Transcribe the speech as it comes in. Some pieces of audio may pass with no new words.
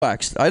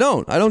waxed. I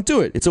don't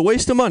do it. It's a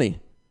waste of money.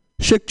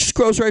 Shit just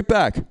grows right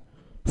back.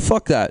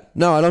 Fuck that.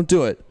 No, I don't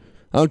do it.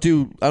 I don't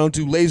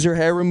do laser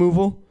hair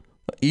removal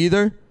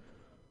either.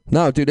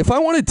 No, dude, if I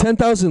wanted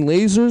 10,000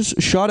 lasers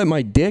shot at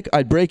my dick,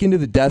 I'd break into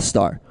the Death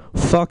Star.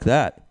 Fuck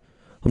that.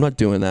 I'm not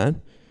doing that.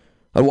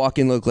 I'd walk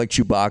in look like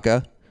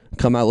Chewbacca,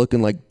 come out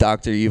looking like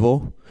Dr.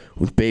 Evil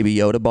with Baby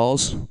Yoda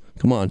balls.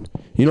 Come on.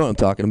 You know what I'm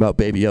talking about,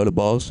 Baby Yoda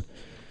balls.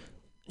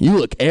 You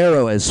look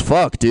arrow as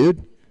fuck,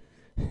 dude.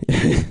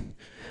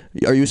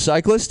 Are you a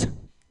cyclist?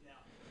 No.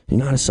 You're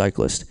not a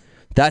cyclist.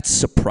 That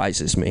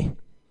surprises me.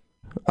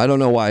 I don't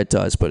know why it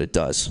does, but it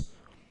does.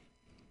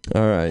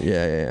 All right,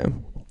 yeah.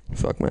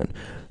 Fuck, man.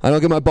 I don't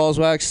get my balls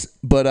waxed,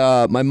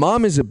 but my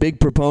mom is a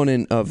big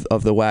proponent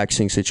of the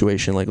waxing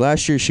situation. Like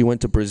last year, she went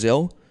to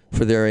Brazil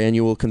for their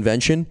annual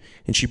convention,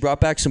 and she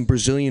brought back some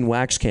Brazilian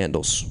wax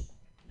candles.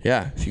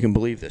 Yeah, if you can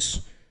believe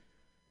this.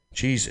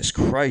 Jesus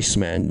Christ,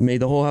 man.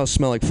 Made the whole house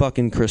smell like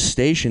fucking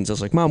crustaceans. I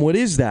was like, Mom, what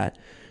is that?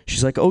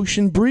 She's like,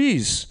 ocean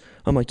breeze.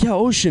 I'm like, yeah,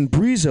 ocean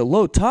breeze at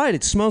low tide.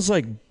 It smells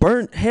like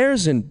burnt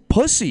hairs and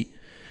pussy.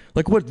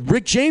 Like what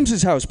Rick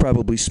James's house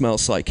probably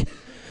smells like.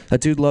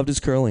 That dude loved his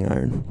curling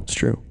iron. It's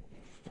true.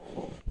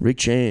 Rick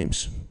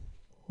James.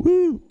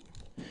 Woo.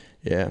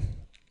 Yeah.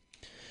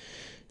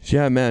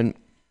 Yeah, man.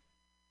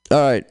 All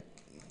right.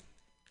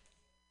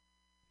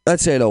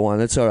 That's 8:01.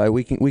 That's all right.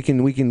 We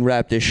can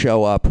wrap this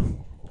show up.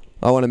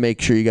 I want to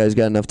make sure you guys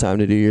got enough time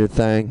to do your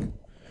thing.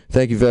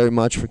 Thank you very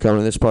much for coming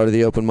to this part of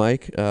the open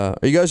mic. Are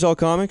you guys all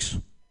comics?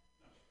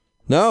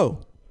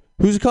 No.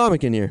 Who's a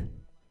comic in here?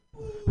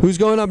 Who's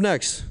going up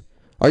next?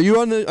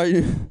 You're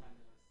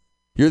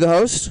the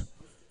host?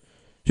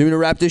 Do you want me to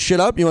wrap this shit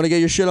up? You want to get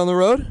your shit on the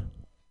road? I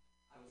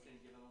was going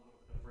to give him a little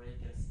bit of a break,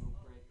 a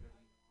smoke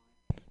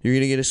break. You're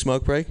going to get a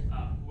smoke break?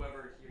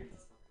 Whoever here needs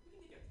a smoke break.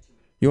 We can get 2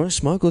 minutes. You want to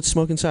smoke? Let's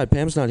smoke inside.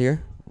 Pam's not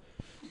here.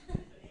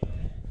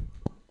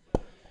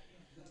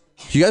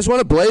 Do you guys want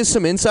to blaze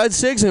some inside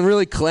cigs and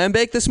really clam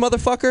bake this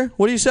motherfucker?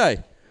 What do you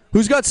say?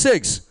 Who's got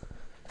cigs?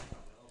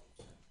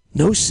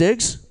 No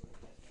cigs?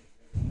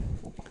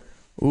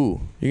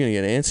 Ooh, you're going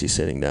to get antsy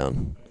sitting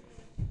down.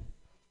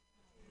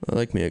 I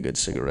like me a good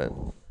cigarette.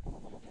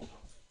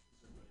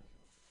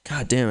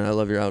 God damn it, I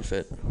love your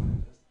outfit.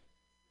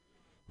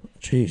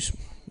 Jeez.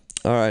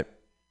 All right.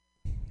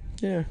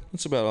 Yeah,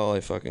 that's about all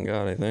I fucking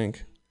got, I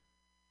think.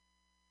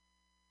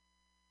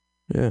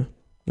 Yeah.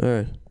 All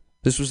right.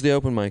 This was the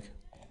open mic.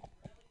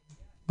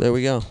 There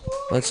we go.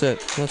 That's it.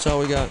 That's all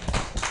we got.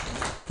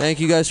 Thank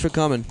you guys for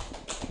coming.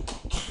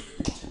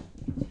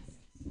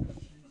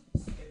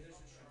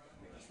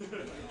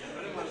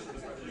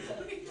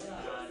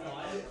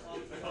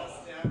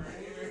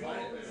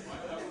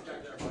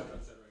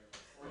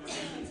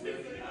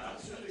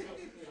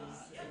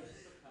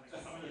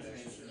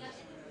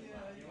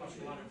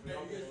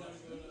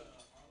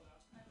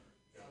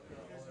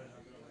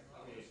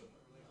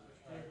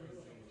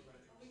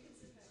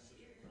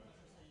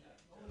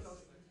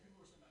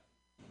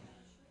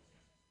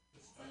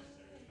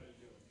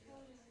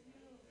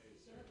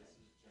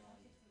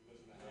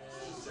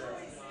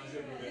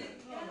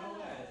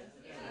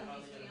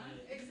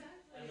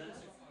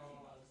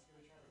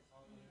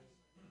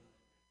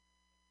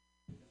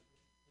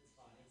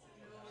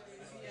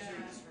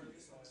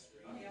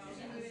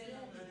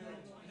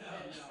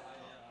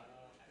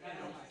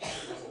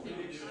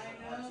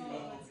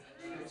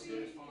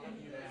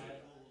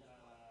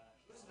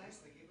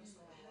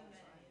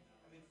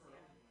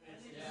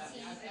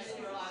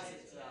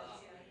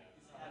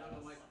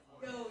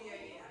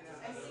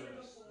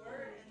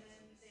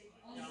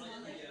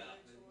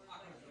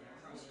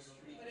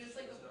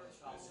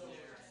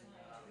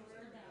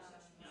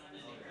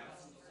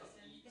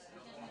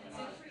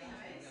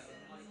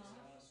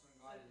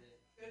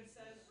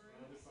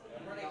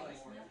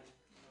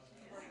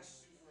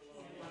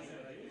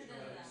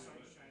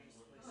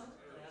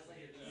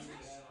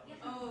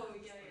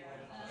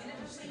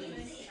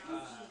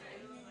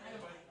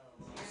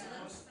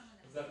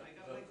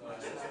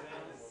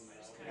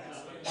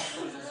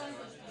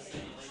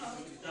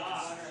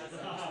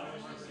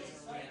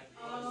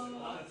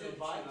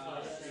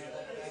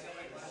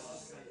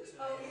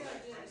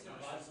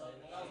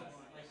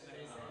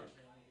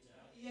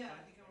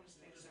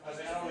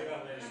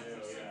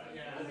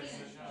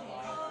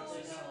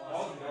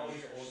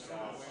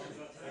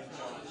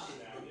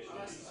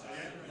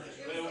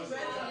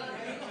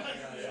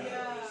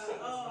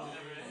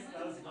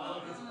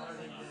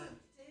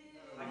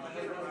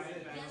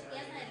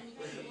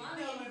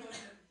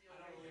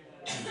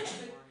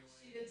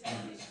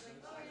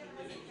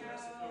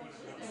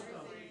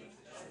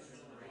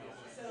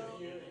 So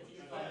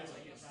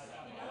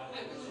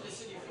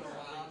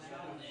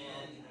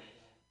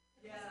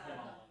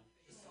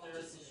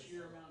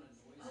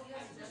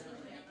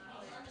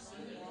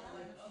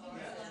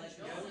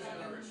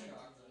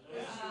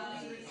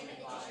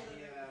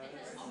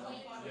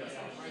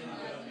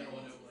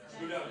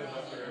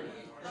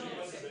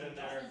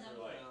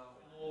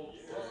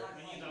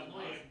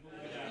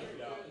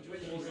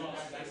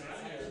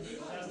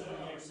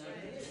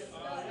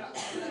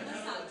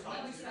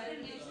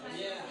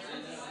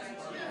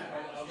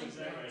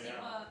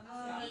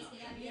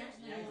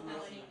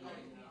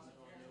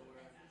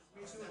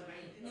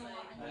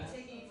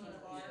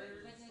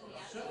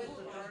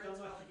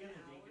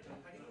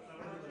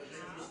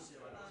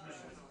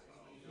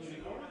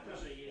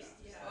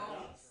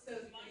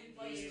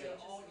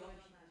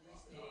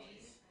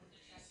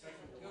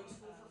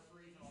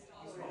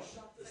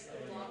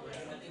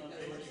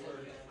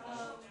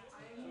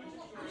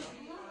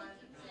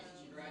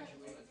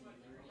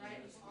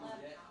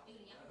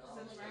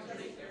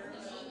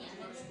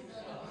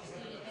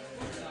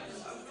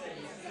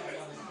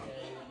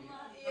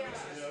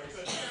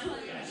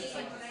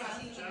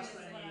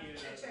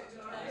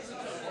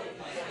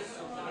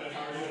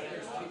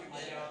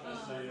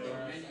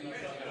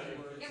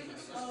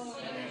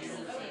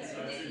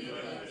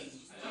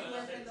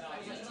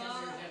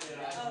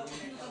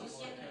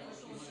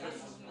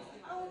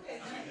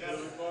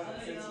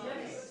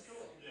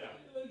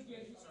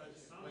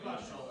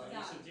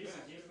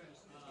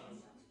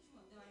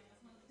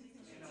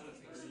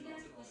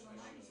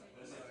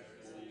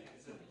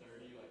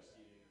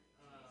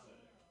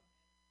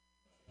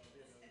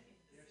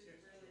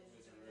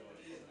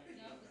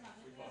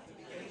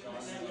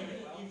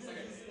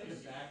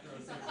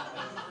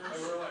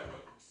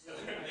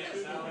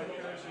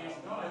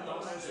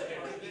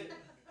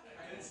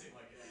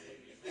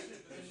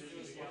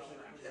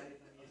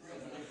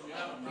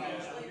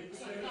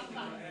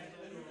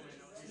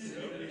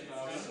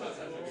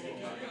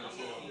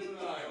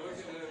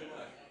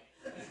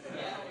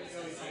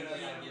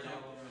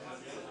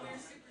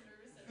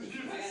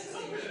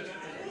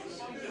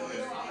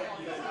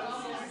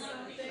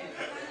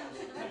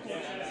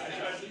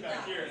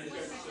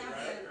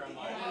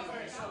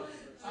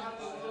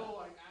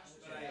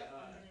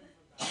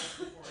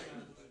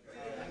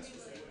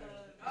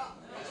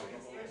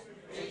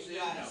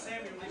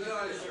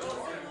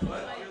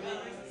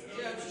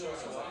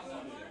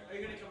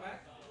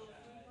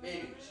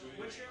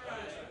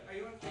Are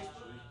you on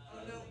Facebook?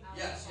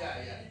 Yes, yeah.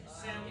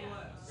 Sam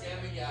what? Sam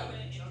and Gavin.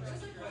 Gavin.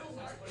 Sam or Gavin,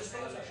 Magaver.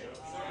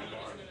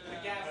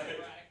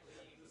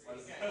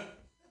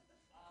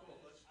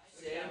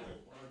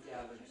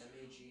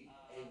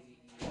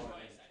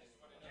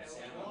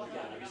 Sam or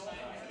Gavin.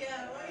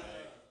 Yeah, like.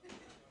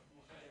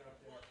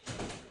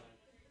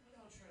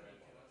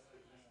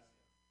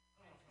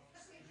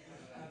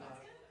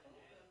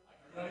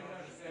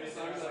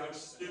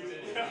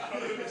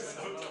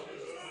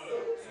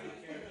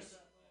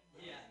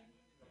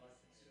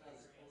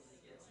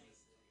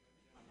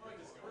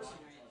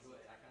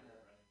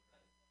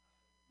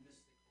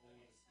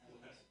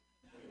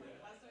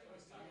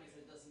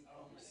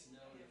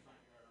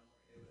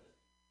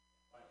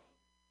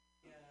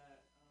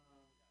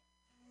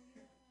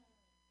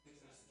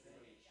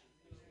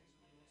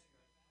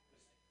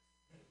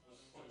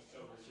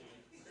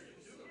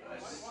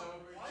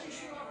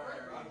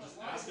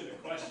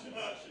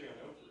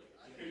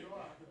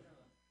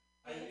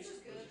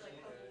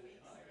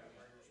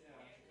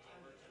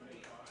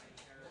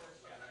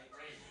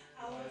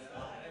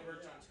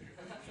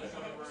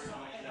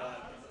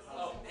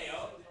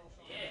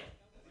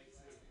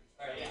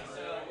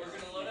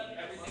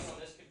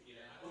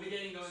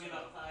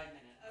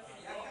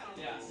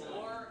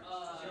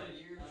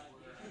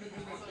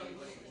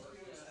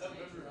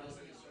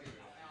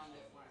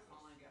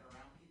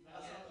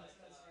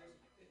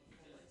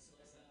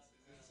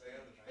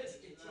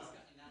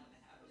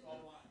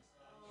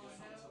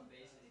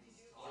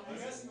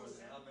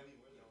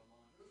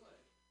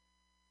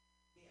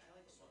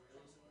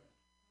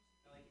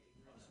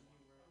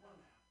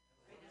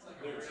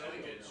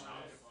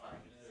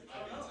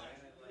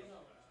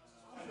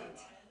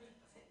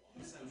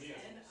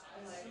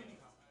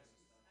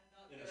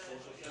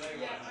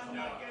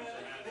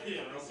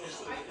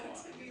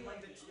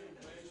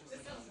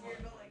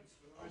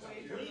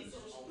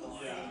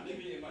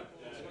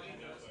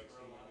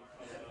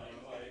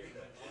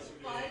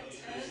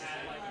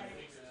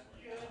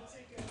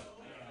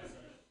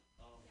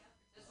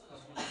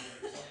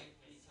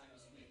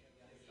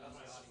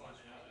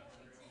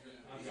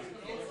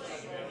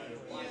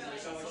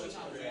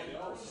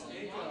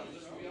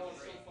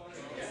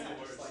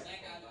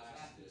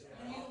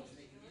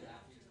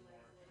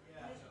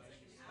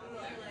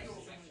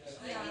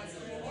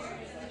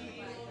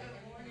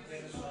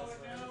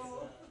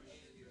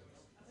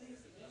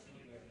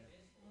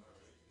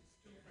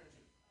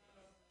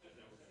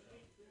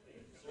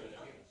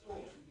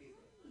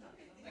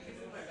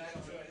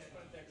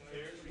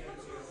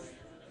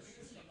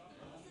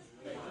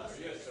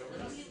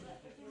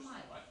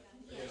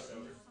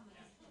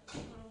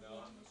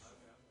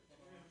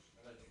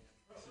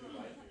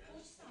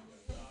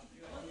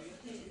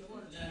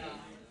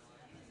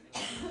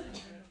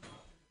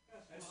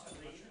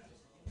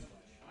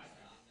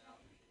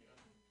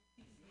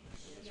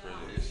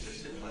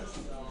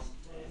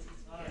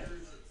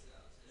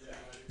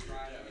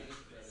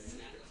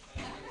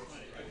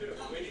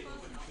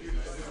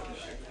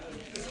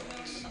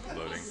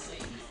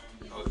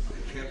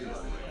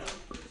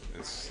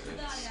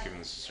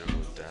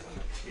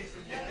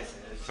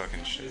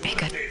 Fucking shit. Be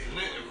good.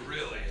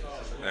 Really?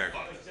 There.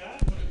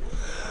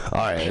 All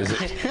right. Is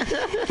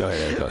it? Go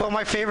ahead. Well,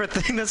 my favorite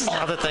thing, this is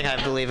another thing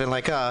I believe in,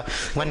 like,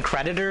 when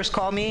creditors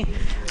call me,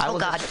 I will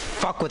just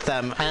fuck with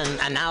them.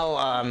 And now,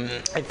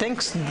 I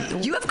think...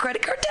 You have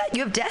credit card debt?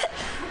 You have debt?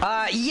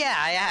 Yeah,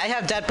 I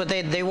have debt, but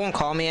they won't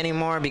call me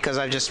anymore because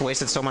I've just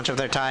wasted so much of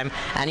their time.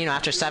 And, you know,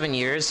 after 7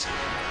 years,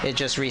 it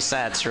just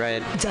resets,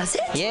 right? Does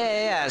it?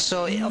 Yeah.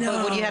 So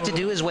but what you have to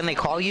do is when they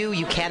call you,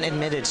 you can't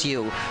admit it's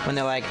you. When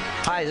they're like,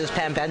 hi, this is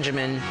Pam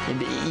Benjamin,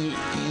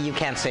 you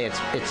can't say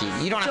it's you.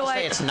 You don't have to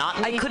say it's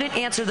not me. I couldn't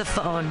answer the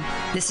phone.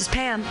 This is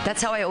Pam.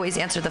 That's how I always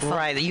answer the phone.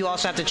 Right. You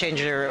also have to change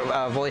your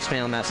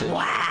voicemail message.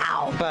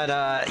 Wow. But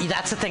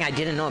that's the thing I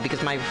didn't know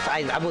because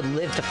I would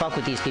live to fuck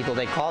with these people.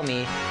 They call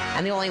me,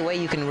 and the only way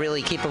you can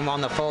really keep them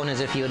on the phone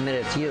is if you admit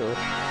it's you.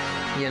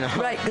 You know?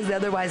 Right, because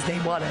otherwise they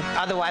want it.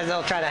 Otherwise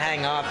they'll try to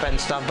hang up and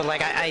stuff. But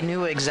like I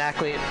knew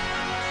exactly.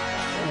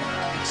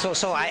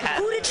 So I.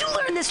 Who did you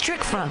learn this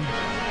trick from?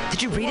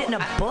 Did you read it in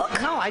a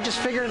book? No, I just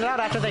figured it out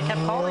after they kept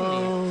calling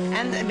me.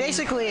 And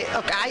basically,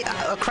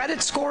 a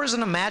credit score is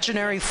an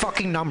imaginary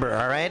fucking number,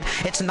 all right?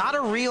 It's not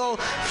a real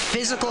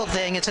physical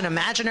thing. It's an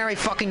imaginary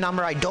fucking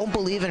number. I don't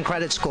believe in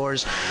credit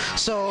scores.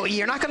 So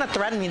you're not going to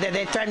threaten me.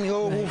 They threaten me,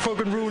 oh, we'll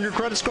fucking ruin your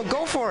credit score.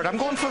 Go for it. I'm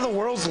going for the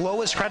world's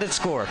lowest credit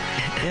score.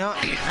 You know?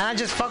 And I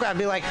just fuck. I'd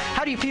be like,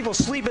 how do you people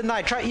sleep at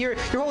night? Your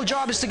whole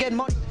job is to get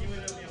money.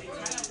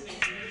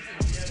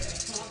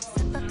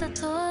 The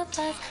two of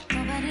us,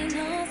 nobody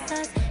knows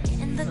us. Get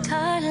in the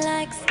car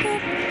like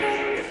scoop.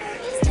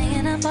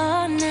 Staying up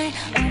all night,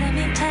 order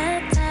me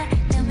pad thai.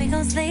 Then we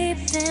gon' sleep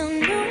till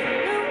noon.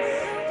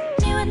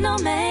 Me with no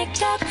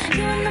makeup,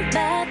 you in the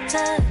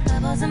bathtub,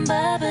 bubbles and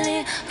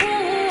bubbly.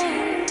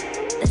 Ooh,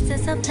 this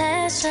is a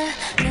pleasure.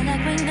 Feel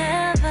like we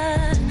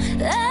never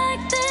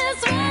like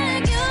this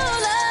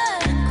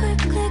regular. Click,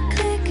 click,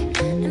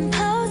 click, and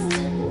post.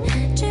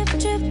 Drip,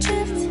 drip,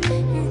 drip,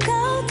 and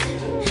gold.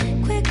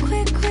 Quick,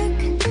 quick, quick.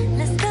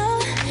 Let's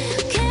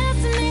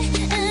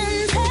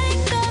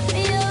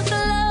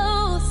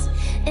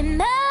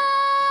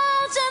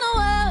Imagine a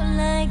world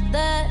like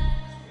that.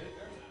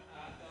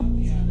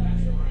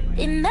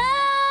 Imagine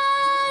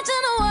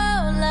a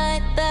world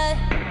like that.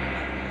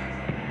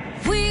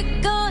 We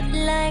go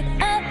like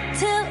up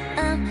till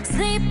I'm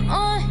sleep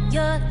on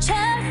your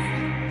chest.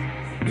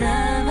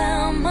 Love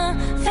how my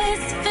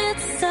face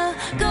fits so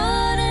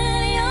good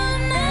in your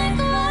neck.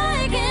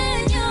 Why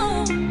can't you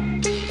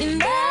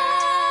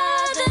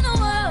imagine a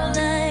world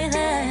like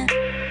that?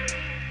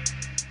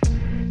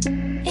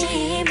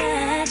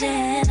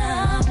 Imagine a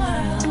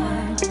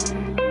world.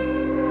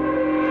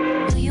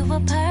 You were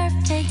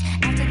perfect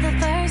after the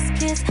first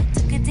kiss.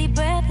 Took a deep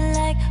breath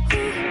like,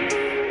 ooh,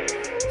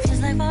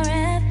 feels like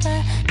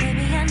forever.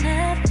 Baby, I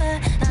never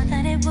thought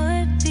that it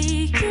would be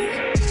you.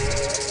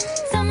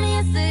 Tell me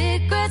your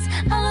secrets,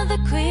 all of the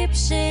creep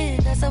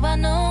shit. That's how I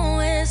know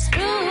it's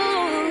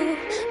true.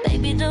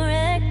 Baby,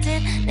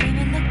 directed,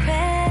 naming the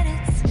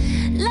credits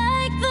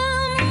like the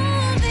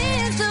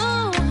movies do.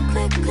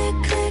 Click, click,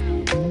 click,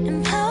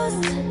 and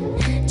post.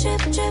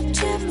 Drip, drip,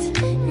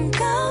 dripped, and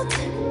gold.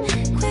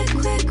 Quick,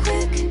 quick,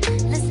 quick,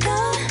 let's go.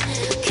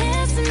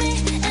 Kiss me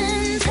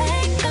and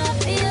take off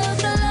your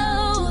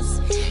clothes.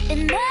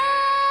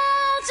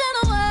 Imagine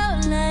a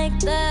world like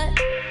that.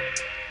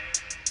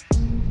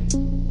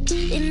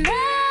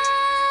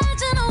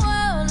 Imagine a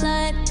world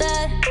like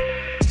that.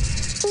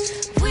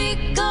 We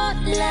go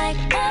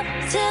like up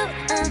till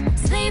I'm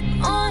sleep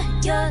on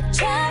your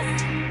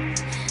chest.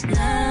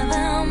 Love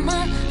how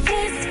my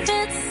face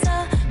fits so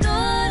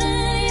good in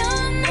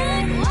your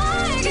neck.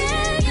 Why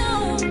can't you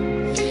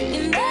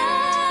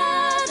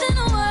imagine a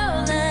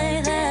world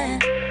like that?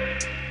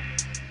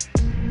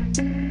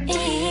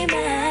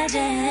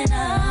 Imagine a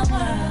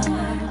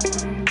world.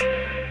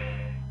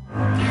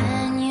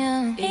 Can you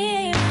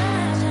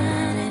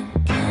imagine it?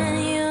 Can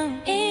you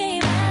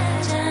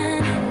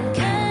imagine it?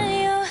 Can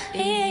you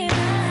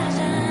imagine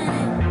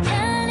it?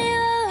 Can you imagine it? Can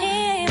you imagine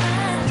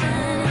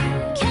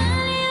it?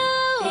 Can you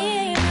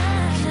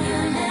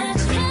imagine it?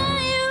 Can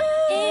you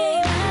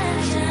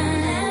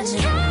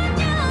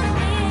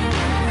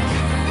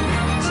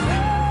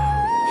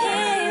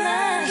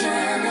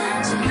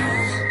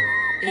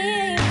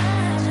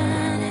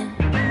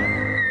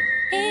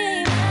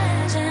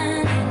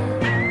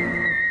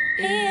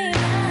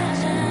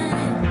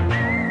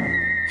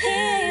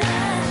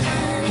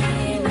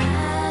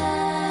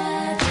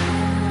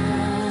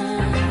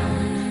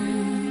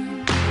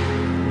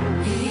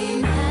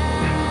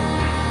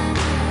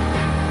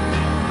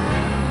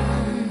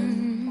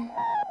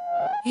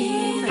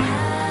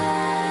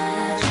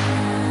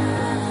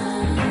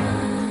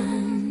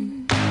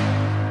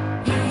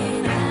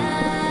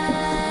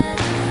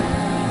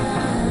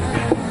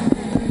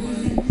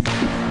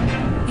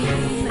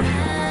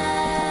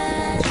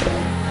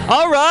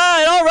All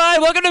right,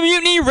 welcome to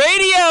Mutiny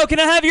Radio. Can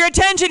I have your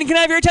attention? Can I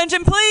have your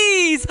attention,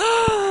 please?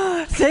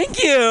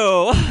 Thank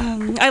you.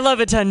 I love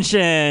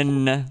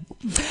attention. A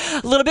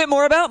little bit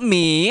more about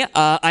me.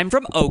 I'm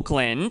from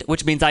Oakland,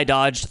 which means I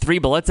dodged 3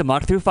 bullets and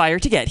walked through fire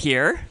to get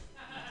here.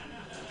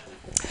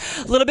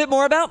 A little bit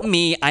more about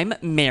me. I'm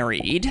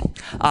married.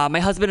 My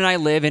husband and I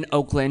live in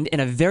Oakland in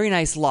a very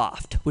nice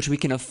loft, which we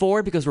can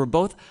afford because we're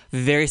both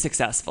very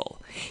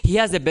successful. He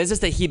has a business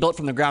that he built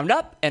from the ground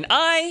up, and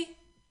I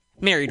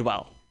married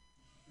well.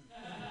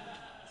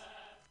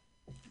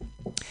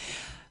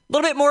 A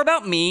little bit more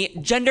about me.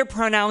 Gender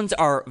pronouns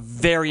are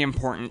very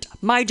important.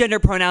 My gender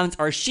pronouns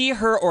are she,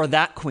 her, or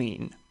that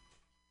queen.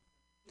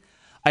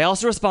 I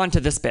also respond to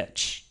this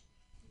bitch.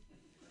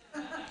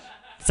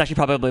 It's actually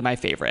probably my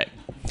favorite.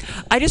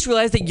 I just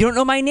realized that you don't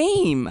know my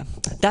name.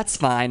 That's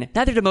fine.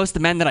 Neither do most of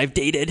the men that I've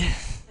dated.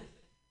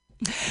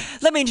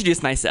 Let me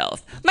introduce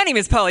myself. My name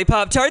is Polly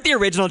Pop-Tart, the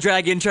original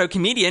drag intro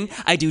comedian.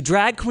 I do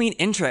drag queen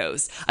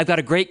intros. I've got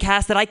a great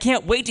cast that I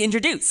can't wait to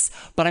introduce,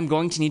 but I'm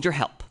going to need your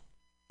help.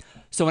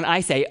 So when I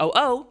say, oh,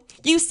 oh,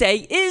 you say,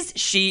 is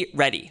she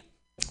ready?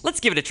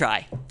 Let's give it a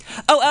try.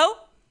 Oh, oh?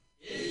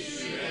 Is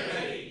she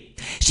ready?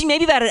 She may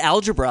be bad at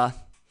algebra,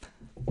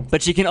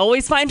 but she can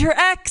always find her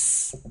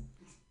ex.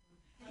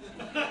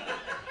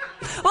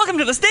 Welcome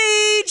to the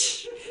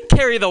stage,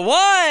 Carrie the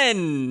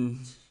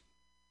One.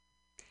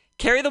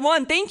 Carrie the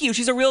One, thank you.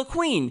 She's a real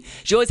queen.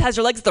 She always has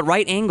her legs at the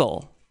right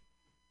angle.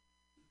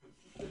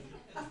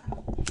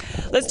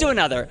 Let's do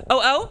another.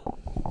 Oh, oh?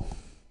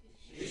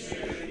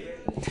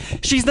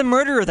 She's the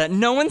murderer that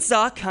no one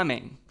saw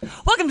coming.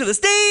 Welcome to the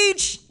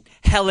stage,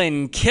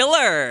 Helen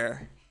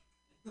Killer.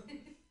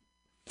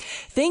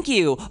 Thank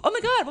you. Oh my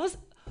God,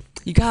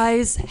 you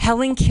guys,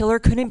 Helen Killer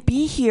couldn't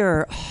be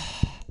here.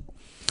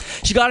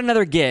 She got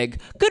another gig.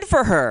 Good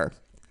for her.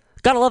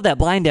 Gotta love that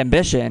blind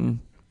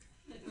ambition.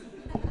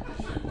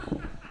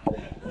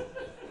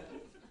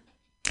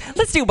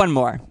 Let's do one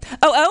more.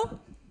 Oh, oh?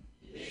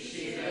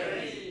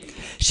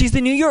 She's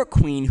the New York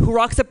queen who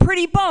rocks a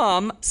pretty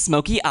bomb,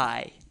 smoky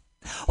eye.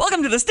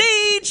 Welcome to the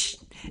stage,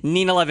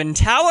 Nina Levin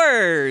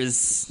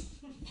Towers.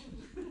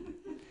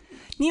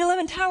 Nina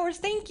Levin Towers,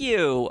 thank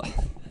you.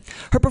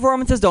 Her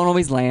performances don't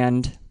always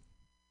land.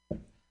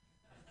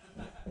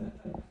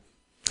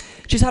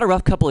 She's had a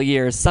rough couple of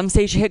years. Some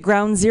say she hit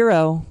ground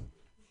zero.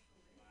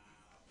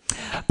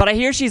 but I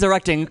hear she's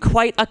erecting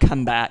quite a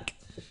comeback.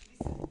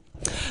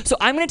 So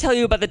I'm going to tell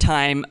you about the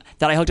time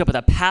that I hooked up with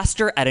a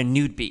pastor at a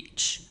nude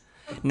beach.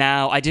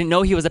 Now, I didn't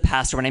know he was a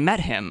pastor when I met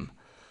him.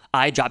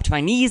 I dropped to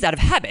my knees out of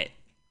habit.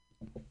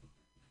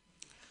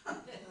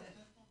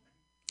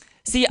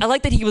 See, I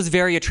like that he was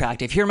very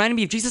attractive. He reminded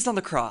me of Jesus on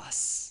the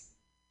cross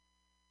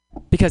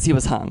because he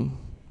was hung.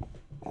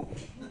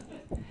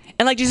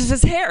 And like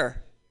Jesus'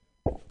 hair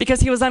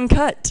because he was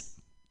uncut.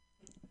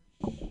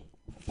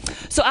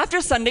 So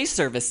after Sunday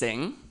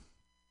servicing,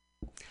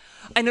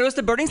 I noticed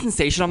a burning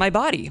sensation on my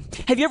body.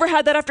 Have you ever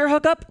had that after a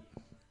hookup?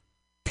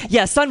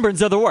 Yeah,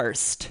 sunburns are the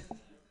worst.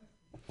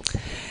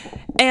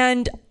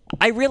 And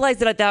I realized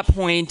that at that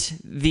point,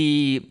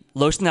 the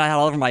lotion that I had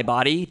all over my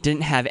body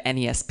didn't have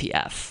any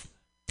SPF.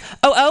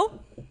 Oh?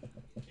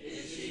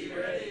 Is she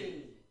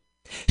ready?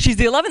 She's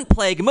the 11th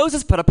plague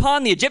Moses put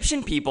upon the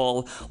Egyptian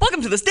people.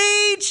 Welcome to the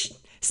stage,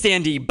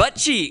 Sandy Butt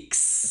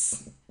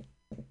Cheeks.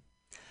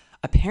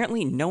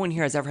 Apparently, no one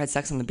here has ever had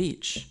sex on the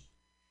beach.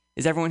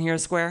 Is everyone here a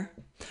square?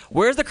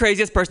 Where's the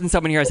craziest person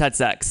someone here has had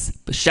sex?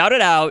 Shout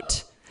it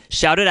out.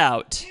 Shout it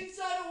out.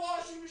 Inside a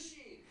washing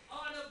machine.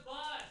 On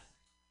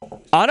a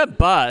bus. On a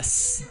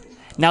bus.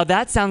 Now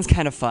that sounds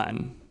kind of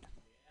fun.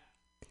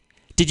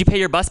 Did you pay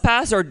your bus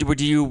pass, or did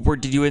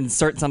you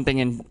insert something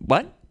in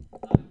what?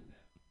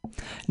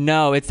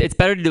 No, it's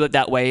better to do it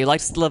that way. He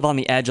likes to live on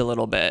the edge a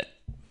little bit.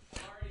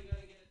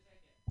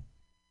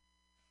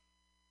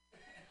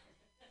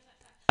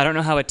 I don't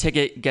know how a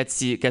ticket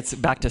gets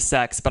back to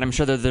sex, but I'm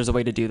sure that there's a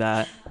way to do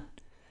that.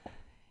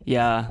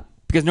 Yeah,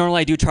 because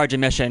normally I do charge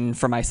admission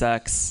for my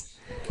sex.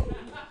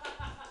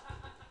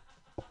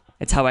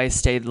 It's how I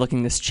stayed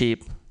looking this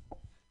cheap.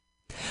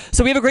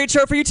 So we have a great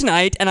show for you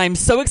tonight, and I'm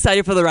so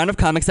excited for the round of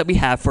comics that we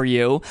have for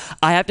you.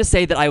 I have to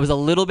say that I was a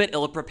little bit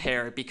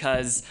ill-prepared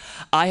because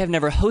I have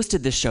never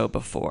hosted this show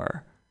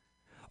before,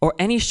 or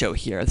any show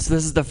here. So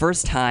this is the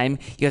first time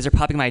you guys are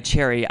popping my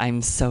cherry.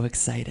 I'm so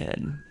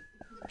excited.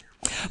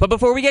 But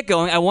before we get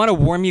going, I want to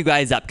warm you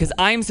guys up because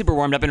I'm super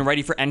warmed up and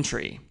ready for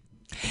entry.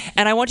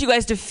 And I want you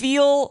guys to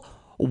feel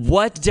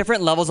what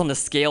different levels on the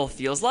scale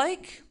feels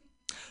like.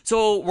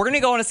 So we're going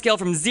to go on a scale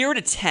from 0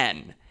 to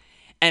 10.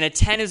 And a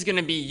 10 is going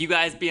to be you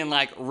guys being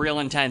like real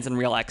intense and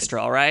real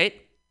extra, all right?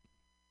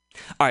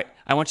 All right,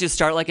 I want you to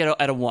start like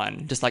at a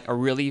 1, just like a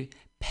really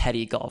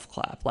petty golf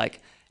clap, like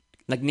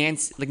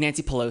Nancy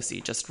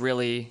Pelosi, just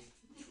really.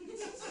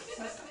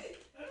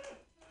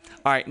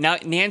 All right, now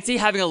Nancy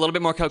having a little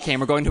bit more cocaine.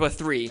 We're going to a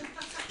 3.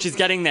 She's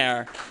getting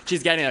there.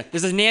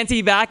 This is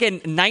Nancy back in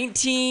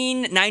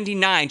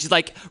 1999. She's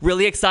like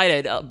really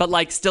excited, but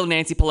like still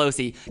Nancy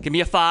Pelosi. Give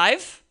me a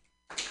 5.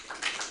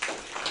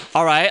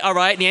 All right.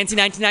 Nancy,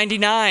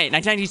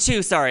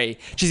 1992, sorry.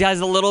 She has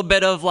a little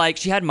bit of like,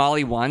 she had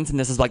Molly once, and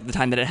this is like the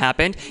time that it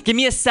happened. Give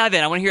me a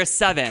 7. I want to hear a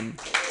 7.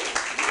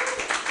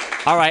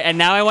 All right, and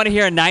now I want to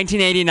hear a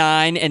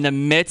 1989 in the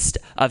midst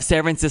of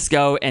San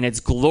Francisco and its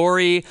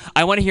glory.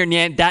 I want to hear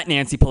that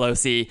Nancy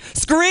Pelosi.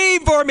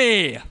 Scream for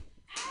me!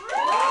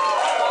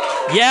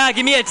 Yeah,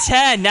 give me a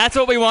 10. That's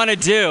what we want to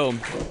do.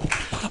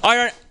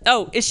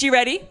 Is she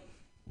ready?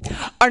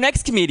 Our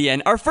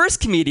first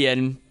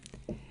comedian,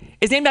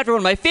 is named after one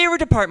of my favorite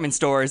department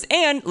stores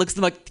and looks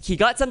like he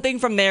got something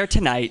from there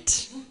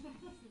tonight.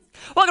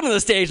 Welcome to the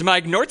stage,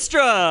 Mike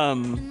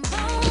Nordstrom.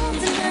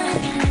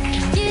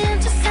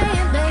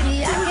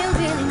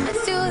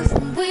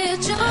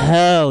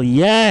 Hell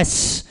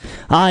yes!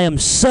 I am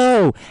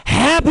so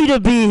happy to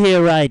be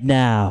here right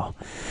now.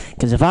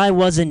 Because if I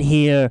wasn't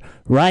here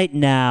right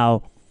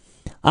now,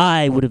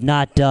 I would have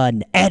not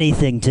done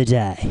anything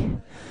today.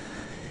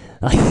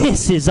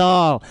 This is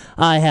all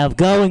I have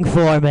going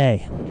for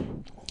me.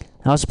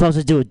 I was supposed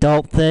to do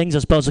adult things. I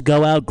was supposed to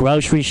go out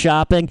grocery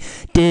shopping.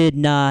 Did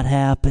not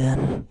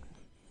happen.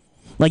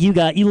 Like you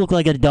look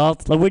like an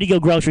adult. Like, where do you go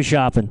grocery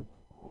shopping?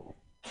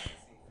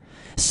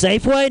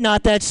 Safeway?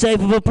 Not that safe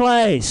of a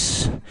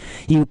place.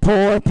 You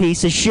poor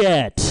piece of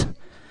shit.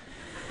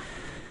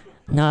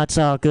 No, it's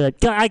all good.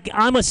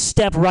 I'm a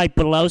step right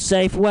below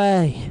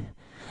Safeway.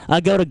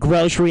 I go to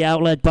Grocery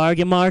Outlet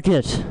Bargain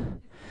Market.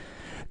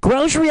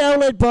 Grocery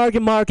Outlet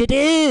Bargain Market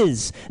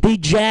is the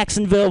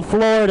Jacksonville,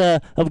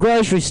 Florida of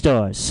grocery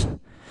stores.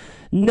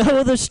 No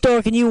other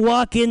store can you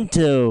walk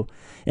into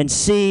and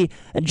see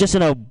just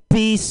an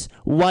obese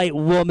white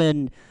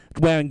woman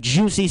wearing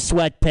juicy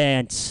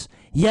sweatpants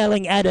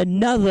yelling at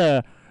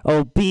another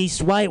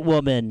obese white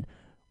woman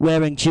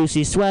wearing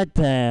juicy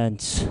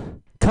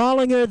sweatpants,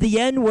 calling her the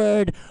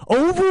N-word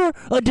over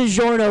a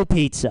DiGiorno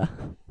pizza.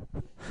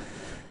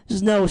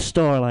 There's no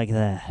store like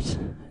that.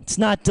 It's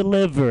not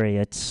delivery.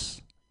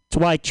 It's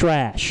white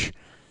trash.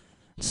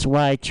 It's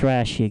white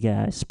trash, you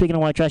guys. Speaking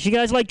of white trash, you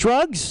guys like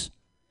drugs?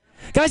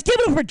 Guys, give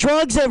it up for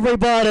drugs,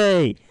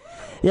 everybody!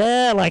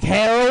 Yeah, like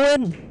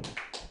heroin?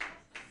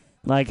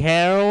 Like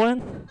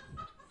heroin?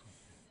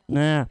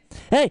 Nah.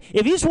 Hey,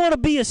 if you just want to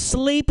be a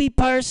sleepy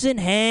person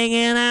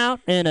hanging out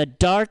in a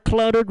dark,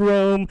 cluttered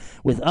room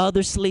with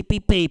other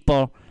sleepy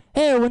people,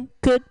 heroin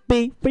could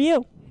be for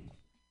you.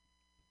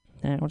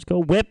 All right, let's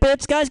go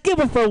Whippets. Guys, give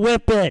it for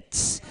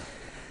Whippets.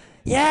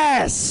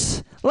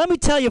 Yes! Let me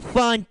tell you,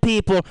 fine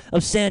people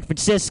of San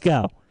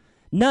Francisco,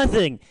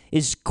 nothing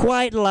is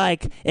quite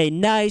like a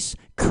nice,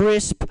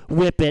 crisp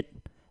whippet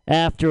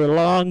after a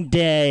long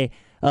day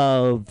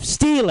of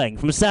stealing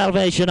from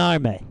Salvation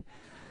Army.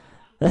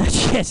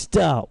 That's just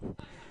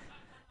dope.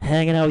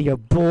 Hanging out with your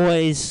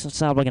boys. It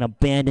sounds like an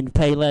abandoned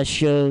Payless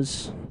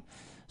shows.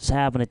 Just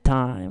having a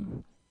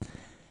time.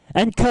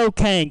 And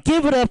cocaine.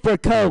 Give it up for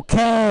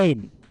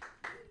cocaine.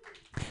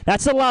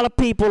 That's a lot of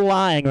people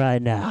lying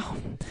right now.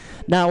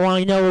 Not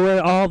wanting to know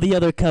where all the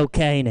other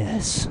cocaine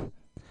is.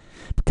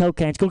 But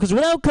cocaine's cool. Because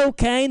without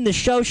cocaine, the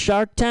show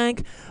Shark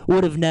Tank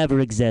would have never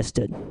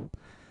existed.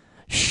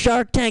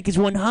 Shark Tank is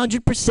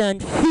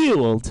 100%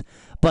 fueled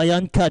by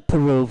uncut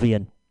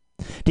Peruvian.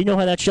 Do you know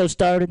how that show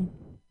started?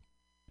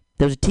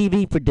 There was a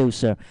TV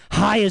producer,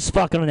 high as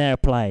fuck on an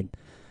airplane,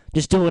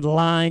 just doing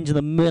lines in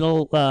the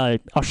middle, a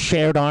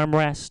shared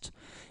armrest,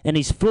 and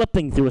he's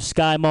flipping through a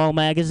Sky Mall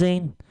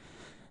magazine,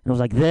 and it was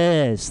like,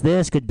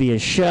 this could be a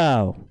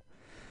show.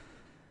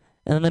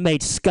 And then they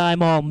made Sky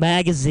Mall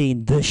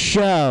magazine, the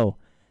show,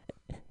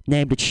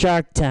 named it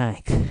Shark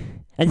Tank.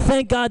 And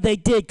thank God they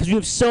did, because we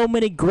have so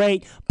many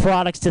great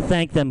products to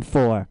thank them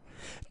for.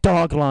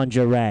 Dog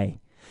lingerie.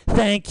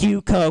 Thank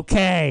you,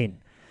 cocaine.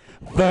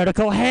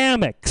 Vertical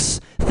hammocks.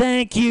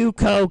 Thank you,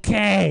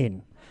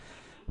 cocaine.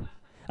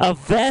 A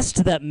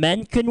vest that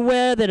men can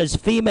wear that has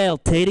female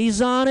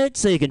titties on it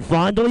so you can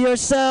fondle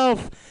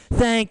yourself.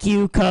 Thank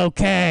you,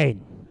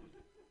 cocaine.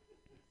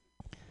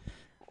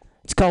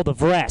 It's called a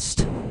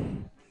vest.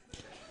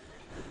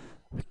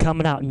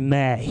 Coming out in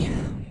May.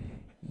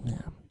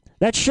 Yeah.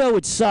 That show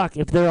would suck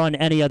if they're on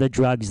any other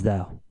drugs,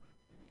 though.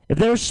 If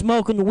they're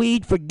smoking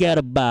weed, forget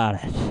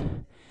about it.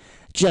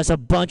 Just a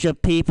bunch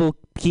of people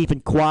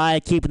keeping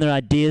quiet, keeping their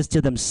ideas to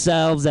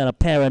themselves out of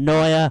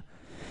paranoia.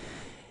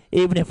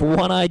 Even if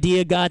one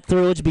idea got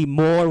through, it'd be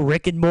more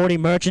Rick and Morty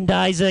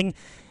merchandising,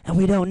 and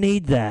we don't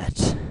need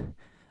that.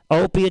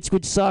 Opiates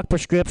would suck,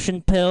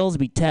 prescription pills would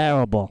be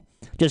terrible.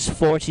 Just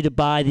force you to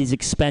buy these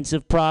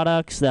expensive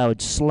products that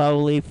would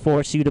slowly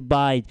force you to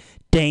buy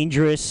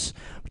dangerous,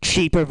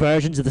 cheaper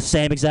versions of the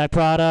same exact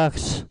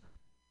products.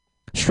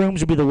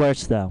 Shrooms would be the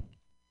worst, though.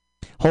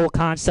 Whole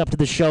concept of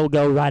the show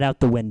go right out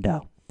the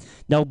window.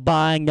 No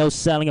buying, no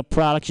selling of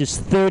products,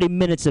 just 30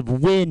 minutes of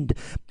wind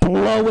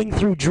blowing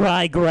through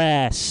dry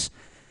grass.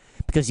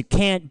 Because you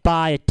can't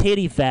buy a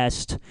titty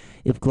vest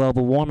if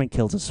global warming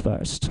kills us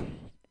first.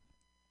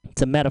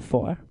 It's a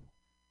metaphor.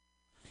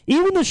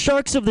 Even the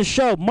sharks of the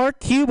show, Mark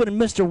Cuban and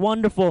Mr.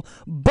 Wonderful,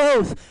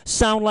 both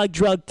sound like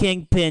drug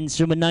kingpins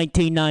from a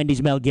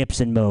 1990s Mel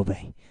Gibson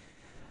movie.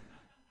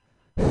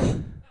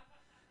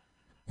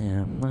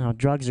 Yeah, well,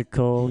 drugs are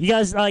cool. You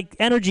guys, like,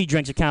 energy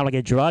drinks are kind of like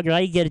a drug,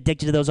 right? You get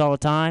addicted to those all the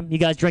time. You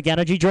guys drink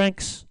energy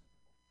drinks?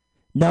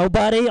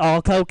 Nobody?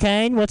 All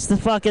cocaine? What's the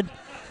fucking...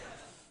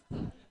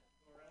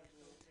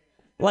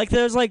 Like,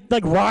 there's, like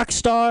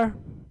Rockstar.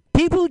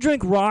 People who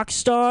drink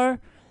Rockstar,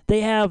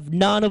 they have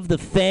none of the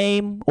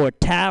fame or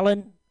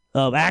talent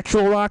of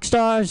actual rock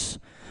stars,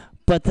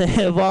 but they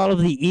have all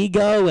of the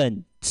ego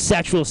and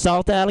sexual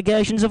assault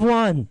allegations of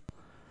one.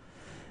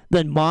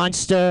 Then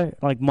Monster,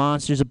 like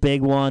Monster's a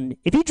big one.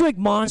 If you drink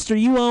Monster,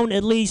 you own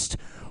at least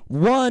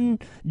one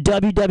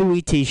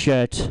WWE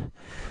t-shirt.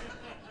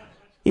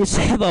 You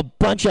have a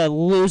bunch of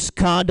loose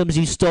condoms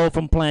you stole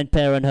from Planned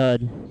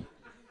Parenthood.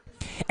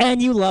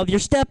 And you love your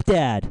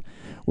stepdad,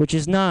 which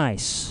is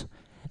nice.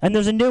 And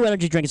there's a new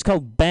energy drink. It's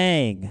called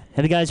Bang.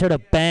 Have you guys heard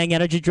of Bang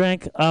energy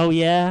drink? Oh,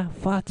 yeah?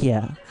 Fuck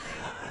yeah.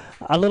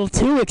 A little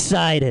too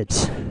excited.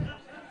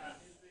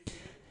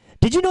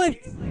 Did you know...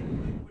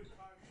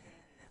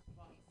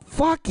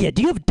 Fuck yeah,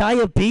 do you have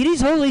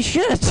diabetes? Holy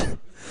shit!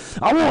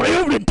 I want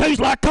everything to taste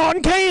like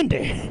cotton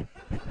candy!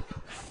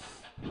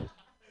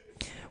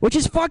 Which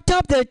is fucked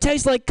up that it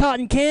tastes like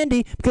cotton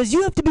candy because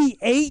you have to be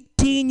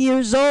 18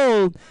 years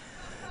old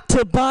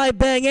to buy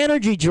Bang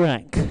energy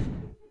drink.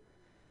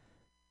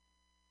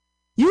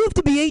 You have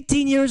to be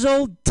 18 years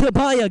old to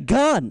buy a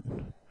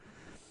gun.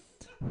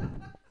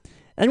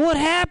 And what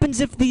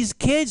happens if these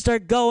kids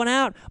start going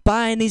out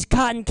buying these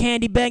cotton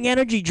candy Bang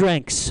energy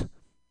drinks?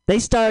 They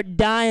start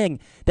dying.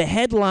 The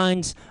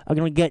headlines are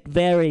going to get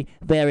very,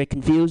 very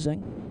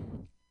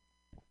confusing.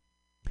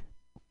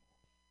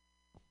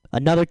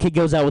 Another kid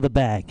goes out with a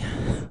bag.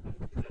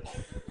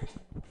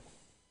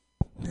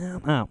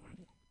 Oh.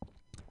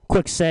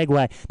 Quick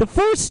segue. The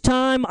first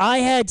time I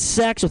had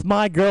sex with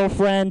my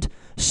girlfriend,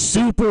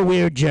 super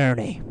weird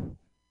journey.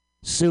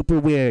 Super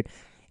weird.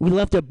 We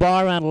left the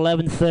bar around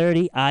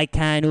 11:30. I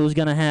kind of knew it was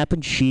going to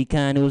happen. She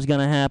kind of knew it was going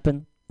to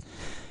happen.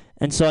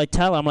 And so I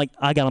tell her, I'm like,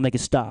 I got to make a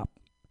stop.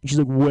 And she's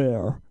like,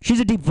 where? She's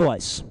a deep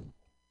voice.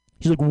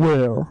 She's like,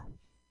 where?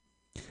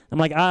 I'm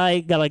like, I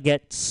gotta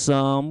get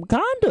some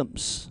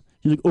condoms.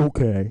 She's like,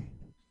 okay.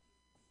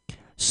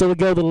 So we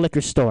go to the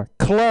liquor store.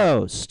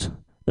 Closed.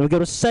 Then we go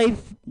to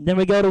Safe. Then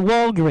we go to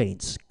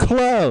Walgreens.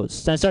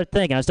 Closed. And I start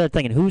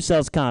thinking, who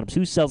sells condoms?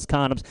 Who sells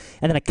condoms?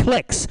 And then it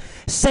clicks.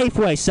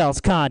 Safeway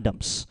sells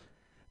condoms.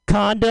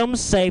 condoms,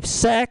 safe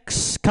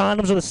sex.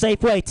 Condoms are the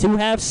safe way to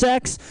have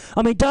sex.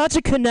 I mean, dots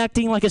are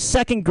connecting like a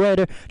second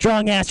grader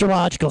drawing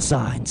astrological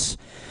signs.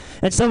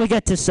 And so we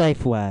get to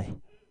Safeway.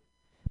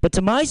 But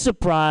to my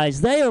surprise,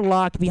 they are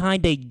locked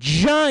behind a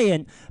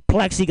giant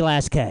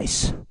plexiglass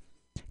case.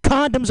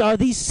 Condoms are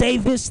the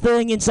safest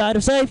thing inside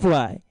of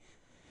Safeway.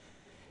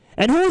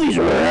 And who are these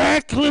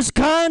reckless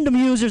condom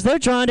users they're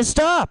trying to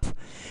stop?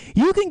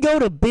 You can go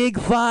to Big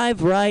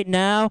Five right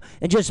now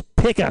and just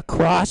pick a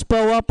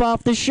crossbow up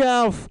off the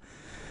shelf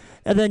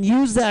and then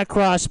use that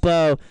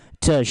crossbow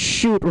to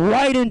shoot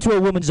right into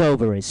a woman's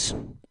ovaries.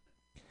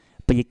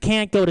 But you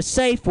can't go to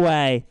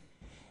Safeway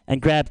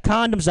and grab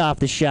condoms off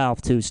the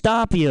shelf to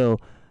stop you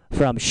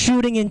from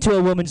shooting into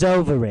a woman's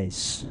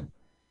ovaries.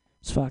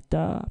 It's fucked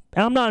up.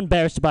 And I'm not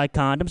embarrassed to buy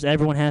condoms.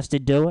 Everyone has to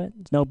do it.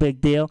 It's no big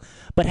deal.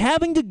 But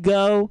having to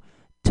go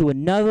to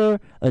another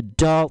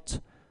adult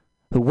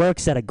who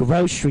works at a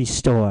grocery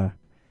store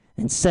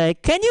and say,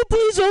 "Can you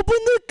please open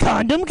the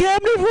condom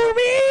cabinet for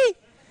me?"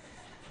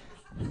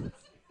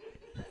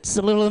 It's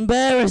a little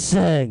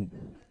embarrassing.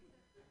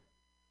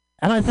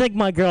 And I think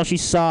my girl, she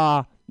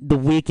saw the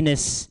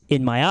weakness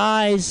in my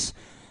eyes,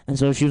 and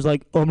so she was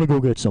like, "I'm gonna go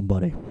get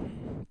somebody."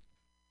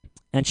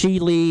 And she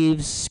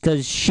leaves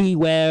because she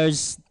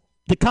wears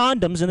the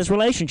condoms in this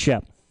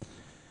relationship.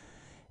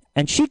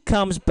 And she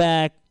comes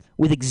back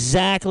with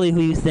exactly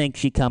who you think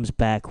she comes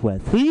back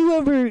with.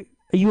 Who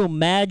you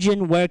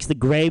imagine works the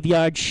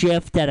graveyard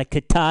shift at a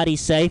Katati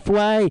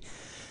Safeway?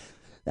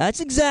 That's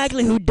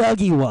exactly who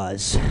Dougie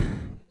was.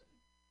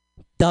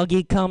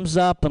 Dougie comes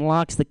up and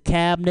locks the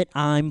cabinet.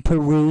 I'm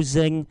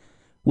perusing.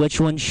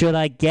 Which one should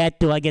I get?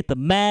 Do I get the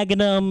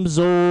magnums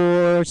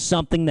or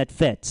something that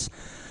fits?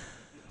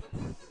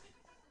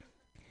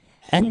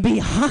 And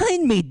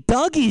behind me,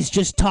 Dougie's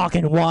just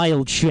talking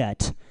wild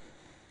shit.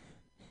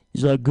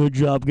 He's like, "Good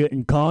job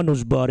getting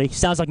condoms, buddy."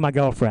 Sounds like my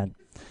girlfriend.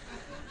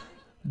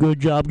 "Good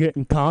job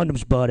getting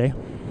condoms, buddy.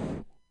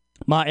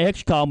 My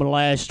ex called me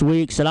last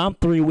week, said I'm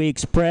 3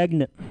 weeks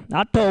pregnant.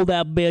 I told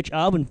that bitch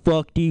I haven't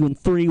fucked you in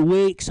 3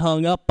 weeks,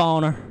 hung up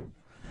on her.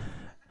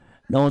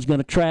 No one's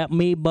gonna trap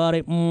me,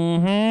 buddy."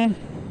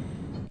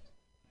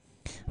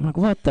 I'm like,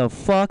 what the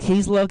fuck?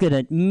 He's looking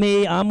at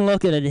me, I'm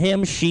looking at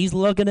him, she's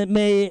looking at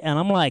me, and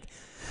I'm like,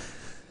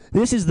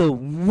 this is the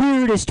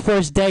weirdest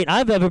first date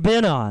I've ever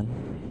been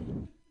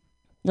on.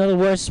 You know the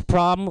worst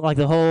problem, like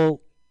the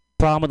whole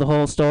problem with the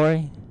whole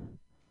story?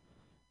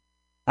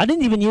 I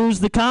didn't even use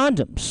the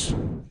condoms.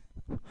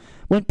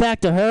 Went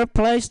back to her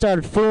place,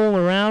 started fooling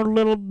around a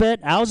little bit.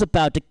 I was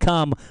about to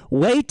come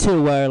way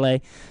too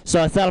early,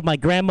 so I thought of my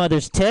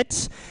grandmother's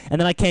tits,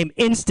 and then I came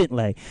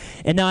instantly.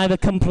 And now I have a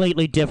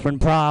completely different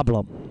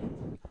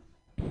problem.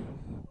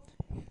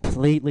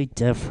 Completely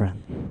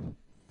different.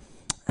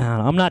 I don't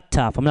know, I'm not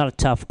tough. I'm not a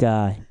tough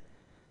guy.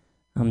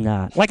 I'm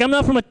not. Like, I'm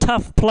not from a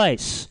tough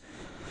place.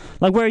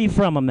 Like, where are you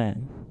from, my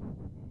man?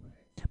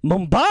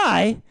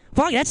 Mumbai?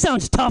 Fuck, that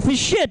sounds tough as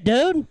shit,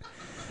 dude.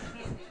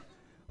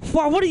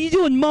 Fuck, what are you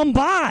doing in Mumbai?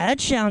 That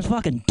sounds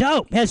fucking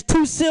dope. It has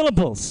 2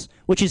 syllables,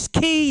 which is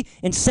key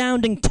in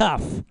sounding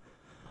tough.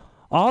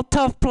 All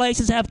tough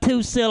places have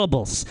 2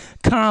 syllables.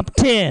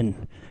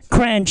 Compton,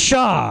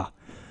 Crenshaw,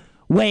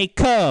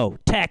 Waco,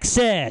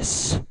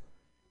 Texas.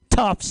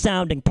 Tough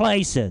sounding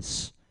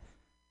places.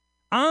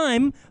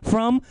 I'm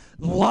from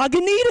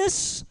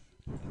Lagunitas.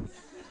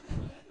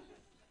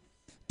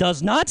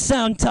 Does not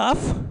sound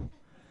tough.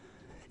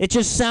 It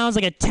just sounds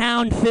like a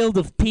town filled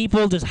with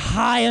people just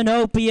high on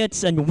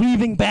opiates and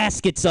weaving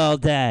baskets all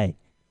day.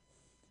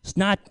 It's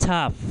not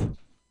tough.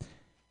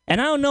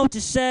 And I don't know what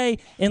to say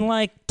in,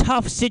 like,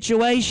 tough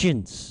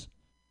situations.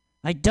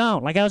 I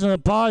don't. Like, I was in a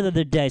bar the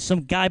other day.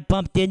 Some guy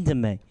bumped into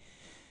me.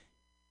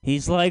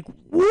 He's like,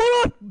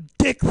 "What up,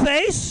 dick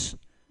face?"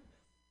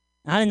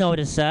 I didn't know what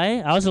to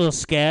say. I was a little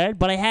scared,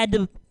 but I had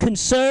to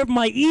conserve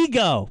my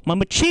ego, my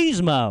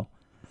machismo.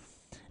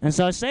 And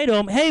so I say to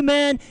him, "Hey,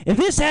 man, if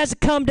this has to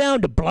come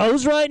down to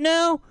blows right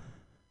now,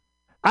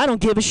 I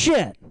don't give a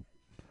shit.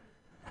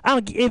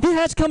 If it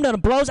has to come down to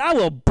blows, I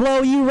will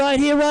blow you right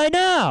here, right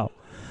now.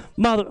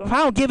 I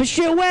don't give a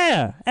shit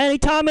where.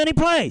 Anytime, any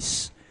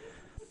place.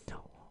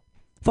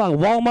 Fuck,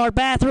 Walmart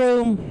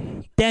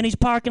bathroom, Denny's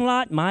parking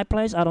lot, my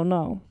place, I don't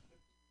know."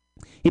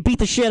 He beat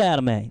the shit out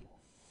of me.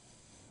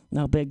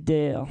 No big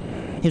deal.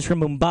 He's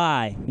from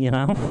Mumbai, you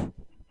know?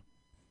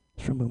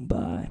 He's from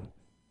Mumbai.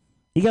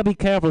 You gotta be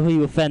careful who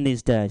you offend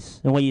these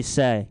days and what you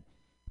say.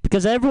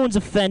 Because everyone's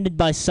offended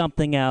by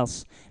something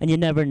else, and you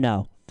never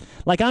know.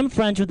 Like, I'm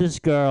friends with this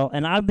girl,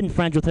 and I've been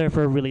friends with her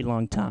for a really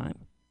long time.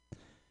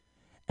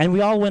 And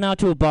we all went out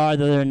to a bar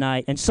the other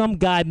night, and some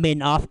guy made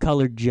an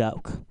off-colored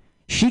joke.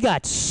 She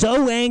got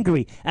so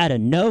angry out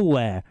of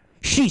nowhere,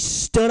 she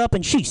stood up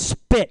and she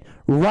spit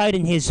right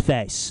in his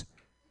face.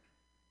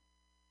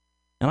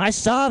 And I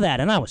saw that,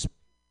 and I was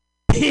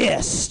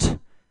pissed.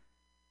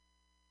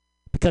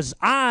 Because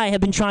I have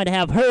been trying to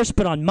have her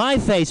spit on my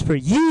face for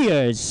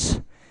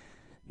years.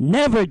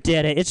 Never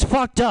did it. It's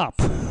fucked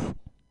up.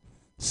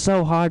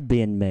 So hard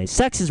being me.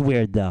 Sex is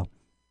weird, though.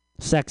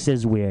 Sex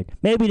is weird.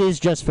 Maybe it is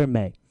just for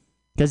me.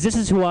 Because this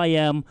is who I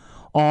am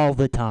all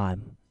the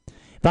time.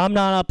 If I'm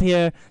not up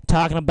here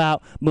talking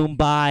about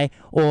Mumbai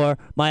or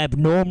my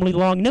abnormally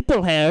long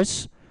nipple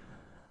hairs,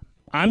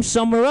 I'm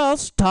somewhere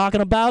else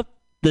talking about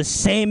the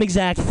same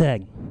exact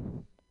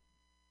thing.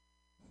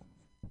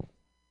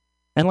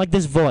 And like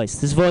this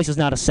voice is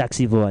not a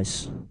sexy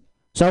voice.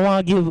 So I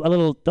want to give a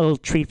little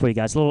treat for you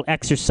guys, a little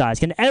exercise.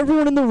 Can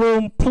everyone in the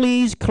room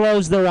please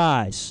close their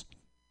eyes?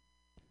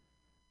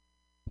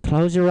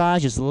 Close your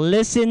eyes, just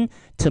listen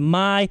to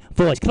my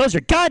voice. Close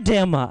your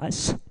goddamn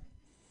eyes.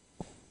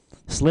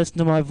 Just listen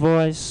to my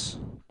voice.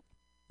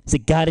 It's a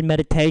guided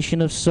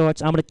meditation of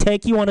sorts. I'm going to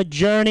take you on a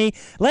journey.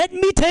 Let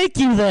me take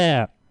you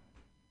there.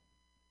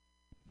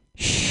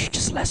 Shh,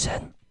 just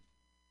listen.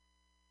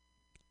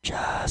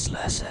 Just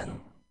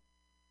listen.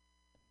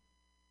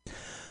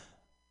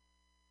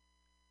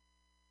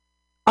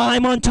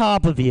 I'm on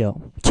top of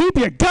you. Keep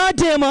your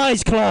goddamn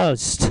eyes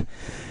closed.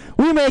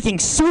 We're making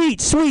sweet,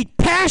 sweet,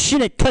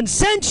 passionate,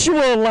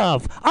 consensual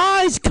love.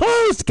 Eyes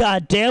closed,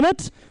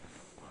 goddammit.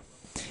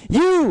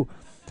 You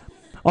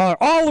are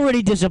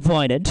already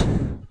disappointed.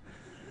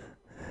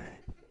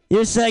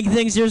 You're saying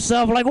things to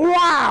yourself like,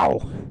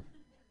 wow,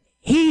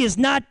 he is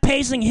not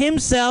pacing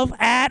himself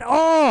at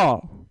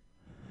all.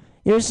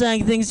 You're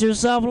saying things to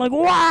yourself like,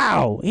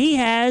 wow, he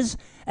has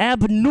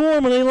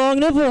abnormally long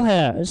nipple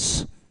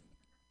hairs.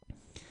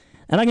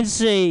 And I can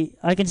see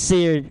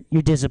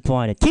you're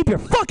disappointed. Keep your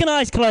fucking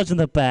eyes closed in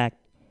the back.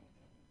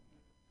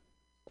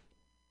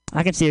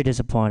 I can see you're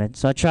disappointed.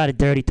 So I try to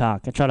dirty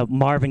talk. I try to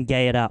Marvin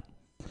Gaye it up.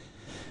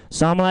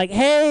 So I'm like,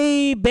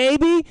 hey,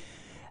 baby,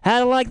 how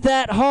to like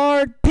that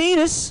hard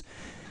penis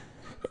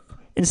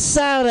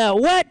inside of that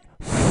wet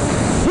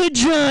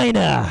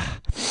vagina?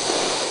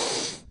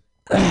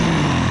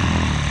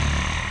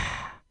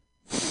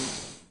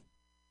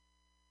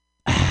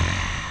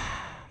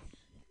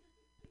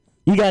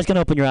 You guys can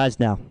open your eyes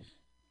now.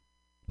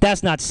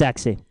 That's not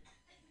sexy.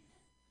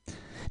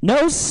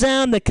 No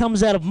sound that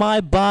comes out of my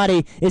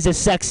body is a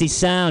sexy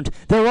sound.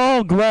 They're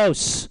all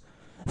gross.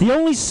 The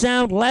only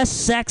sound less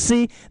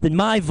sexy than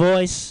my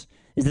voice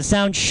is the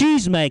sound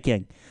she's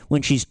making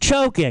when she's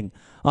choking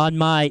on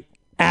my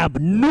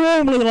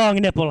abnormally long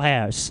nipple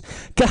hairs.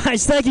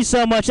 Guys, thank you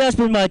so much. That's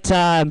been my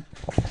time.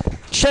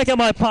 Check out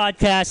my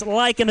podcast,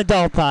 Like an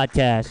Adult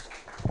Podcast.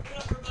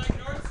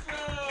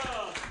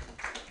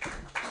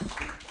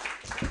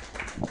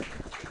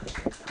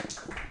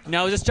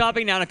 Now, just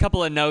dropping down a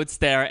couple of notes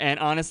there, and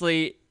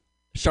honestly,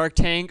 Shark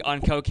Tank on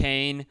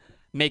cocaine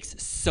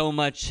makes so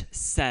much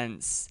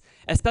sense.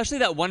 Especially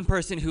that one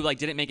person who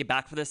didn't make it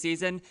back for the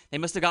season. They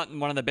must have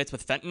gotten one of the bits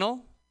with fentanyl.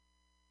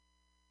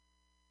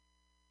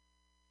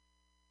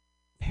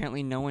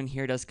 Apparently no one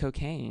here does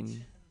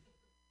cocaine.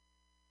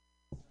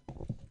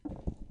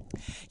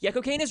 Yeah,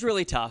 cocaine is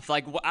really tough.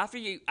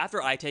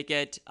 After I take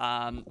it,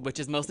 which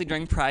is mostly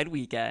during Pride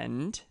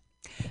weekend,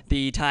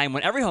 the time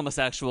when every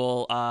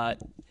homosexual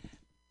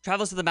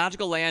travels to the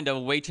magical land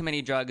of way too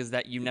many drugs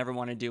that you never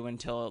want to do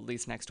until at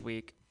least next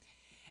week.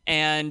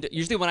 And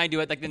usually when I do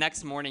it, the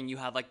next morning, you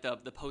have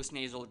the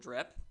post-nasal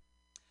drip.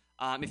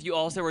 If you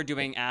also are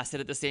doing acid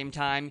at the same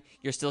time,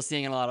 you're still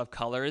seeing a lot of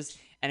colors.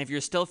 And if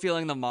you're still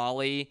feeling the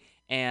Molly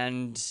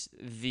and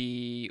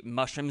the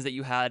mushrooms that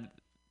you had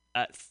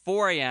at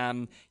 4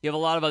 a.m., you have a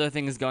lot of other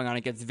things going on.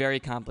 It gets very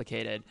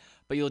complicated.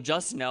 But you'll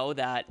just know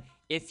that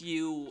if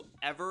you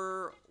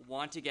ever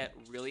want to get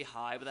really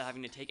high without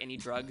having to take any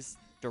drugs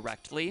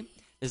directly,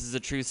 this is a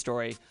true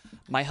story.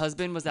 My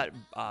husband was at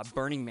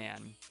Burning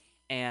Man,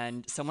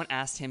 and someone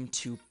asked him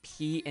to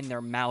pee in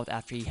their mouth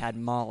after he had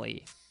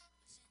Molly.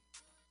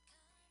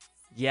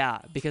 Yeah,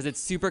 because it's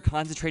super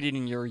concentrated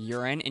in your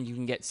urine, and you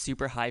can get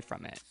super high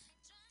from it.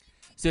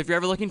 So if you're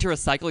ever looking to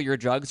recycle your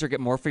drugs or get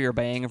more for your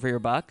bang or for your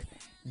buck,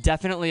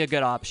 definitely a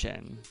good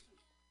option.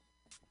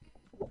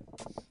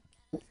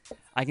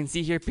 I can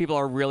see here people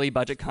are really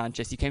budget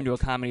conscious. You came to a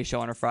comedy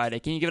show on a Friday.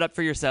 Can you give it up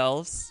for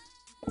yourselves?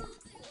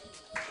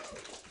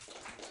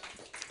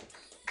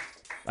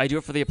 I do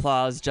it for the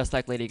applause, just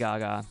like Lady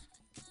Gaga.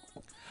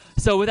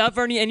 So without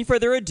any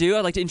further ado,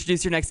 I'd like to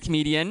introduce your next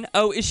comedian.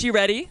 Oh, is she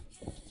ready?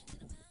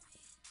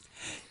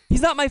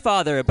 He's not my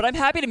father, but I'm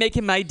happy to make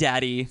him my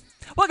daddy.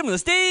 Welcome to the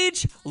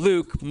stage,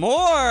 Luke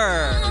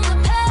Moore.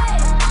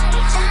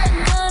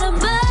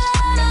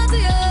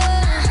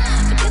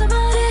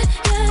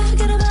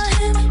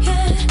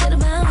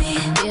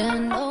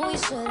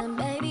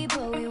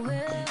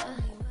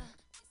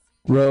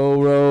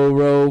 Row, row,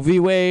 row, v.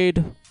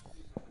 Wade.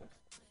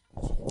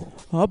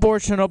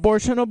 Abortion,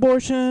 abortion,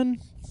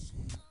 abortion.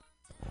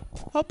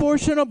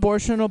 Abortion,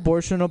 abortion,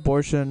 abortion,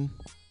 abortion.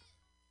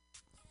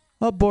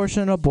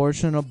 Abortion,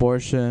 abortion,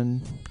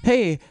 abortion.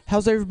 Hey,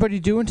 how's everybody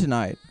doing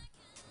tonight?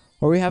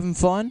 Are we having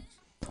fun?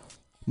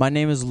 My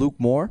name is Luke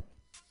Moore.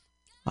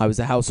 I was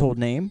a household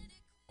name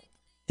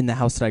in the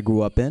house that I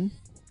grew up in.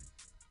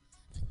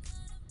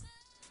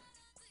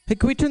 Hey,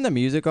 can we turn the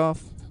music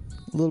off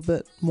a little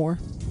bit more?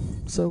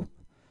 So,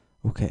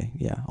 okay,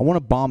 yeah. I want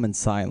to bomb in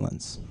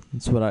silence.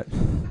 That's what I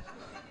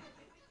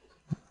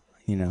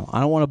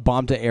don't want to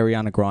bomb to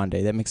Ariana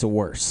Grande. That makes it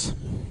worse.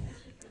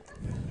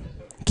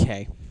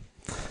 Okay.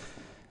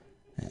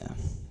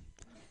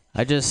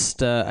 I just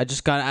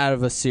got out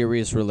of a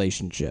serious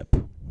relationship.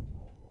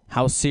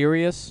 How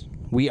serious?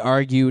 We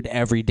argued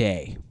every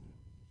day.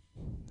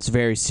 It's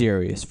very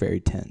serious,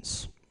 very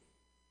tense.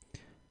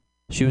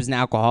 She was an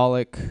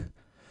alcoholic,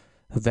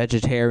 a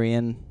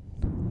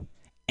vegetarian,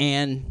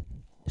 and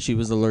she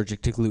was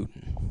allergic to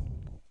gluten.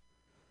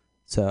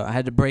 So I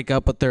had to break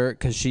up with her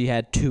because she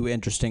had too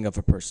interesting of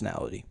a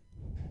personality.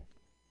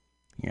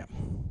 Yeah.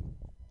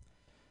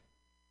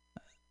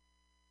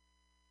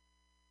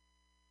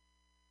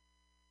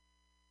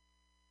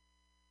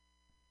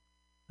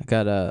 I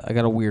got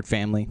a weird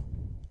family.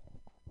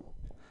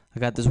 I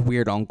got this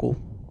weird uncle.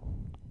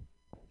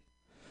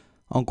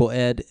 Uncle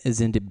Ed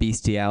is into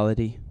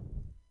bestiality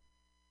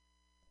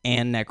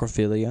and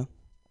necrophilia.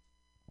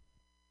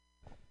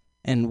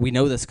 And we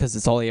know this because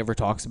it's all he ever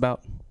talks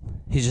about.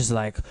 He's just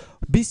like,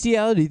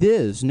 bestiality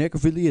this,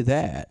 necrophilia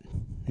that.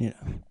 You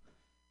know. And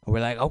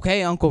we're like,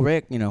 okay, Uncle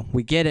Rick, you know,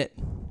 we get it.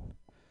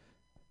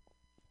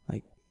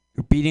 Like,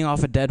 you're beating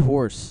off a dead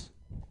horse.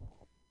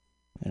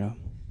 You know.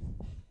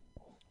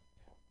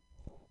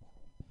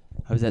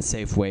 I was at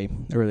Safeway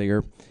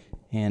earlier,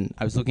 and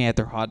I was looking at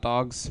their hot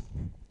dogs,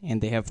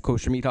 and they have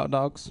kosher meat hot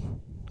dogs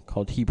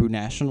called Hebrew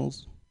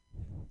Nationals.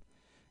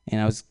 And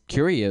I was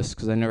curious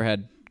because I never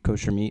had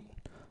kosher meat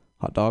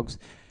hot dogs,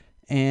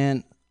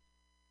 and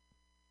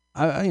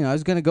I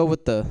was gonna go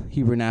with the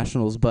Hebrew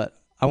Nationals, but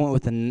I went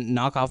with the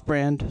knockoff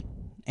brand,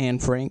 Anne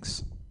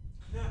Frank's.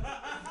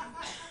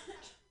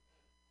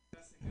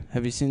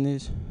 Have you seen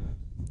these?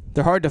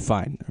 They're hard to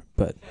find,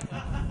 but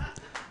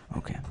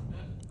okay.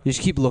 You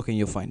just keep looking,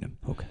 you'll find them.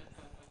 Okay.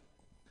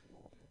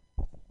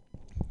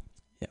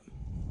 Yeah.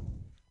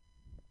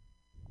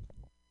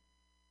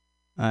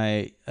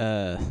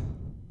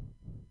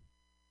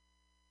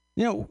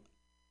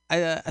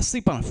 I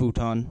sleep on a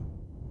futon,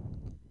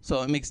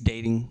 so it makes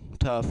dating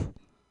tough.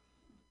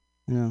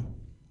 You know,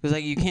 because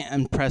like you can't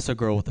impress a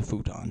girl with a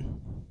futon,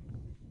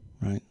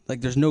 right? Like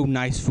there's no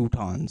nice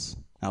futons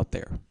out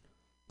there.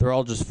 They're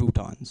all just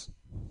futons.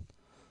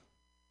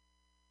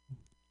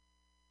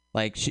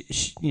 Like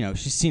she's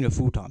seen a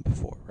futon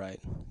before, right?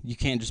 You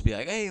can't just be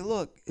like, hey,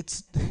 look,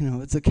 it's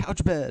a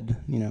couch bed,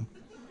 you know.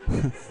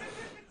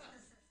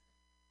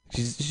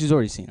 she's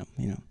already seen them,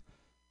 you know.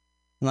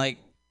 Like,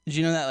 did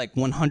you know that like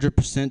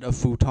 100% of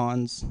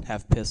futons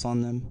have piss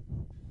on them?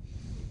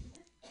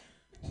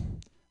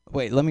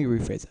 Wait, let me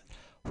rephrase that.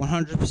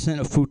 100%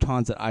 of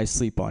futons that I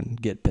sleep on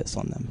get piss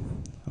on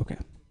them. Okay,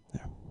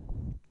 there.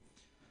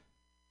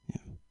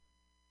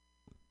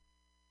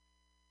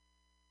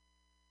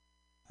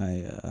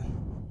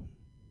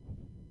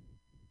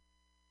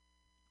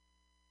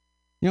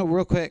 Yeah.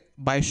 Real quick,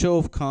 by show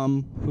of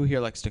cum, who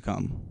here likes to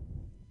cum?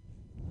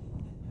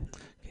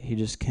 Okay, he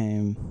just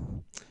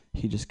came.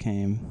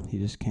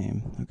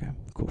 Okay,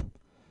 cool.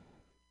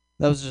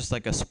 That was just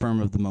like a sperm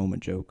of the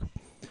moment joke.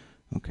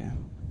 Okay.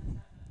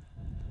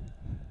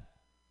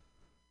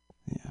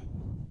 Yeah.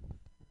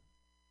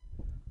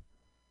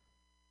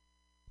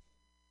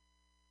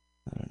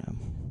 I don't know.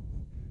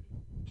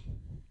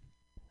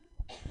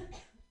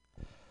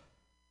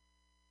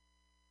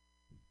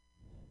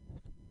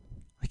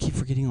 I keep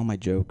forgetting all my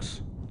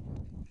jokes.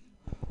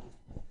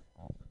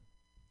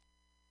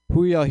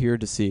 Who are y'all here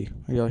to see?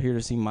 Are y'all here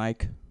to see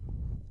Mike?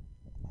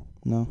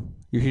 No?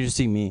 You're here to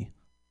see me.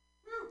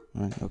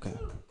 Alright, okay.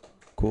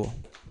 Cool.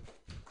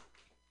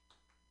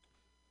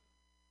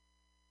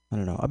 I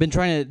don't know. I've been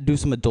trying to do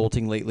some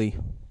adulting lately.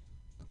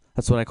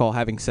 That's what I call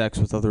having sex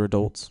with other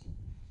adults.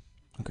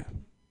 Okay.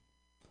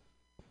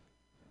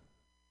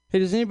 Hey,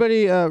 does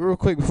anybody, real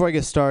quick before I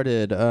get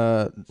started,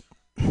 does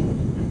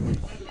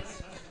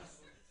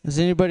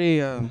anybody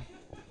have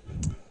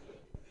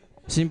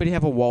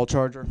a wall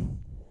charger?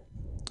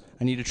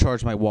 I need to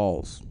charge my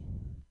walls.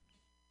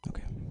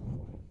 Okay.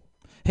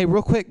 Hey,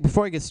 real quick,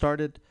 before I get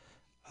started,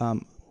 I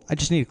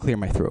just need to clear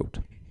my throat.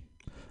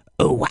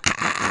 Oh,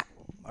 ah.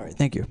 All right,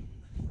 thank you.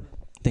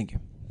 Thank you.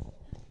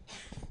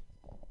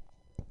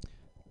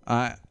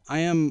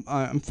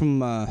 I'm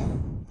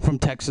from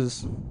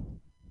Texas.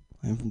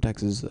 I'm from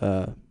Texas.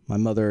 My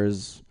mother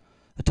is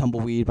a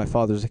tumbleweed. My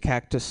father's a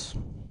cactus.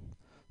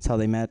 That's how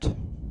they met.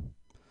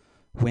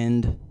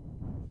 Wind.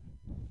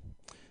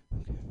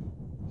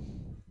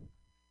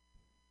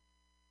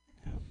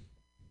 Okay.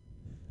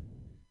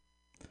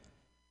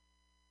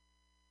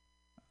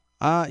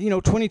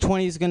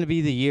 2020 is going to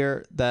be the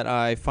year that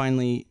I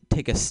finally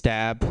take a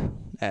stab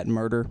at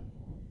murder.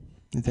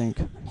 I think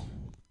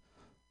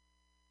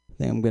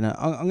I'm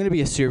gonna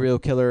be a serial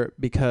killer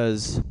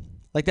because,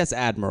 like, that's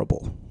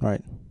admirable,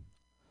 right?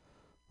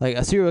 Like,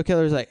 a serial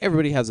killer is like,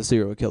 everybody has a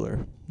serial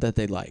killer that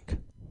they like,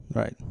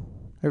 right?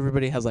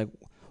 Everybody has like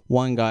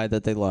one guy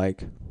that they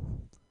like.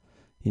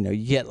 You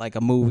get like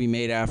a movie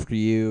made after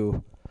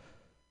you.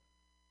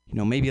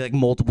 Maybe like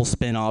multiple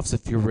spin-offs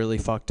if you're really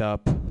fucked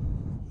up,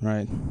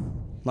 right?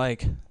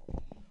 Like,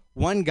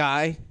 one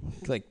guy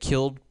like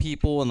killed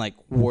people and like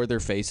wore their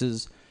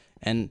faces,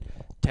 and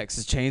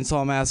Texas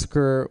Chainsaw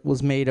Massacre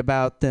was made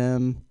about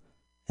them,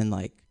 and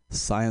like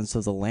Silence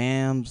of the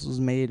Lambs was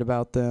made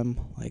about them.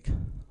 Like,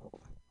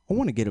 I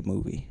want to get a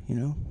movie, you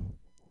know?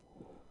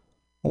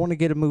 I want to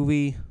get a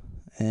movie,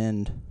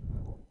 and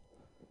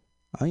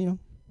I'm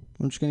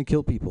just going to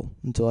kill people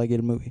until I get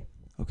a movie.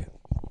 Okay.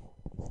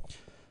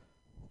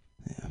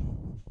 Yeah.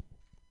 I'm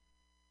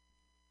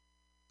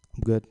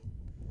good.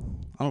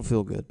 I don't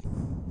feel good.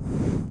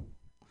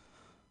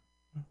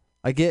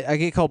 I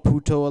get called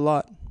puto a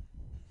lot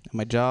at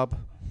my job.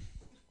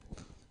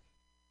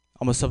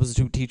 I'm a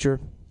substitute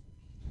teacher.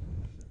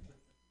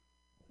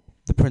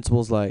 The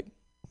principal's like,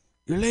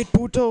 "You're late,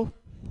 puto."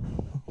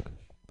 Okay.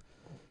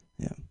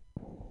 Yeah.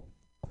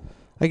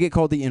 I get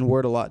called the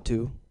N-word a lot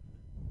too,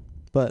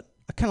 but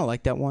I kind of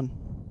like that one.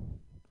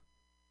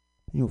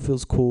 It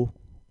feels cool.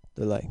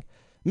 They're like,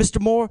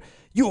 "Mr. Moore,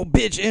 you a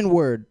bitch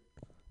N-word,"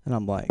 and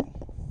I'm like,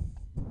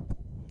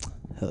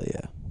 hell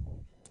yeah.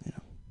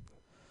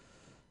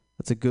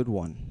 That's a good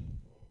one.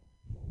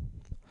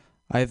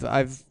 I've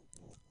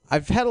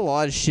had a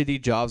lot of shitty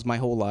jobs my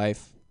whole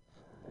life,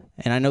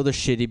 and I know they're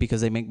shitty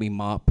because they make me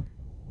mop.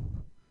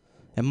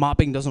 And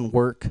mopping doesn't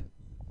work.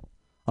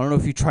 I don't know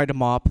if you try to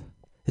mop.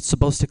 It's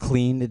supposed to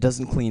clean. It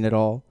doesn't clean at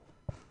all.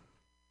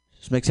 It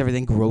just makes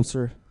everything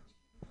grosser.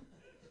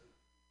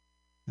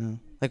 Yeah.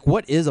 Like,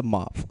 what is a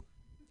mop?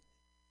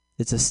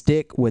 It's a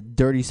stick with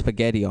dirty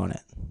spaghetti on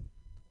it.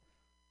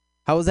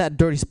 How is that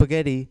dirty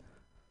spaghetti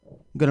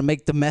gonna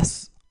make the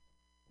mess?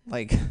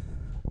 Like,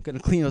 gonna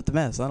clean up the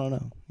mess? I don't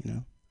know.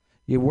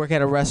 You work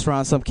at a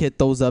restaurant, some kid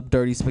throws up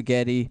dirty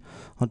spaghetti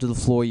onto the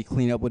floor, you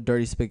clean up with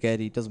dirty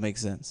spaghetti. It doesn't make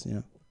sense,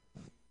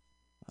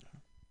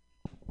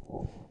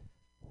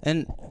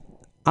 And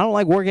I don't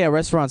like working at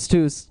restaurants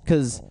too,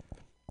 because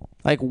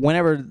like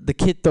whenever the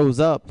kid throws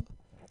up,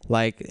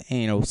 like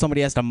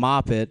somebody has to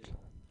mop it.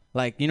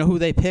 Like, who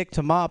they pick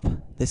to mop?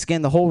 They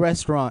scan the whole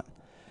restaurant,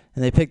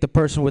 and they pick the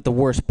person with the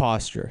worst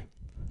posture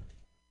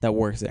that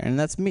works there, and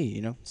that's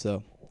me.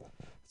 So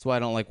that's why I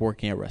don't like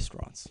working at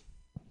restaurants.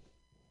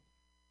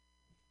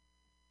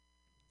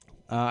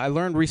 I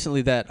learned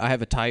recently that I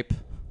have a type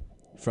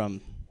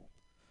from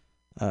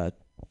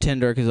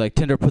Tinder, because like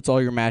Tinder puts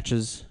all your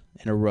matches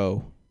in a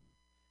row,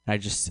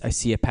 and I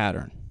see a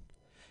pattern,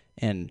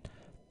 and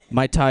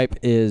my type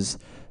is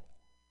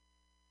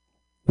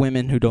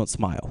women who don't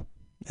smile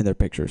in their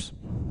pictures.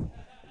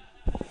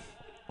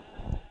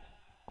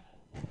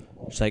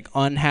 It's like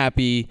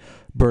unhappy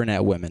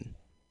brunette women,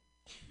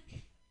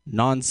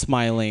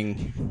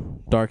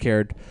 non-smiling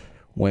dark-haired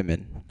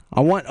women. I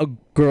want a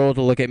girl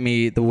to look at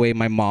me the way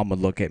my mom would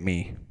look at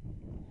me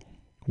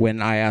when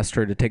I asked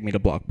her to take me to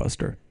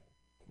Blockbuster.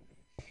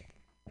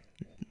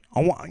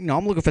 I'm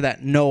looking for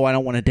that. No, I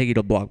don't want to take you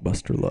to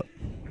Blockbuster look.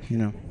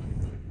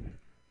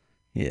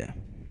 Yeah.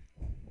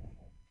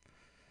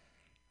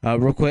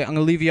 Real quick, I'm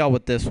gonna leave y'all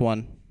with this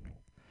one.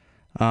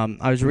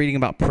 I was reading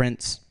about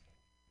Prince,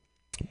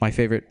 my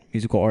favorite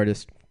musical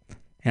artist,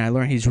 and I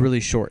learned he's really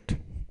short.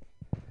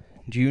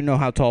 Do you know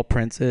how tall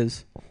Prince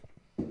is?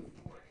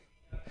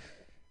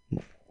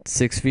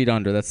 6 feet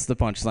under. That's the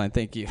punchline.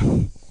 Thank you.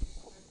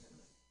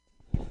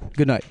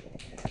 Good night.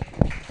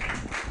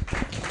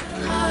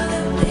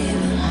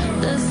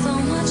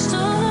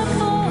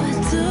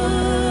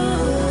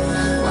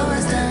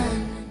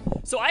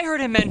 So I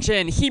heard him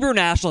mention Hebrew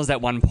nationals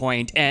at one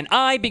point, and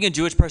I, being a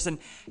Jewish person,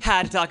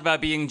 had to talk about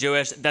being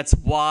Jewish. That's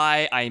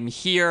why I'm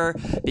here,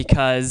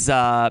 because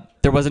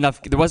there wasn't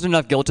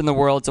enough guilt in the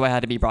world, so I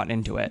had to be brought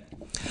into it.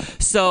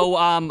 So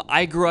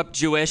I grew up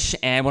Jewish,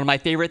 and one of my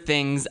favorite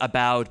things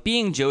about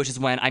being Jewish is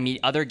when I meet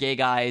other gay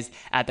guys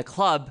at the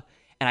club,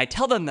 and I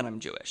tell them that I'm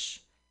Jewish.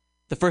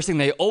 The first thing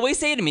they always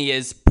say to me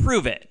is,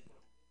 "Prove it."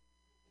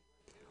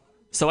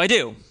 So I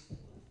do.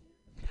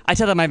 I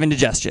tell them I have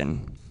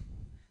indigestion.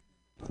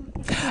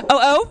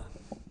 Oh.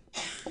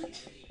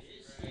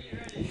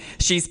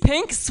 She's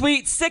pink,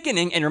 sweet,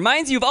 sickening, and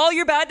reminds you of all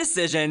your bad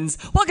decisions.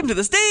 Welcome to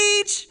the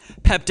stage,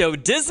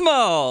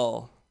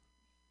 Pepto-Dismal.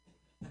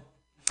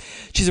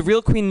 She's a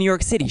real queen in New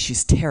York City.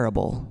 She's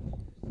terrible.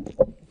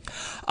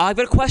 I've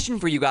got a question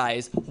for you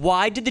guys.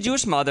 Why did the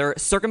Jewish mother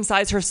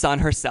circumcise her son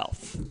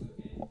herself?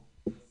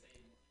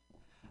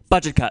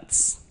 Budget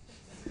cuts.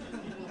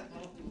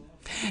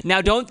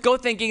 Now, don't go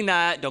thinking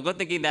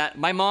that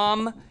my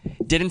mom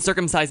didn't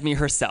circumcise me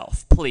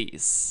herself,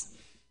 please.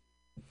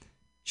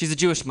 She's a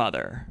Jewish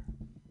mother.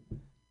 Do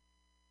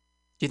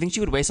you think she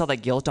would waste all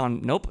that guilt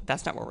on... Nope,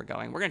 that's not where we're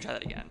going. We're going to try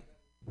that again.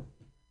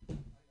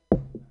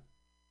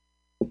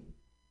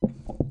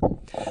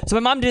 So my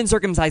mom didn't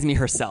circumcise me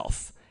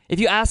herself. If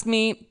you ask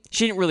me,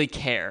 she didn't really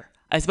care.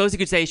 I suppose you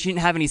could say she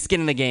didn't have any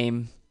skin in the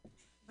game.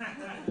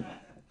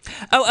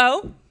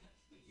 Oh.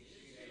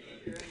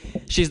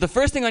 She's the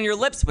first thing on your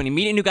lips when you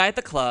meet a new guy at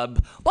the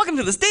club. Welcome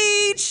to the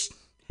stage,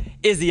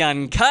 Izzy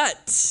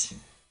Uncut.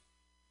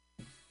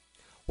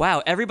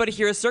 Wow, everybody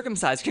here is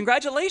circumcised.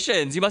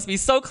 Congratulations, you must be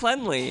so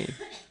cleanly.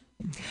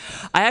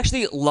 I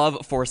actually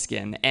love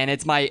foreskin, and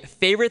it's my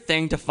favorite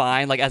thing to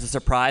find, like, as a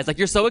surprise. Like,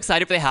 you're so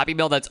excited for the Happy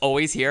Meal that's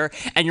always here,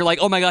 and you're like,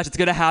 oh my gosh, it's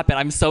gonna happen.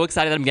 I'm so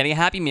excited that I'm getting a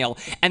Happy Meal.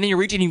 And then you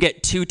reach and you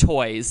get 2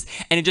 toys,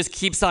 and it just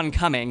keeps on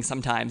coming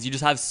sometimes. You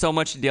just have so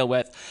much to deal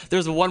with.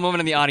 There's one woman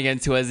in the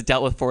audience who has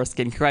dealt with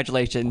foreskin.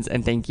 Congratulations,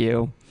 and thank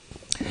you.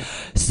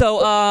 So,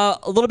 a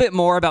little bit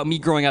more about me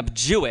growing up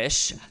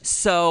Jewish.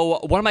 So,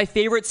 one of my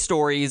favorite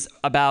stories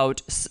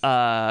about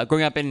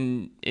growing up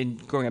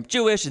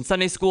Jewish in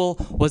Sunday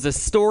school was the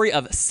story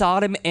of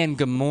Sodom and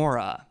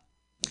Gomorrah.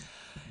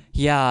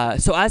 Yeah,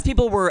 so as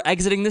people were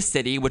exiting the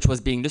city, which was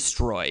being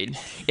destroyed,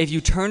 if you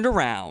turned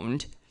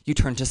around, you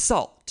turned to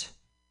salt,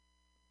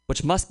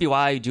 which must be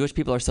why Jewish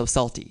people are so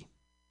salty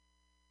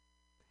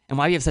and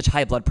why we have such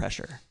high blood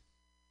pressure.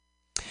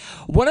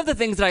 One of the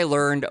things that I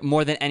learned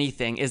more than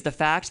anything is the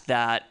fact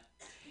that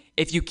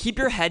if you keep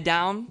your head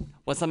down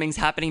when something's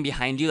happening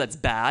behind you that's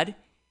bad,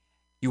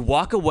 you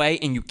walk away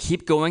and you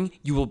keep going,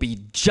 you will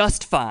be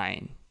just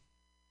fine.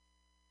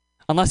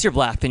 Unless you're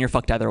black, then you're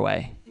fucked either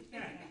way.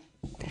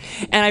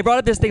 And I brought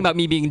up this thing about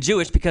me being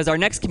Jewish because our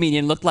next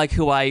comedian looked like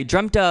who I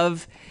dreamt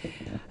of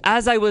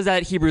as I was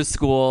at Hebrew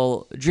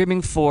school,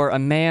 dreaming for a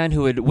man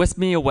who would whisk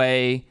me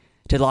away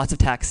to lots of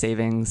tax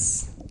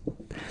savings.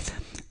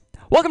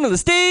 Welcome to the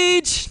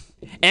stage,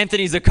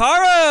 Anthony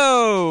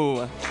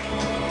Zaccaro!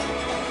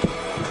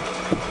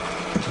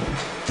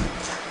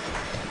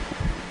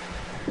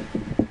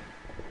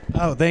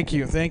 Oh, thank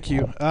you.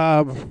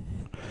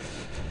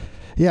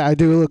 Yeah, I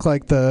do look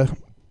like the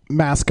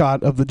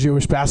mascot of the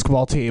Jewish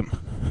basketball team.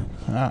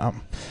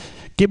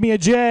 Give me a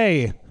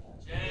J.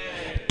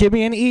 Give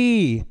me an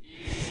E.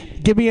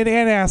 Give me an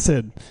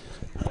antacid.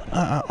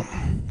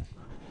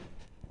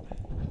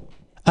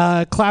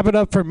 Clap it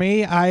up for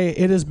me.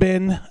 It has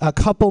been a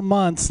couple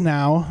months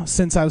now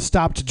since I've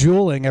stopped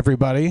juuling,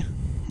 everybody.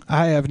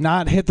 I have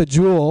not hit the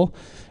juul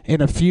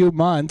in a few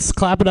months.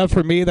 Clap it up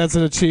for me. That's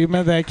an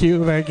achievement. Thank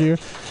you.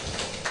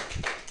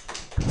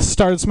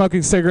 Started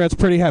smoking cigarettes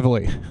pretty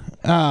heavily.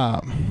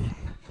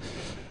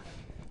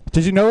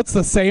 Did you know it's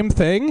the same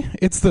thing?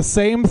 It's the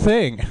same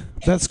thing.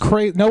 That's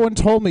crazy. No one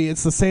told me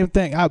it's the same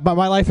thing. But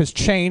my life has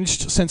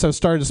changed since I've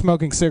started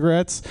smoking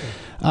cigarettes.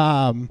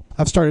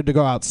 I've started to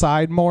go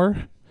outside more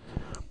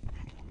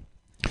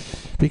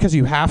because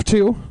you have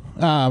to.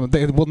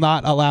 They will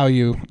not allow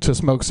you to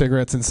smoke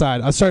cigarettes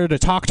inside. I started to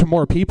talk to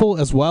more people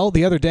as well.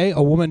 The other day,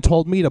 a woman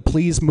told me to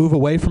please move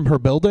away from her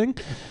building.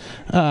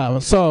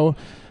 So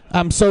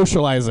I'm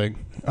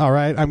socializing. All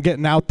right, I'm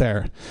getting out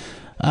there.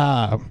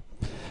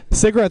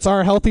 Cigarettes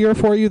are healthier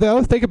for you,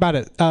 though. Think about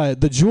it.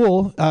 The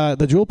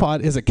Juul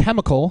pod is a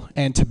chemical,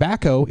 and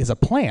tobacco is a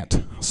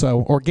plant,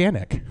 so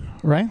organic,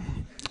 right?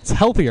 It's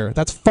healthier.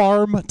 That's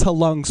farm to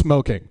lung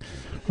smoking,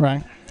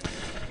 right?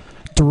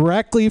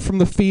 Directly from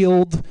the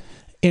field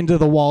into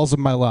the walls of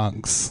my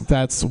lungs.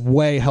 That's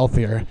way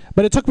healthier.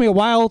 But it took me a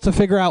while to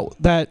figure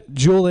out that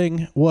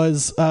juuling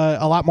was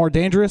a lot more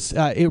dangerous.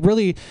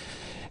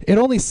 It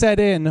only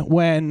set in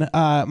when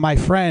my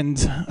friend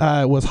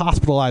was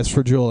hospitalized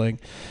for juuling.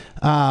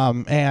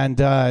 And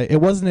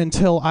it wasn't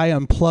until I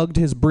unplugged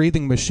his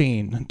breathing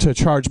machine to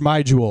charge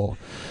my Juul.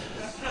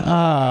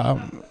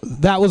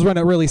 That was when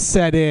it really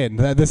set in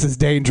that this is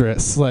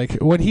dangerous. Like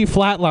when he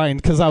flatlined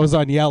because I was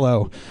on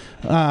yellow,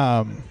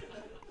 I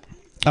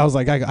was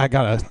like, I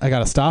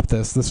gotta stop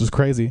this. This was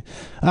crazy.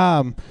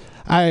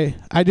 I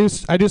do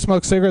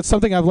smoke cigarettes.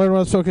 Something I've learned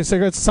when I'm smoking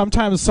cigarettes.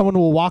 Sometimes someone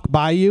will walk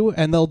by you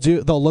and they'll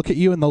look at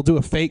you and they'll do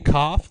a fake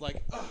cough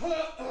like.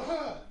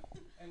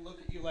 And look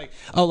at you like,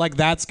 oh, like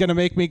that's gonna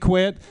make me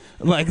quit.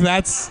 Like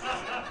that's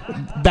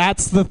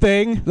the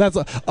thing. That's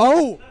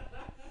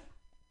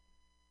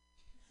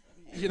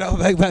you know,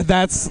 like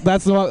that's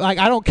the one, like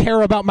I don't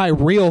care about my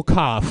real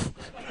cough.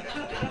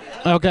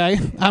 Okay,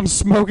 I'm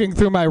smoking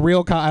through my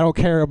real cough. I don't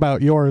care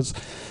about yours.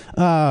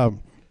 I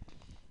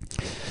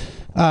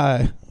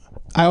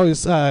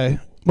always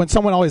when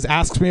someone always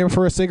asks me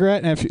for a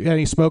cigarette, and if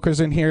any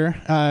smokers in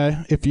here,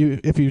 if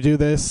you do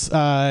this,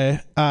 someone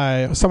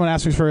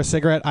asks me for a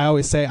cigarette, I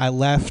always say I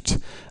left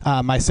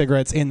my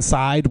cigarettes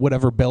inside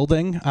whatever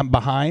building I'm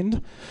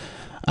behind.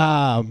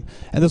 And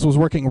this was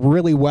working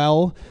really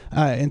well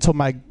until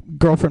my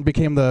girlfriend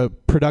became the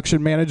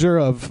production manager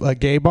of a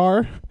gay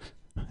bar,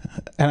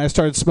 and I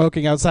started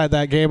smoking outside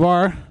that gay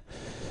bar.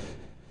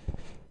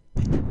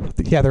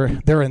 Yeah,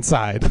 they're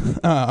inside.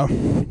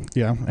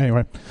 Yeah.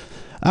 Anyway,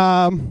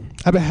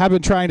 have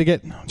been trying to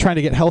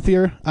get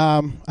healthier.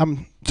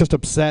 I'm just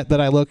upset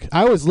that I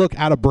always look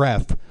out of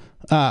breath.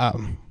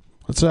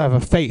 So I have a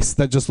face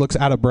that just looks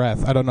out of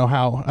breath. I don't know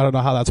how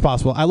that's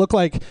possible. I look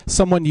like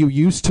someone you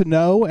used to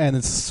know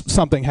and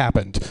something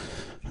happened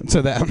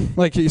to them.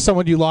 Like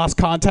someone you lost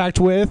contact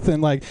with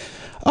and like,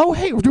 oh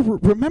hey,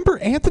 remember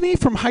Anthony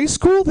from high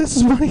school? This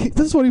is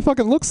what he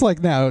fucking looks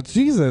like now.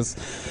 Jesus.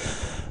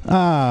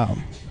 But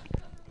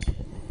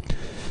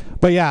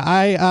yeah,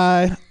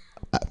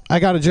 I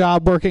got a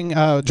job working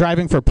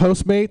driving for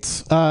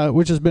Postmates,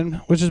 which has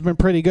been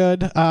pretty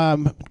good.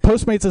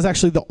 Postmates is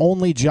actually the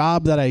only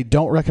job that I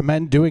don't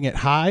recommend doing it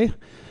high,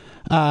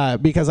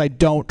 because I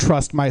don't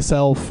trust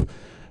myself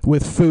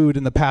with food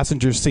in the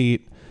passenger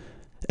seat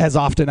as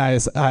often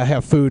as I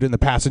have food in the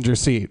passenger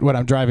seat when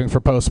I'm driving for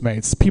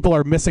Postmates. People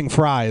are missing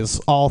fries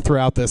all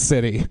throughout this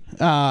city.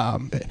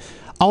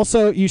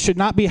 Also, you should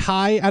not be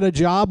high at a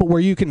job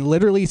where you can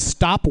literally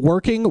stop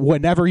working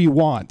whenever you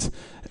want.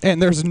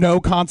 and there's no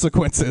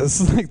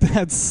consequences. Like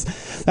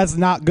that's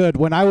not good.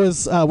 When I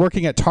was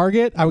working at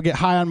Target, I would get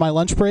high on my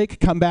lunch break,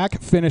 come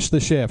back, finish the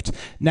shift.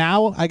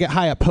 Now I get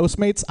high at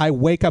Postmates. I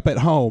wake up at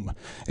home.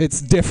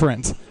 It's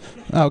different.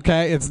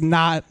 Okay, it's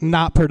not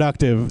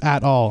productive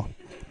at all.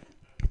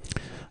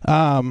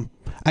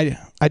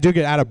 I do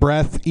get out of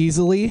breath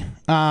easily.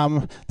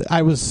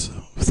 I was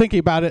thinking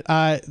about it.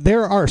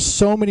 There are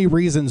so many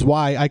reasons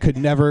why I could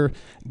never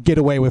get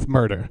away with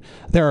murder.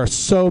 There are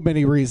so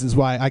many reasons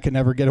why I could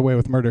never get away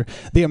with murder.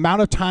 The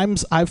amount of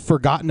times I've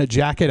forgotten a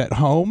jacket at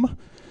home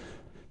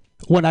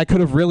when I could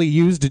have really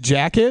used a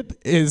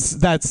jacket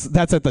that's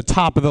at the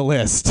top of the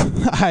list.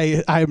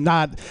 I'm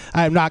not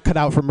cut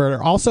out for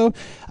murder. Also,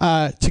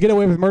 to get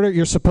away with murder,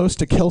 you're supposed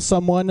to kill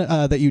someone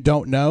that you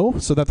don't know,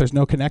 so that there's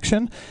no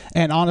connection.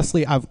 And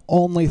honestly, I've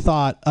only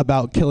thought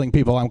about killing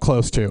people I'm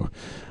close to.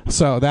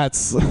 So that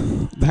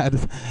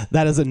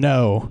is a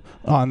no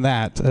on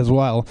that as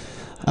well.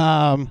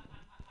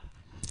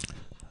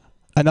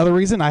 Another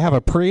reason, I have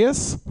a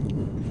Prius.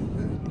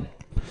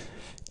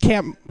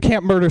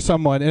 Can't murder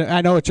someone. And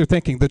I know what you're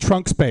thinking, the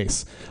trunk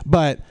space,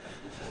 but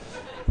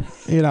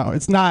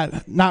it's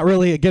not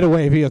really a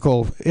getaway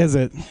vehicle, is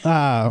it?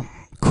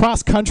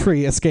 Cross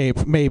country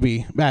escape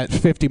maybe at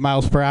 50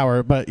 miles per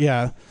hour, but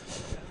yeah.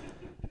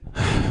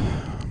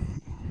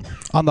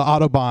 On the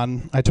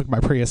Autobahn, I took my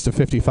Prius to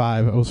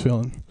 55. I was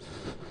feeling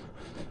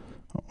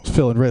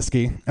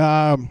risky.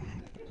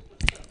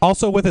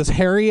 Also, with as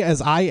hairy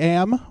as I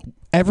am,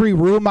 every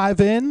room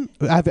I've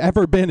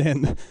ever been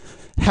in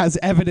has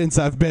evidence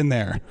I've been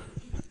there.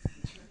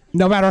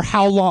 No matter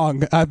how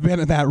long I've been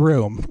in that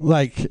room.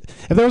 Like,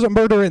 if there was a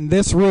murder in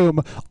this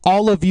room,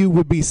 all of you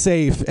would be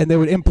safe, and they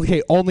would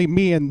implicate only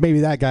me and maybe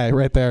that guy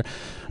right there.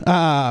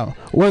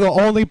 We're the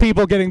only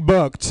people getting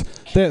booked.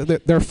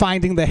 They're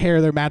finding the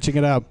hair, they're matching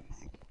it up.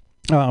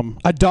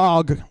 A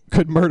dog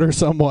could murder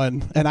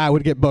someone, and I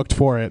would get booked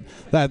for it.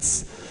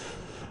 That's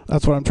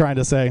what I'm trying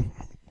to say.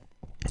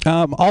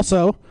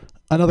 Also,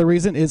 another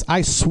reason is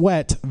I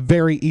sweat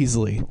very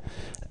easily.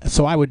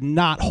 So I would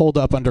not hold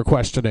up under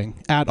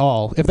questioning at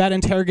all. If that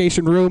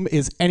interrogation room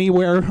is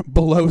anywhere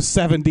below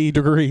 70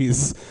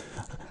 degrees,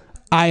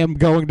 I am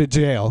going to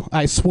jail.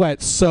 I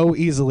sweat so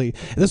easily.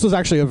 This was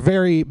actually a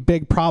very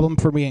big problem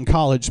for me in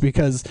college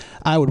because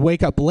I would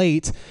wake up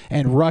late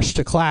and rush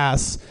to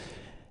class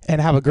and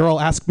have a girl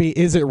ask me,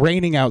 "Is it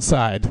raining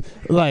outside?"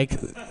 Like,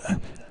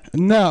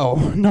 no,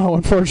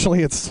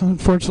 unfortunately it's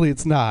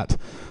not.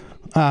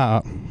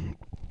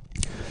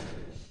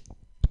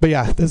 But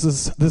yeah, this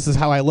is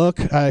how I look.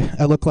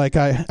 I look like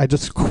I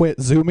just quit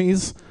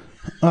Zoomies.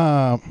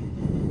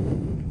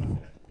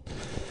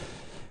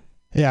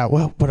 Yeah.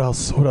 Well, what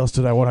else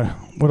did I want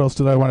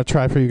to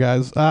try for you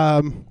guys?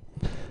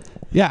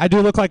 Yeah, I do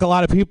look like a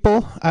lot of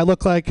people. I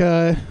look like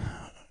I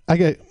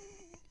get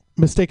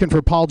mistaken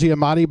for Paul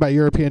Giamatti by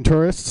European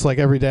tourists like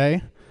every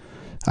day.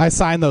 I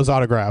sign those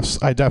autographs.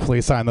 I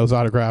definitely sign those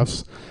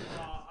autographs.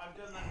 I've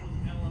done that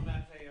with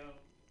LMFAO.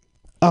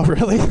 Oh,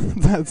 really?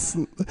 That's.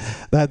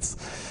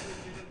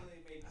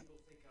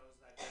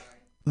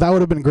 That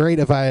would have been great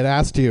if I had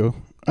asked you.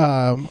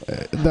 That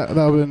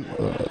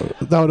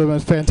would have been a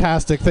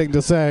fantastic thing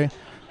to say.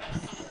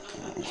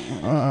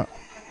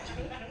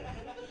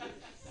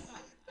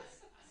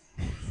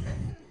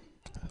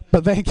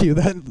 But thank you.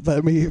 That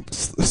let me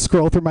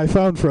scroll through my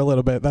phone for a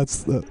little bit.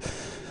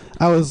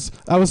 I was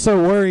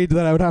so worried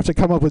that I would have to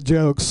come up with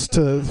jokes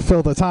to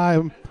fill the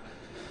time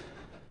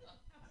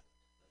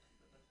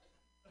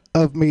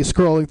of me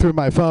scrolling through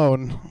my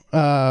phone.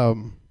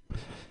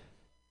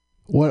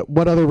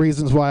 What other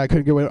reasons why I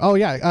couldn't get away? Oh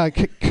yeah,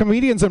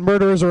 comedians and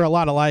murderers are a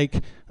lot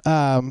alike.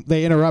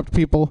 They interrupt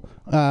people.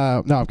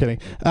 No, I'm kidding.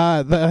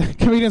 The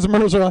comedians and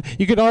murderers are.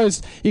 You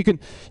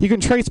can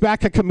trace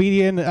back a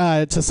comedian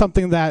to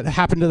something that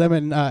happened to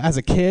them as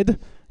a kid.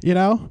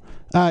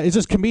 It's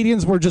just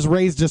comedians were just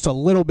raised just a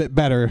little bit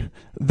better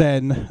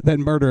than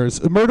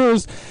murderers.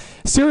 Murderers,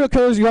 serial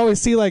killers, you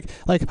always see like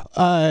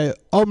my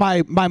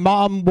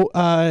mom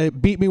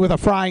beat me with a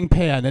frying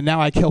pan and now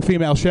I kill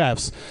female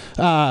chefs.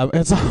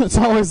 It's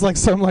always like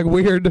some like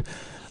weird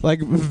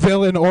like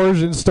villain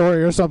origin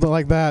story or something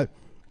like that.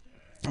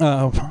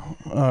 All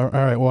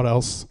right, what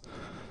else?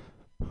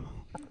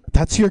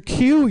 That's your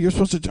cue. You're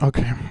supposed to.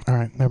 Okay, all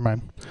right, never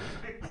mind.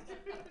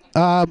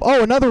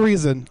 Another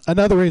reason.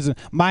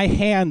 My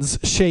hands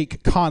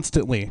shake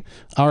constantly.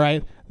 All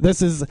right.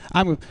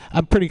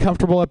 I'm pretty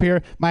comfortable up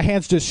here. My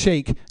hands just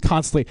shake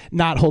constantly,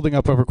 not holding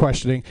up over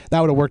questioning. That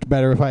would have worked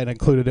better if I had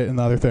included it in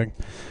the other thing.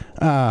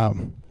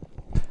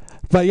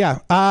 But yeah,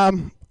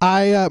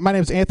 my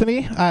name's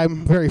Anthony.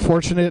 I'm very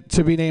fortunate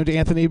to be named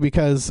Anthony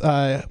because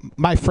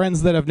my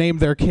friends that have named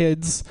their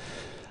kids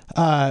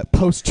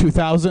post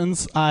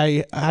 2000s,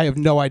 I have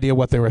no idea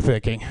what they were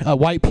thinking.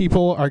 White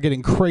people are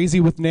getting crazy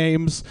with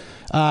names.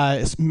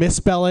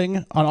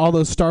 Misspelling on all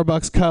those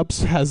Starbucks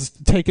cups has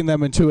taken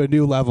them into a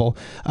new level.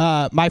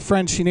 My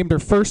friend, she named her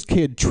first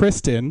kid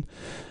Tristan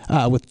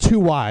with 2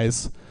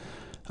 Y's.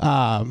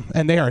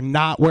 And they are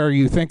not where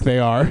you think they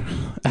are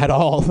at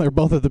all. They're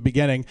both at the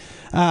beginning.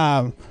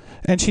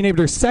 And she named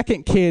her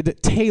second kid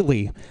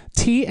Tayleigh.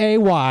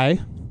 Tayleigh.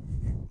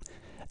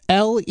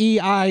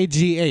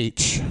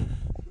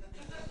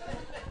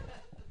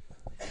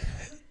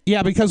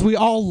 Yeah, because we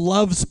all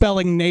love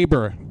spelling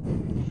neighbor.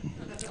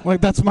 Like,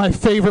 that's my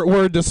favorite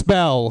word to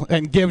spell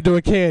and give to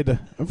a kid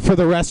for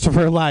the rest of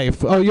her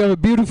life. Oh, you have a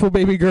beautiful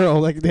baby girl.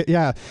 Like,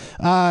 yeah.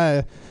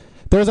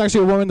 There was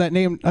actually a woman that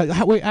named...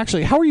 how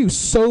are you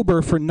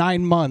sober for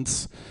 9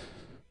 months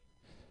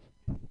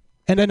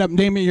and end up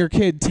naming your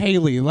kid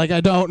Tayleigh? Like,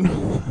 I don't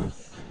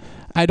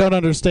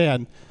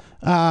understand.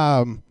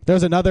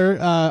 There's another,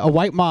 a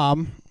white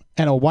mom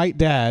and a white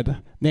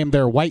dad named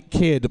their white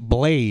kid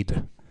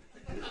Blade.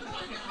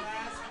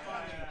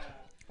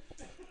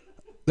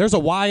 There's a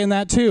Y in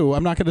that too.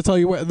 I'm not going to tell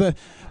you where the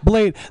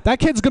Blade. That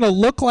kid's going to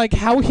look like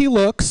how he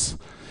looks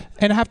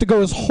and have to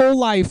go his whole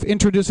life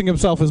introducing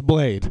himself as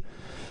Blade.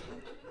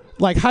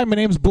 Like, hi, my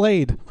name's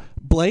Blade.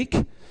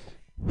 Blake?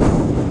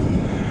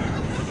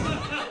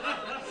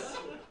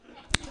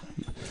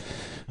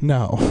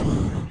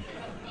 No.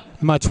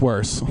 Much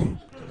worse.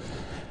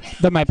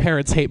 Then my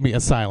parents hate me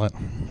as silent.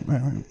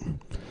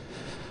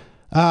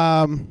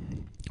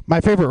 My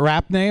favorite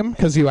rap name,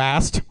 because you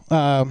asked,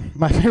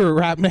 my favorite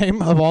rap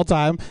name of all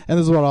time, and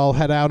this is what I'll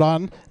head out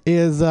on,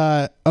 is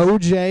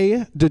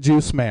OJ the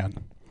Juice Man.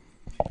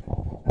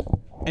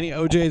 Any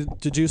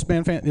OJ the Juice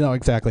Man fan? No,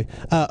 exactly.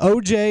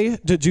 OJ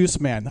the Juice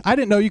Man. I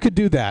didn't know you could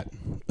do that.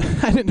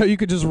 I didn't know you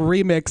could just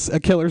remix a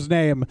killer's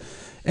name,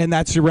 and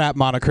that's your rap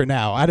moniker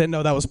now. I didn't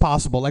know that was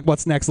possible. Like,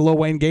 what's next? Lil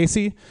Wayne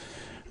Gacy?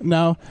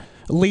 No.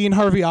 Lean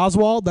Harvey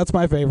Oswald? That's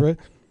my favorite.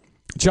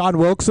 John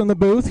Wilkes in the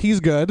booth? He's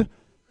good.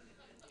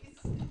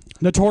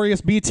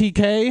 Notorious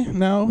BTK?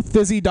 No.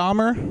 Thizzy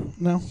Dahmer?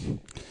 No.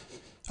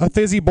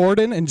 Thizzy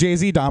Borden and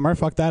Jay-Z Dahmer.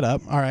 Fuck that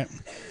up. All right.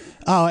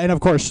 Oh, and of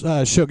course,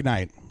 Suge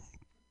Knight.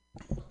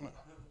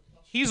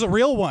 He's a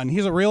real one.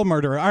 He's a real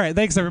murderer. All right.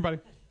 Thanks, everybody.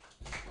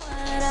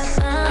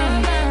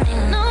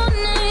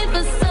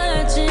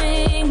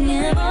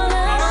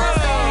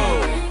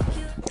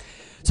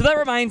 So that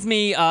reminds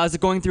me, as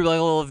going through like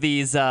all of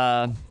these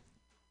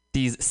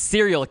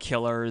serial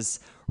killers,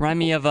 remind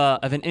me of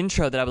an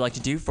intro that I would like to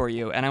do for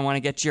you, and I want to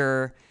get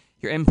your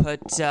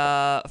input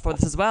for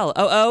this as well.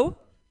 Oh.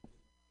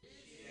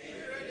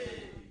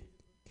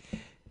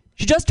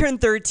 She just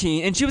turned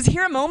 13, and she was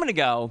here a moment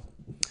ago.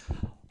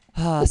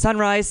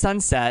 Sunrise,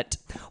 sunset.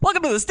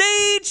 Welcome to the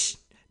stage,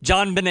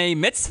 John Benet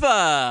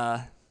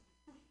Mitzvah.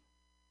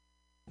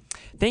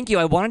 Thank you.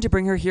 I wanted to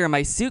bring her here in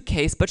my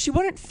suitcase, but she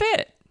wouldn't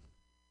fit.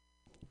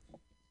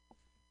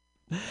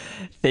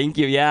 Thank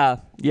you. Yeah.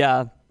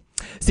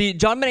 See,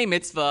 John Benet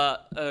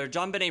Mitzvah,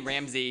 John Benet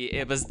Ramsey,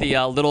 it was the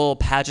little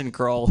pageant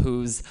girl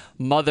whose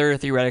mother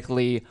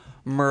theoretically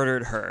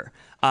murdered her.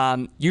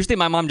 Usually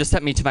my mom just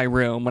sent me to my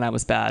room when I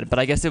was bad, but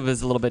I guess it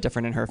was a little bit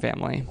different in her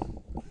family.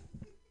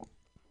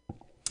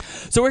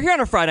 So we're here on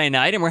a Friday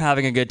night, and we're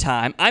having a good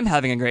time. I'm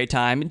having a great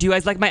time. Do you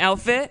guys like my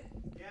outfit?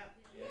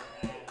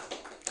 Yeah.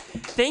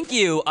 Thank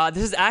you.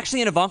 This is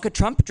actually an Ivanka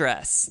Trump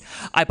dress.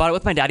 I bought it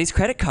with my daddy's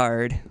credit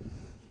card.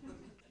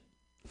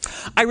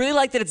 I really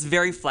like that it's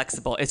very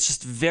flexible. It's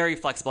just very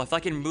flexible. I feel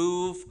like I can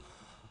move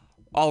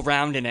all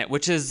around in it,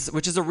 which is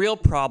a real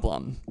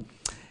problem.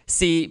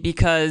 See,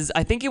 because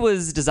I think it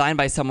was designed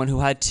by someone who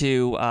had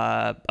to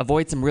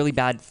avoid some really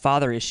bad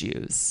father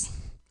issues.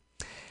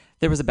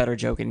 There was a better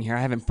joke in here. I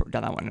haven't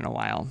done that one in a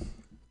while.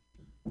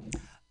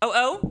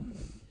 Oh.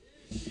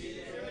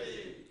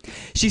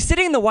 She's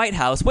sitting in the White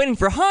House waiting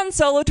for Han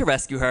Solo to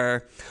rescue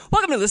her.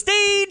 Welcome to the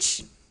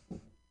stage.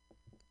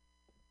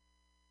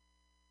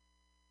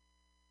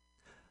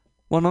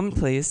 One moment,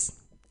 please.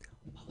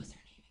 What was her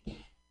name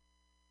again?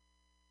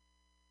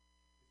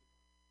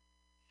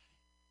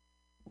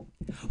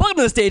 Welcome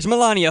to the stage,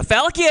 Melania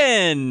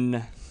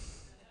Falcon.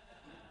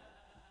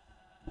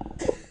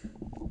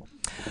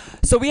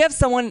 So we have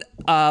someone,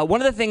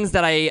 one of the things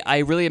that I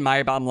really admire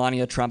about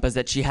Melania Trump is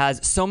that she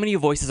has so many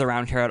voices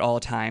around her at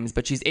all times,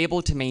 but she's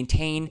able to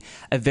maintain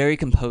a very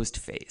composed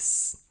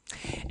face.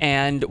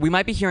 And we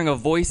might be hearing a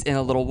voice in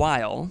a little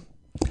while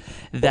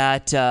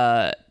that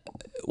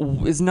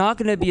is not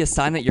going to be a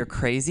sign that you're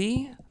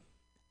crazy,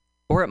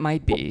 or it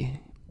might be.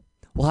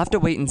 We'll have to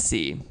wait and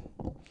see.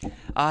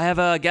 I have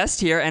a guest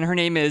here, and her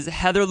name is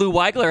Heather Lou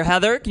Weigler.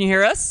 Heather, can you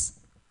hear us?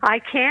 I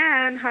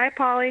can. Hi,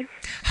 Polly.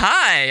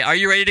 Hi. Are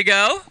you ready to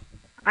go?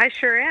 I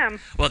sure am.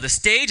 Well, the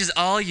stage is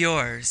all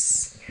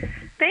yours.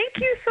 Thank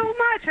you so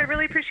much. I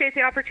really appreciate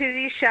the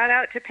opportunity. Shout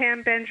out to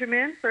Pam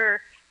Benjamin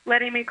for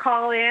letting me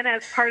call in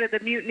as part of the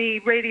Mutiny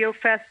Radio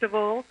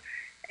Festival.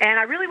 And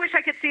I really wish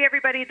I could see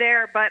everybody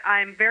there, but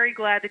I'm very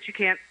glad that you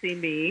can't see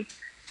me.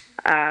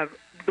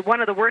 One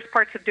of the worst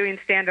parts of doing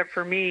stand-up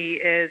for me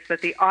is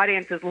that the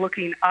audience is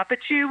looking up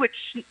at you,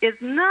 which is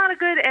not a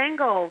good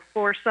angle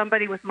for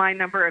somebody with my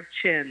number of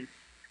chins.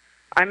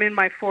 I'm in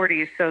my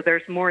 40s, so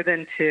there's more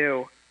than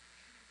two.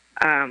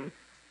 And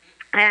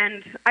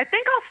I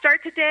think I'll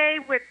start today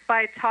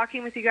by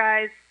talking with you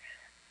guys.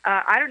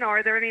 I don't know,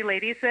 are there any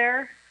ladies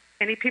there?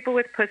 Any people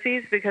with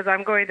pussies? Because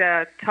I'm going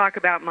to talk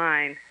about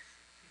mine.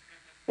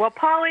 Well,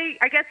 Polly,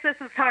 I guess this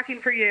is talking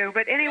for you.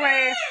 But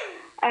anyway,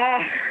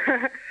 I've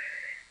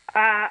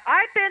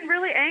been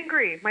really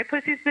angry. My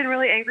pussy's been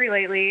really angry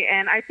lately,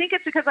 and I think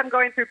it's because I'm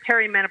going through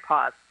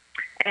perimenopause.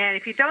 And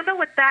if you don't know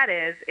what that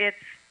is, it's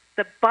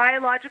the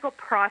biological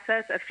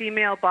process a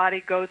female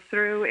body goes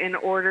through in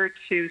order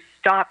to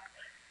stop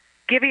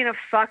giving a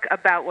fuck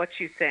about what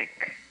you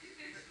think.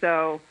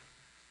 So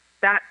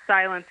that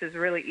silence is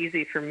really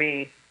easy for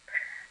me.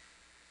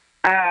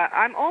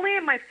 I'm only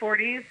in my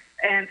 40s,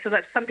 and so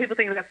that some people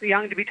think that's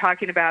young to be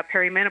talking about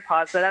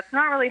perimenopause, but that's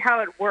not really how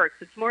it works.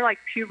 It's more like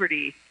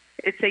puberty.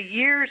 It's a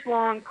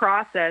years-long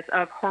process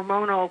of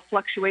hormonal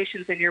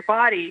fluctuations in your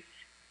body,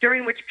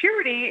 during which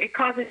puberty, it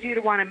causes you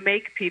to want to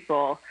make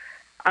people.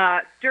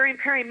 During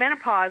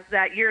perimenopause,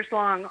 that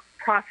years-long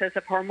process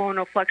of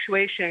hormonal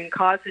fluctuation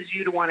causes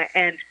you to want to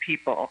end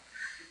people.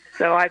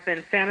 So I've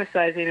been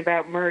fantasizing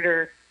about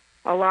murder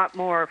a lot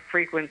more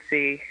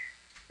frequency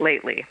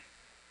lately.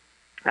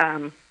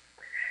 And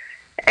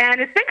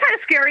it's been kind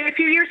of scary. A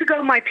few years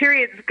ago, my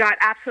periods got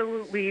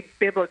absolutely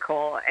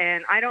biblical,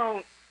 and I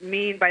don't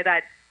mean by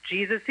that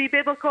Jesus-y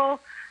biblical.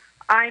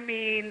 I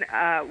mean,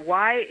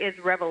 why is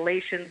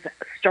Revelations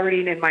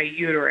starting in my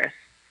uterus?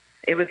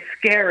 It was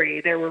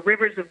scary. There were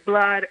rivers of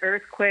blood,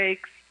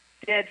 earthquakes,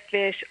 dead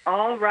fish,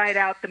 all right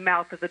out the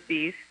mouth of the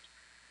beast,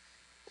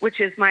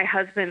 which is my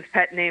husband's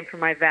pet name for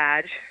my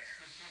vag,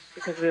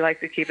 because we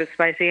like to keep it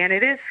spicy. And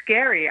it is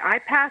scary. I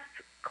passed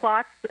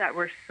clots that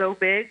were so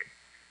big,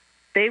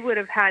 they would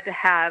have had to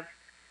have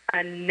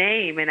a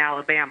name in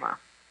Alabama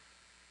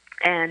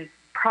and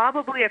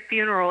probably a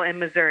funeral in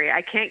Missouri.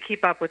 I can't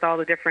keep up with all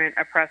the different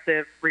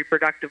oppressive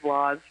reproductive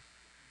laws.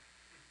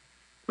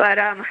 But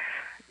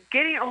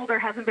getting older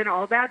hasn't been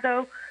all bad,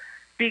 though,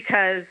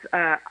 because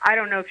I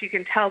don't know if you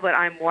can tell, but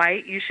I'm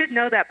white. You should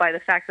know that by the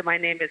fact that my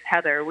name is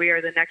Heather. We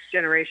are the next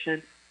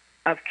generation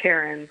of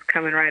Karens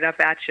coming right up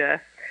at you.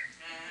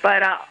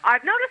 But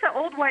I've noticed that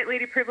old white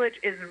lady privilege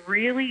is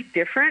really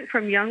different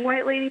from young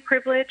white lady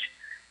privilege,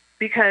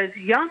 because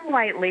young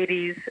white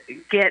ladies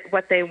get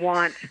what they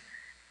want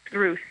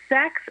through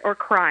sex or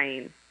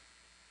crying,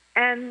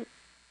 and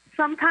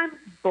sometimes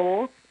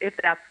both, if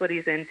that's what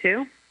he's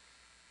into.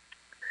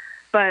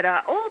 But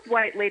old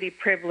white lady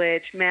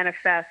privilege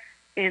manifests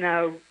in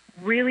a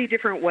really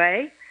different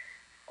way.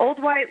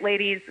 Old white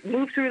ladies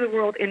move through the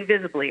world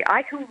invisibly.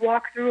 I can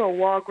walk through a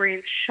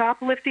Walgreens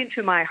shoplifting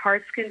to my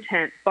heart's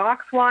content,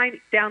 box wine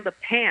down the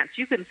pants.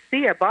 You can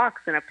see a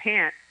box in a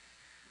pant.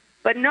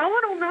 But no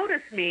one will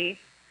notice me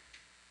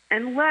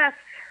unless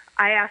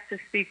I ask to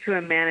speak to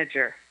a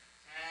manager.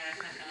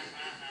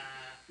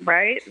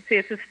 Right? See,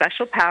 it's a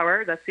special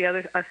power. That's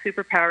a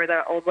superpower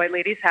that old white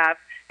ladies have.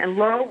 And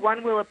lo,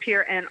 one will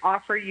appear and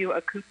offer you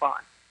a coupon.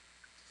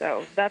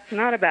 So that's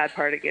not a bad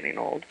part of getting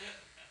old.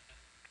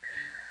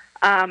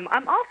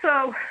 I'm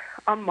also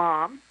a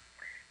mom,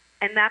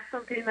 and that's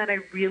something that I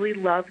really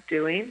love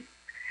doing.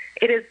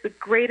 It is the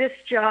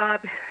greatest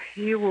job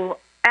you will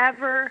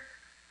ever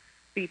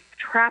be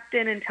trapped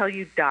in until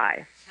you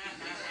die.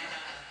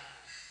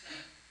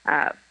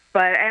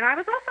 And I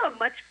was also a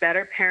much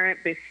better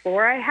parent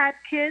before I had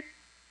kids,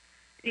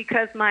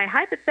 because my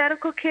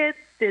hypothetical kids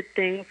did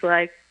things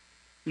like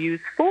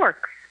use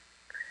forks.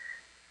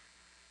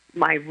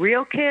 My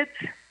real kids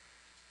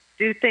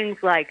do things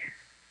like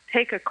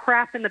take a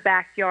crap in the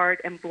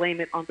backyard and blame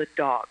it on the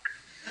dog.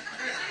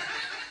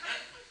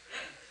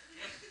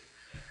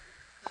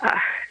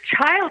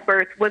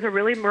 Childbirth was a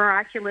really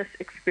miraculous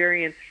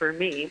experience for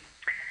me.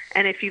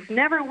 And if you've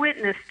never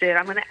witnessed it,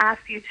 I'm going to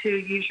ask you to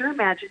use your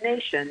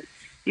imagination.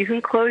 You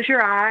can close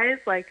your eyes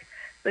like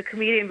the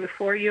comedian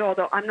before you,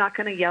 although I'm not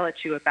going to yell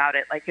at you about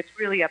it. Like, it's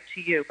really up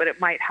to you, but it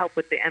might help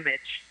with the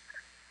image.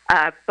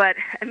 But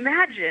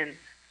imagine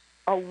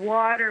a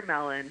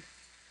watermelon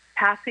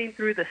passing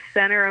through the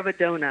center of a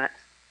donut,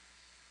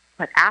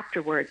 but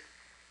afterwards,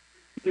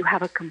 you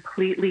have a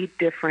completely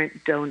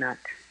different donut.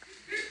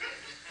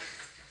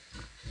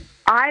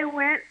 I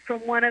went from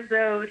one of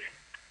those,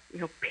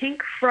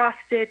 pink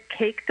frosted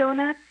cake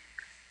donuts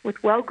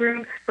with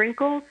well-groomed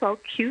sprinkles, all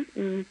cute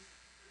and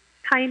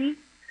tiny,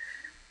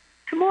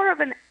 to more of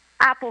an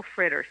apple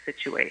fritter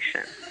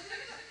situation.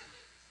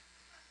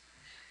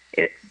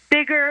 It's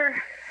bigger,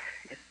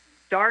 it's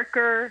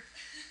darker,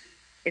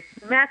 it's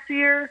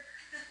messier,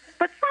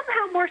 but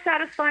somehow more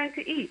satisfying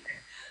to eat.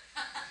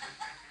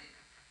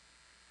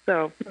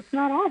 So it's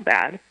not all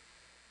bad.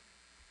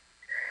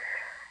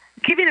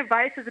 Giving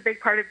advice is a big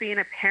part of being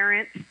a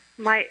parent.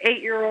 My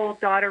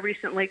 8-year-old daughter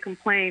recently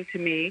complained to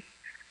me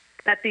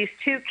that these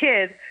two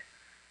kids,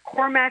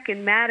 Cormac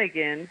and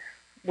Madigan,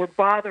 were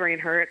bothering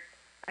her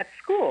at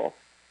school.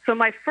 So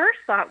my first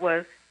thought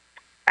was,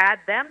 add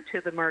them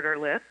to the murder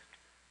list.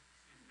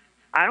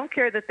 I don't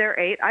care that they're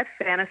 8. I've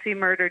fantasy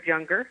murdered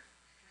younger.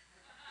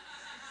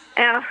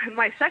 And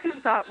my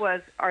second thought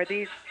was, are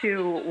these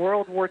two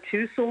World War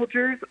II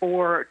soldiers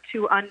or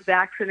two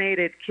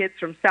unvaccinated kids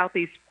from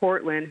Southeast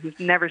Portland who've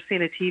never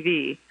seen a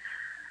TV?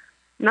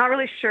 Not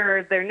really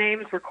sure. Their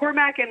names were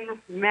Cormac and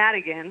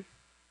Madigan.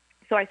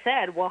 So I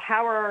said, well,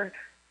 how are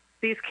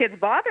these kids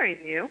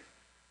bothering you?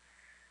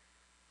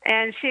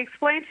 And she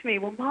explained to me,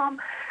 well, Mom,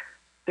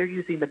 they're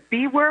using the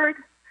B word,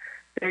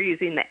 they're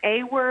using the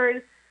A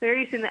word, they're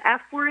using the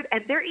F word,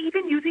 and they're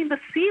even using the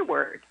C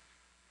word.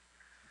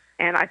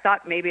 And I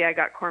thought maybe I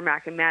got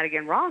Cormac and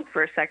Madigan wrong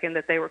for a second,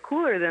 that they were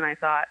cooler than I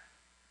thought.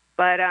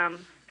 But I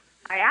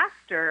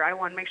asked her, I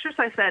wanted to make sure,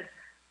 so I said,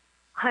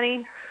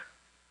 honey,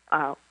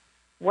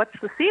 what's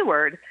the C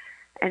word?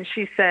 And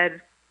she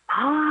said,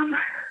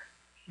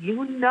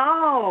 you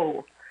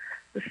know,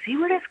 the C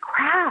word is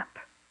crap.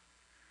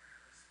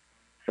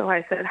 So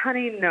I said,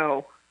 honey,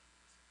 no,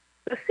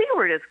 the C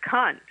word is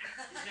cunt.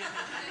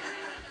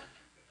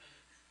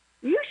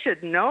 You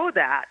should know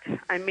that.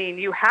 I mean,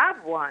 you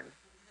have one.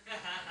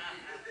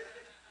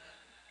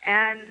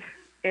 And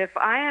if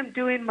I am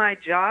doing my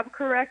job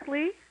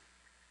correctly,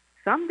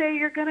 someday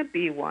you're going to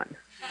be one.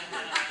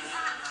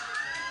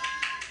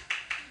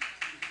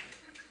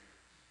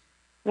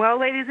 Well,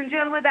 ladies and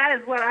gentlemen, that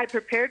is what I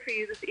prepared for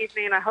you this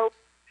evening, and I hope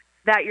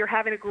that you're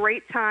having a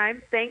great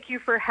time. Thank you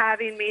for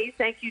having me.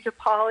 Thank you to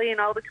Polly and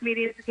all the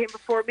comedians who came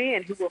before me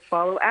and who will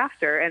follow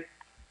after. And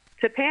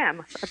to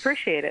Pam,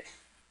 appreciate it.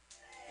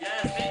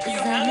 Yes, thank you,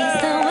 Heather.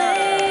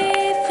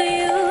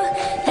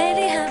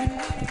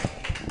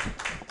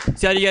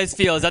 So how do you guys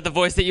feel? Is that the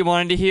voice that you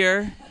wanted to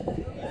hear?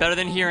 Better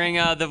than hearing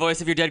the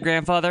voice of your dead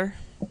grandfather?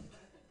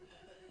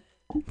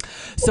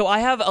 So I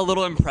have a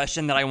little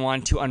impression that I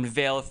want to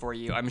unveil for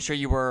you. I'm sure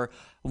you were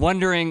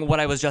wondering what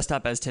I was dressed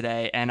up as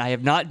today, and I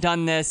have not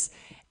done this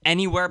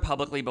anywhere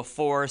publicly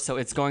before, so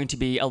it's going to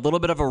be a little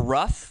bit of a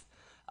rough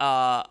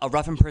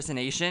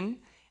impersonation,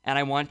 and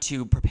I want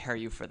to prepare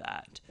you for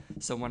that.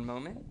 So one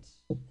moment.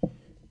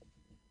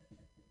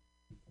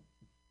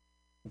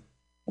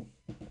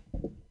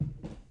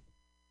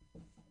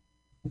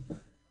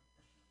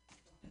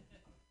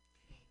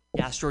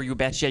 Yeah, sure, you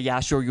betcha.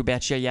 Yeah, sure, you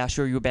betcha. Yeah,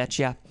 sure, you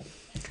betcha.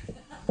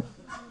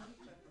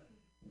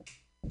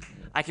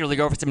 I can really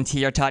go for some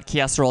tea-tot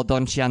casserole,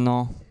 don't you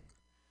know?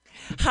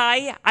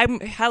 Hi,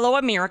 hello,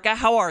 America.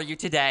 How are you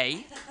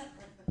today?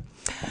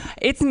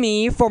 It's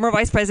me, former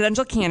vice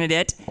presidential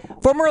candidate,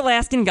 former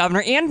Alaskan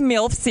governor, and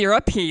MILF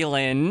Sarah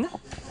Palin.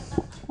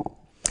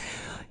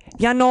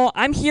 Yeah, no,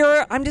 I'm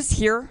just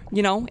here,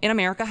 in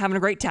America, having a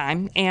great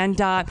time. And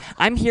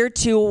I'm here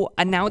to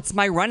announce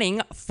my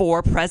running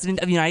for president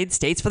of the United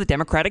States for the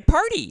Democratic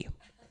Party.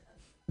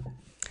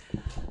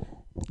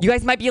 You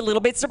guys might be a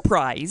little bit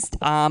surprised,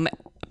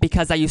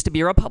 because I used to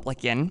be a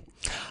Republican.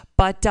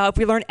 But if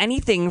we learn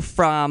anything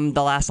from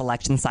the last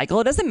election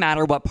cycle, it doesn't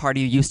matter what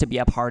party you used to be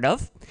a part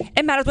of.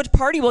 It matters which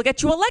party will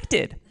get you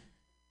elected.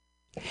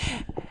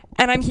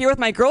 And I'm here with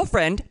my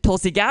girlfriend,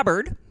 Tulsi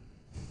Gabbard.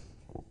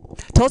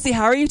 Tulsi,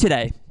 how are you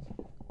today?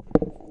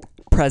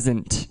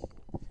 Present.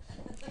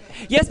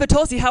 Yes, but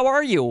Tulsi, how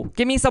are you?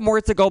 Give me some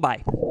words to go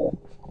by.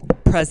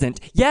 Present.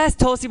 Yes,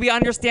 Tulsi, we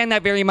understand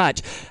that very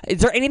much. Is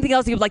there anything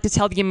else you'd like to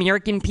tell the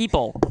American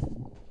people?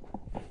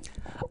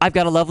 I've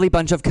got a lovely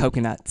bunch of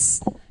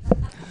coconuts.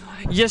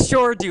 You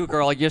sure do,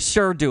 girl. You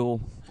sure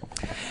do.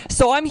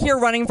 So I'm here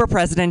running for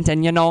president,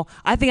 and,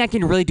 I think I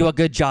can really do a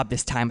good job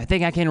this time. I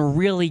think I can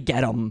really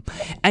get them.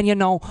 And,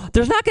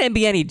 there's not going to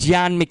be any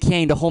John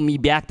McCain to hold me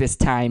back this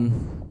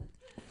time.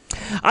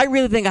 I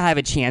really think I have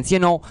a chance.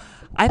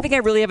 I think I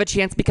really have a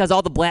chance because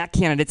all the black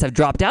candidates have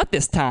dropped out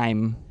this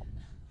time.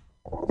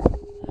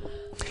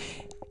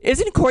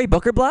 Isn't Cory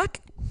Booker black?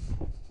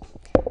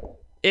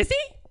 Is he?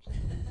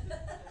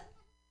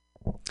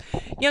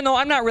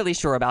 I'm not really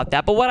sure about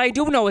that, but what I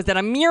do know is that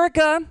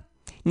America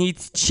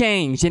needs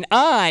change, and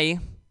I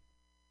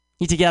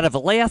need to get out of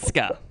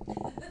Alaska.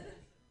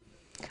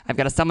 I've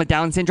got a son with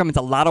Down syndrome. It's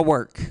a lot of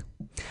work.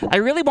 I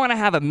really want to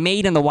have a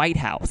maid in the White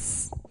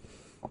House.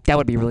 That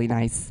would be really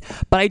nice.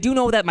 But I do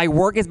know that my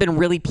work has been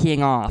really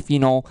peeing off.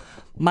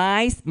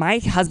 My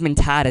husband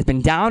Todd has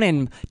been down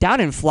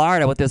in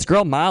Florida with this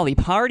girl Molly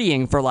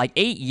partying for like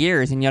 8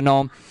 years,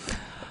 and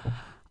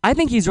I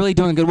think he's really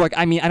doing good work.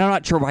 I mean, I'm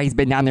not sure why he's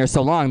been down there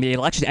so long. The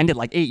election ended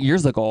like 8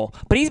 years ago.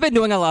 But he's been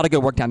doing a lot of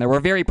good work down there. We're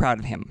very proud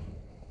of him.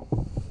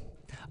 All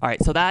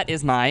right, so that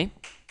is my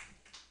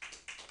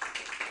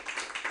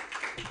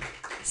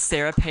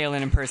Sarah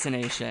Palin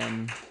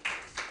impersonation.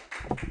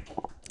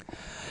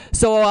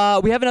 So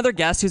we have another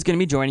guest who's going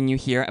to be joining you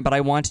here, but I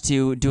want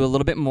to do a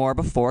little bit more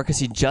before because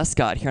she just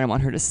got here and I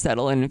want her to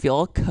settle in and feel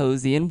all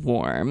cozy and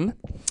warm.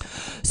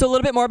 So a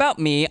little bit more about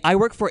me. I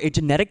work for a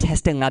genetic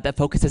testing lab that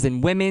focuses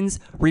in women's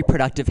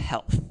reproductive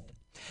health.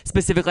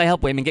 Specifically, I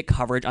help women get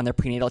coverage on their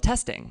prenatal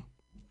testing,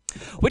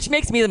 which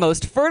makes me the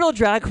most fertile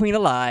drag queen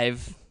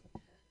alive.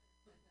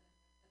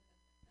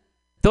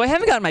 Though I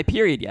haven't gotten my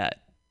period yet.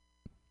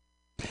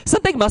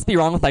 Something must be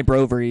wrong with my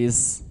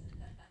broveries.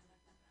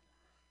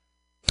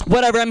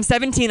 Whatever, I'm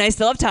 17, I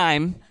still have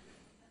time.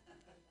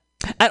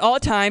 At all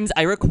times,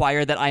 I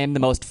require that I am the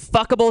most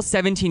fuckable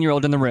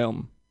 17-year-old in the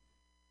room.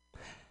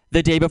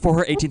 The day before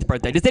her 18th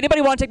birthday. Does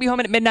anybody want to take me home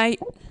at midnight?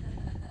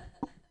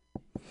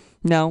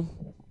 No?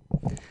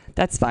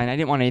 That's fine. I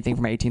didn't want anything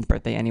for my 18th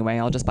birthday anyway.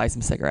 I'll just buy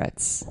some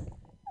cigarettes.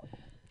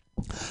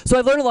 So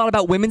I've learned a lot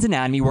about women's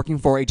anatomy working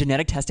for a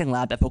genetic testing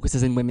lab that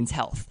focuses in women's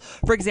health.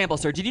 For example,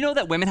 sir, did you know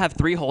that women have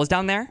 3 holes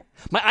down there?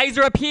 My eyes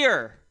are up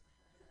here.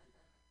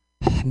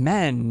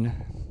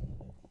 Men.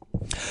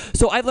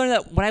 So I've learned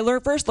that when I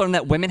first learned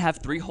that women have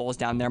 3 holes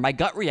down there, my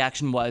gut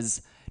reaction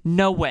was,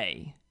 no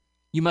way.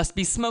 You must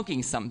be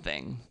smoking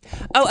something.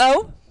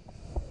 Oh.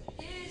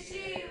 Is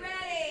she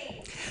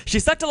ready? She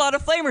sucked a lot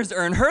of flamers to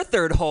earn her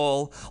 3rd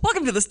hole.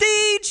 Welcome to the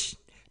stage,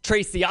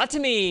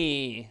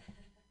 Tracyotomy.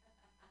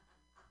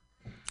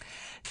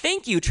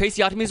 Thank you.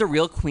 Tracyotomy is a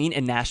real queen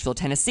in Nashville,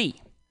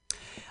 Tennessee.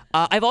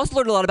 I've also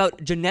learned a lot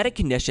about genetic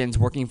conditions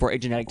working for a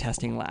genetic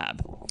testing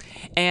lab.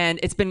 And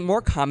it's been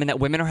more common that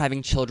women are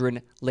having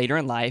children later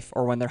in life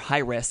or when they're high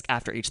risk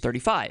after age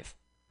 35.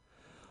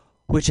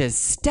 Which is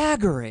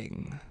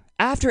staggering.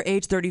 After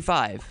age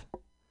 35.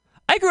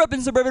 I grew up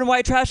in suburban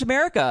white trash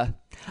America.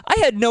 I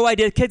had no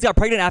idea kids got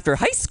pregnant after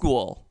high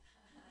school.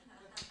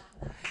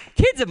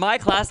 Kids in my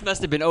class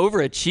must have been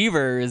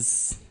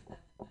overachievers.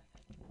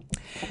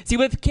 See,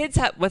 with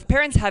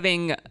parents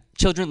having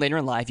children later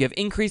in life, you have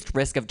increased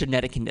risk of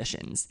genetic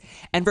conditions.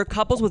 And for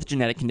couples with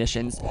genetic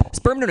conditions,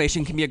 sperm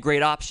donation can be a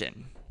great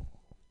option.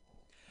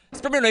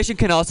 Sperm donation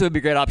can also be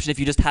a great option if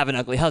you just have an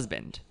ugly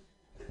husband.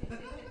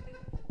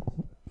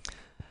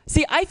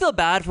 See, I feel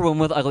bad for women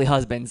with ugly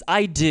husbands.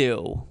 I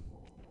do.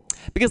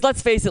 Because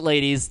let's face it,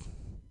 ladies,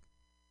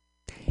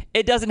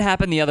 it doesn't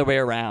happen the other way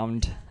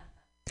around.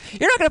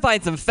 You're not going to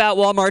find some fat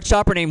Walmart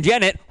shopper named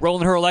Janet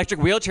rolling her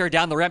electric wheelchair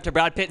down the ramp to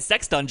Brad Pitt's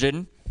sex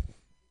dungeon.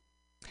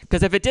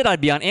 Because if it did,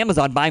 I'd be on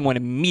Amazon buying one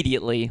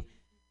immediately.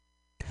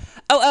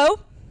 Oh.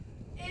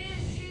 Is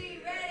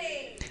she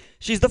ready?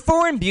 She's the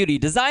foreign beauty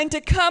designed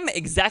to come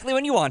exactly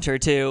when you want her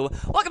to.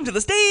 Welcome to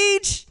the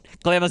stage,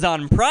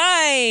 Glamazon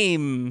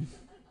Prime.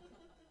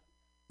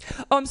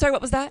 Oh, I'm sorry,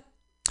 what was that?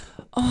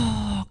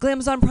 Oh,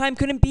 Glamazon Prime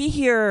couldn't be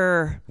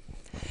here.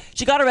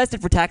 She got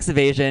arrested for tax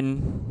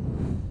evasion.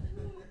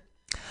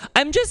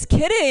 I'm just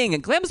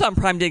kidding. Glamazon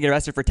Prime didn't get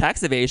arrested for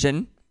tax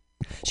evasion.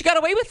 She got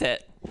away with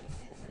it.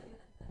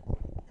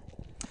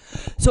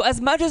 So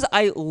as much as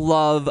I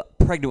love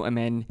pregnant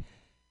women,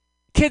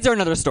 kids are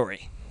another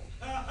story.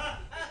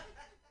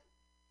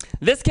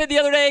 This kid the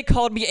other day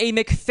called me a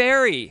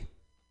McFairy.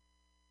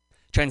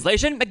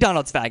 Translation,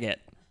 McDonald's faggot.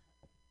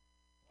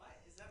 What?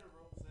 Is that a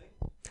real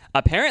thing?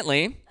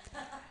 Apparently.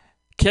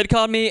 Kid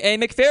called me a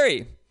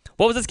McFairy.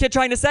 What was this kid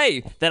trying to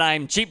say? That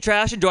I'm cheap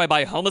trash, enjoyed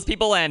by homeless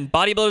people and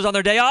bodybuilders on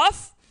their day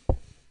off?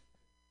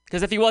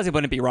 Because if he was, he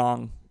wouldn't be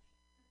wrong.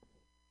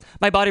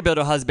 My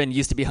bodybuilder husband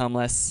used to be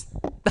homeless.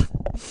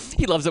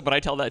 He loves it when I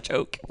tell that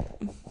joke.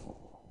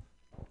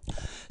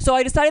 So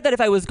I decided that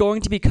if I was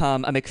going to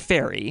become a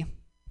McFairy,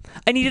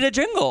 I needed a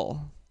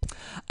jingle.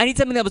 I need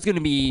something that was going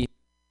to be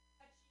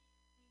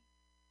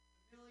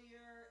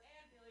familiar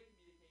and be able to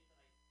communicate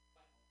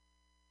that I went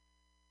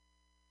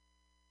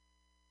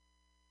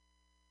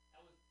home.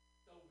 That was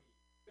so weak.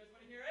 You guys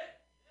want to hear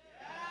it?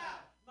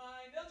 Yeah!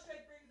 My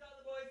milkshake brings all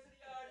the boys to the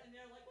yard, and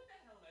they're like, what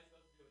the hell am I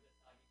supposed to do with this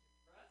soggy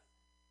chicken breast?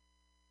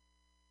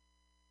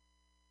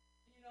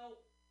 And you know,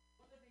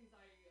 one of the things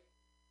I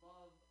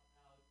love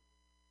about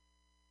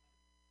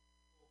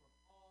people from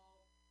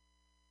all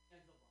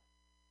ends of life,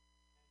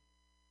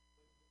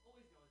 and what you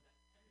always know is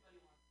that everybody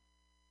wants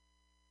money.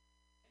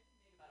 Men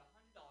can make about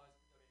 $100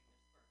 for donating their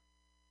sperm.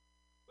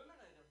 Women,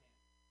 on the other hand,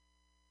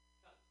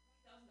 about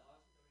 $20,000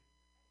 for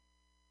donating their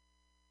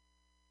eggs.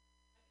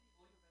 I could be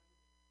going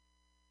professional.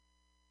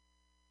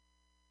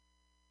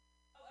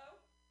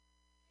 Oh.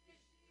 Is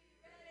she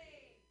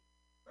ready?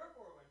 Her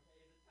 401k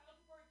is a child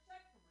support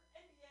check from her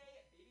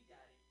NBA baby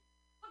daddy.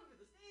 Welcome to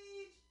the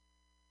stage,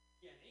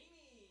 Ian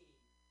Amy.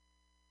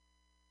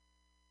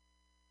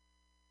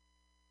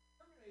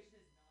 Sperm donation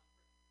is not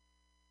for everyone.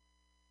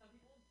 Some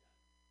people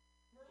object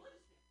from a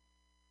religious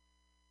standpoint,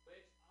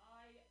 which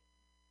I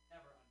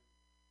never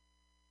understood.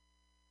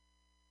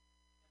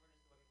 Never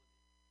understood why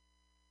people do.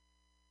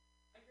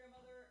 My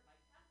grandmother, my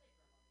Catholic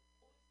grandmother,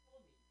 always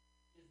told me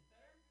it is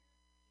better for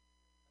your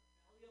seed to raise the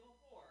belly of a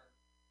whore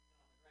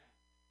than on the ground.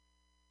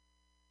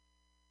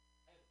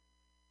 I have a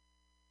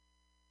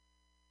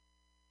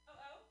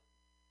Oh.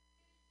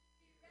 Is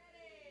she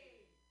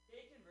ready?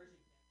 Gay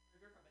conversion camp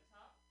trigger from a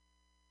top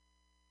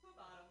to a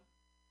bottom.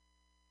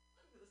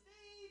 Welcome to the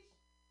stage,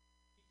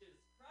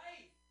 Jesus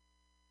Christ.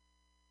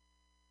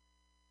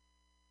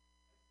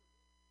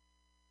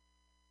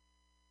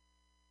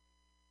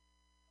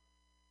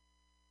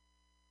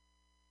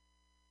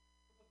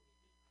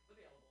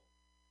 Available.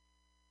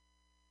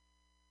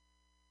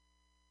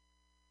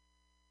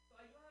 So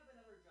I do have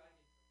another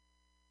giant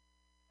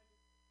intro.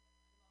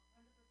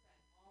 I'm 100%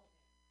 all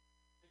in,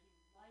 making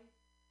life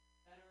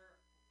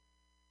better.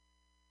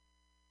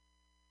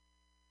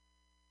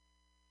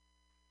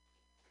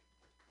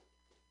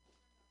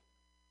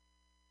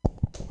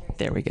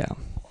 There we go.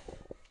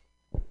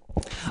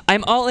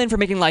 I'm all in for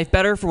making life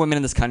better for women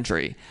in this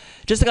country.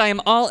 Just like I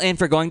am all in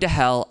for going to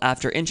hell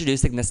after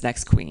introducing this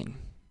next queen.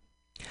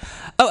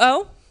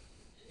 Oh.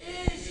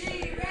 Is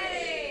she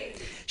ready?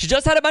 She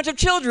just had a bunch of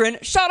children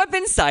shot up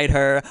inside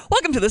her.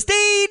 Welcome to the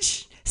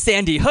stage,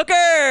 Sandy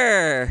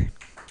Hooker.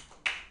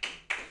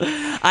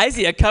 I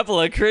see a couple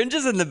of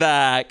cringes in the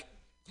back.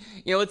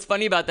 You know what's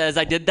funny about that is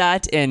I did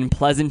that in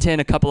Pleasanton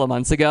a couple of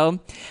months ago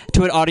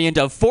to an audience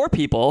of 4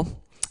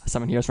 people.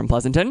 Someone here is from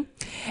Pleasanton.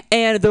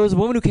 And there was a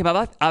woman who came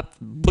up.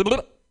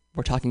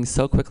 We're talking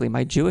so quickly.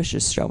 My Jewish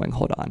is showing.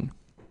 Hold on.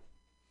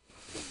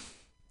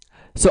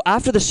 So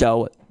after the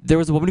show, there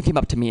was a woman who came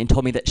up to me and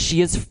told me that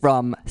she is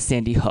from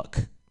Sandy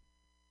Hook.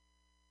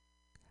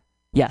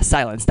 Yeah,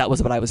 silence. That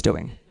was what I was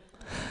doing.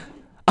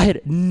 I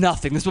had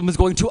nothing. This woman was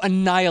going to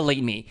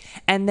annihilate me.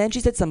 And then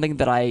she said something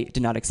that I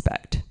did not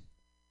expect.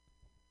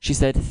 She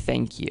said,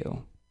 thank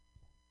you.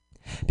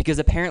 Because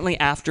apparently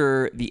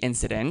after the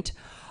incident,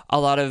 a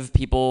lot of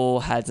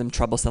people had some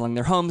trouble selling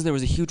their homes. There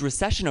was a huge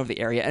recession over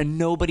the area, and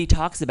nobody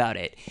talks about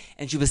it.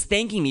 And she was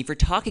thanking me for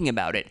talking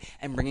about it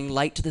and bringing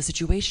light to the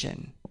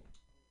situation.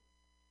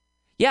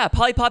 Yeah,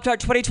 Polly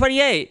Pop-Tart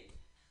 2028.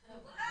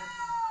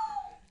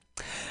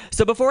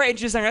 So before I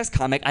introduce our next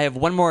comic, I have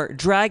one more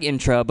drag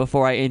intro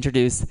before I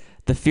introduce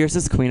the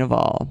fiercest queen of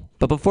all.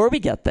 But before we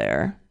get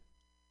there...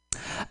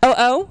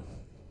 Oh.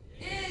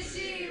 Is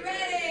she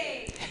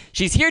ready?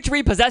 She's here to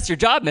repossess your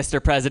job,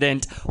 Mr.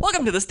 President.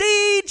 Welcome to the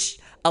stage,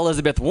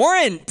 Elizabeth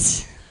Warren.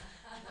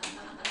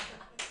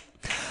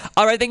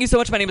 All right, thank you so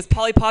much. My name is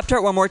Polly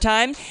Pop-Tart one more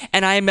time,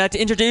 and I am about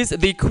to introduce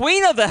the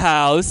queen of the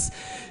house.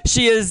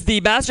 She is the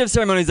master of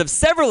ceremonies of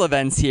several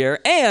events here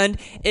and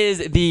is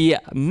the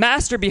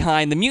master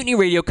behind the Mutiny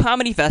Radio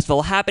Comedy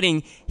Festival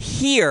happening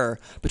here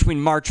between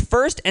March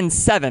 1st and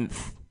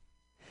 7th.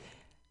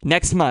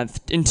 Next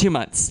month, in 2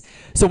 months.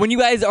 So when you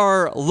guys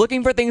are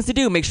looking for things to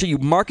do, make sure you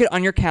mark it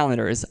on your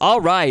calendars. All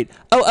right.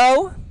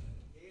 Oh.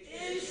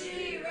 Is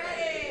she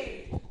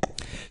ready?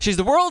 She's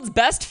the world's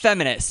best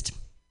feminist.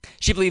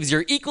 She believes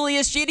you're equally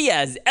as shitty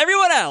as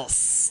everyone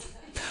else.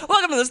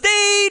 Welcome to the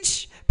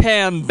stage,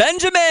 Pam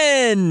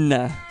Benjamin.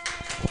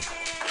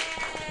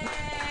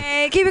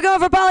 Hey, keep it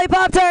going for Polly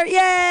Pop-Tart.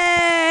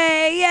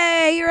 Yay!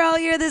 Yay! You're all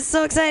here. This is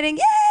so exciting.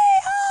 Yay!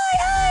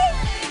 Hi!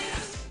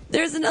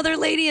 There's another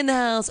lady in the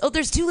house. Oh,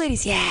 there's 2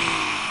 ladies.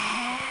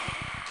 Yeah!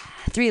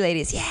 3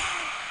 ladies. Yeah!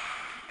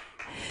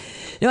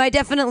 No, I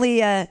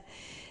definitely... I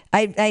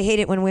hate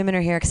it when women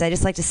are here because I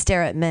just like to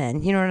stare at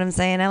men. You know what I'm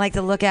saying? I like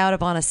to look out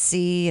upon a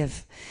sea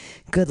of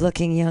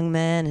good-looking young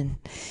men and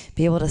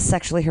be able to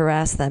sexually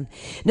harass them.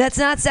 That's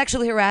not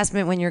sexually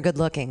harassment when you're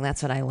good-looking.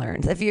 That's what I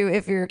learned. If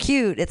you're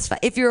cute, it's fine.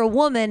 If you're a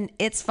woman,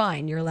 it's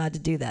fine. You're allowed to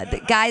do that. The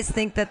guys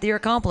think that you're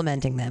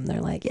complimenting them.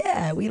 They're like,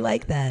 yeah, we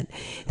like that.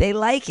 They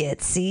like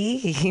it. See?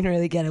 You can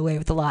really get away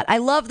with a lot. I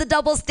love the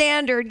double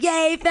standard.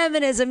 Yay,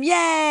 feminism.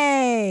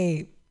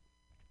 Yay!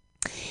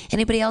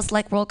 Anybody else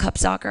like World Cup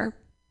soccer?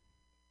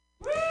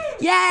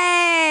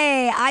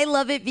 Yay! I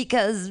love it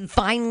because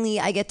finally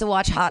I get to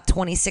watch hot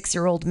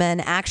 26-year-old men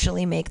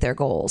actually make their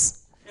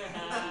goals.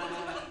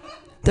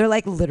 They're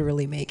like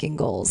literally making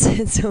goals.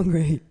 It's so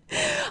great.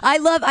 I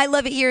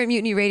love it here at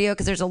Mutiny Radio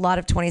because there's a lot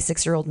of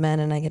 26-year-old men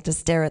and I get to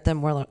stare at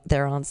them while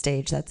they're on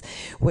stage. That's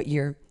what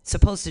you're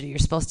supposed to do. You're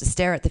supposed to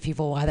stare at the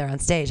people while they're on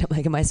stage. I'm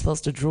like, am I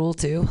supposed to drool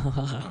too?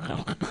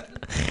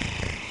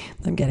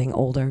 I'm getting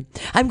older.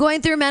 I'm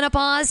going through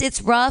menopause.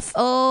 It's rough.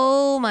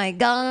 Oh my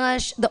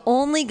gosh. The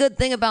only good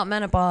thing about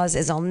menopause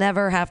is I'll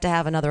never have to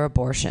have another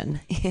abortion.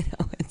 You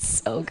know, it's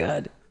so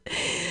good.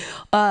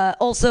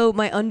 Also,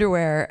 my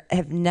underwear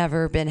have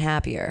never been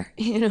happier.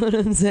 You know what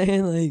I'm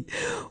saying? Like,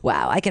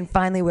 wow, I can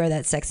finally wear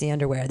that sexy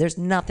underwear. There's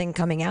nothing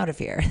coming out of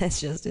here.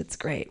 It's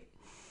great.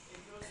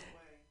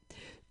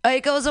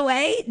 It goes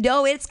away?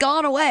 No, it's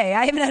gone away.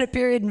 I haven't had a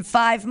period in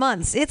 5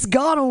 months. It's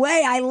gone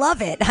away. I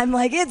love it. I'm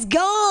like, it's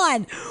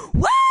gone.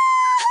 Woo!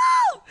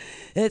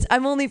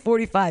 I'm only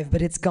 45,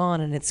 but it's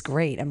gone and it's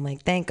great. I'm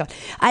like, thank God.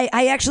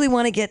 I actually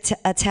want to get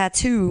a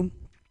tattoo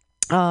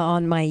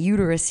on my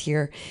uterus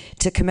here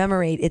to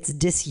commemorate its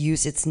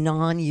disuse, its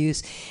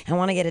non-use. I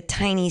want to get a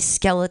tiny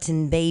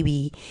skeleton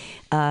baby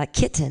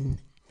kitten.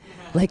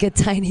 Like a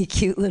tiny,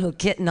 cute little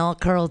kitten all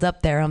curled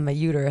up there on my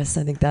uterus.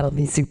 I think that'll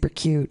be super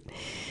cute.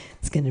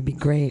 It's going to be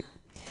great.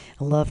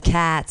 I love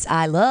cats.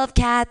 I love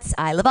cats.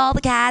 I love all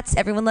the cats.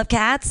 Everyone love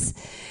cats?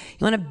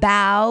 You want to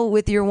bow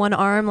with your one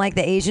arm like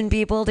the Asian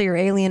people to your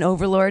alien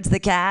overlords, the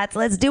cats?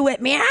 Let's do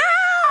it. Meow!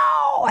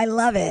 I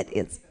love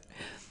it.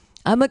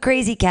 I'm a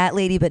crazy cat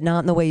lady, but not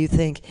in the way you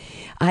think.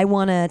 I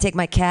want to take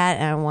my cat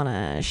and I want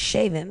to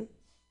shave him.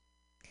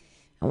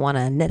 I want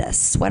to knit a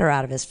sweater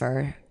out of his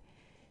fur.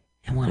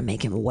 I want to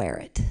make him wear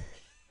it.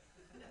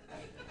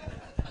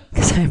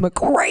 Because I'm a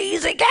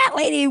crazy cat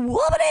lady.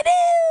 What would I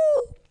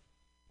do?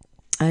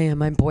 I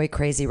am. I'm boy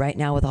crazy right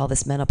now with all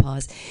this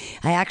menopause.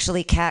 I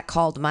actually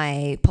catcalled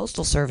my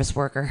postal service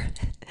worker.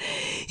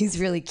 He's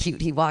really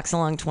cute. He walks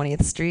along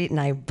 20th Street,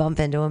 and I bump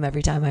into him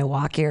every time I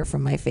walk here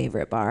from my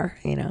favorite bar.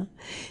 You know,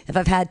 if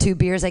I've had 2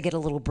 beers, I get a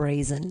little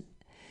brazen.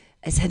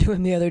 I said to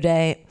him the other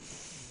day,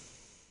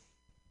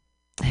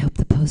 I hope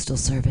the postal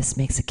service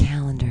makes a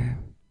calendar,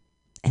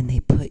 and they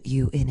put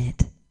you in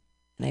it.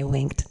 And I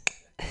winked.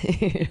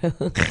 You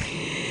know?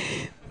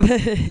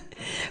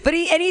 But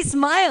he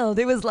smiled.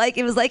 It was like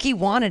he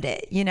wanted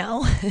it, you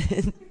know.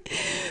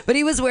 But But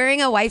he was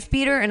wearing a wife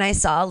beater, and I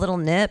saw a little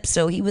nip,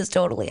 so he was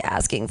totally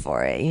asking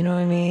for it. You know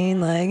what I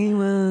mean? Like,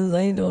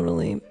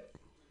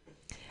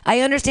 I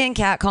understand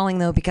catcalling,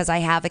 though, because I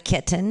have a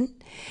kitten,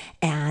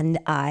 and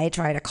I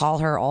try to call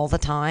her all the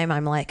time.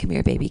 I'm like, come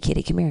here, baby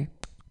kitty, come here.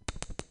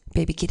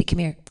 Baby kitty, come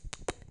here.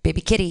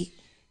 Baby kitty.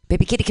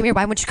 Baby kitty, come here.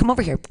 Why won't you come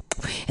over here?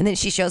 And then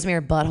she shows me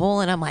her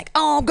butthole, and I'm like,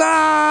 oh,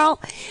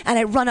 girl. And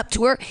I run up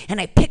to her, and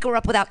I pick her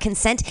up without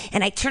consent,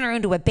 and I turn her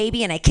into a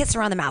baby, and I kiss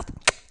her on the mouth.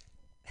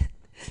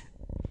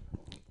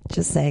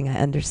 Just saying, I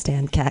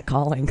understand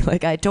catcalling.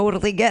 Like, I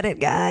totally get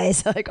it,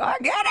 guys. Like, I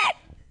get it.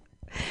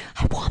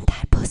 I want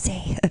that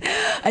pussy.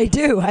 I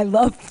do. I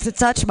love to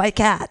touch my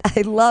cat.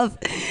 I want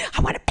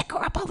to pick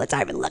her up all the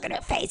time and look at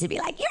her face and be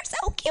like, you're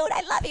so cute.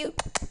 I love you.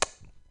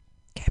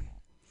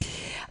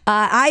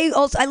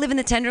 I live in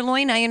the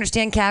Tenderloin. I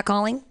understand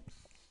catcalling.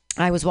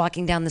 I was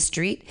walking down the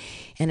street,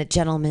 and a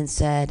gentleman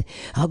said,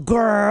 "Oh,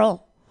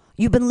 girl,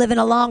 you've been living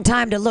a long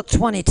time to look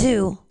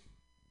 22."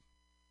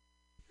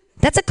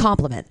 That's a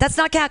compliment. That's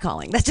not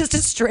catcalling. That's just a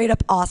straight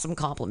up awesome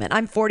compliment.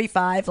 I'm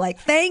 45. Like,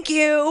 thank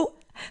you.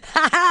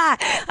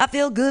 I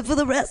feel good for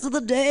the rest of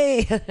the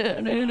day.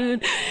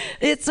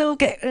 It's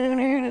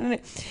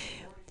okay.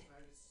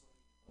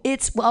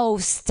 It's, oh,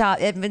 stop.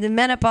 The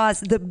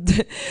menopause,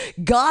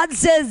 God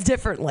says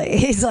differently.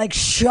 He's like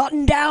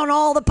shutting down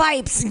all the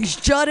pipes.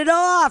 Shut it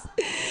off.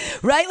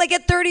 Right? Like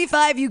at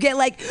 35, you get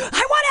like, I want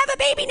to have a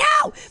baby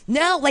now.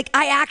 Now, like,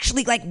 I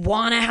actually like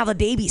want to have a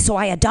baby. So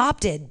I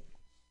adopted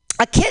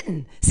a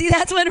kitten. See,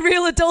 that's what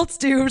real adults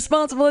do.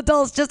 Responsible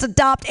adults just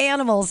adopt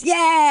animals.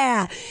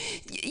 Yeah.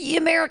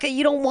 America,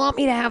 you don't want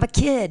me to have a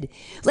kid.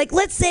 Like,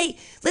 let's say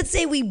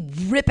we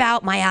rip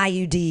out my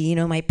IUD, you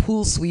know, my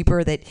pool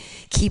sweeper that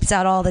keeps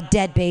out all the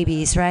dead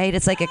babies, right?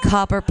 It's like a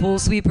copper pool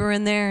sweeper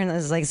in there, and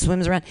it's like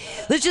swims around.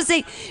 Let's just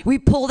say we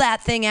pull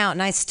that thing out,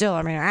 and I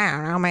don't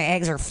know, my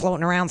eggs are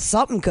floating around.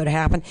 Something could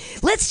happen.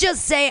 Let's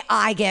just say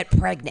I get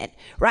pregnant,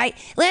 right?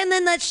 And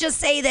then let's just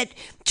say that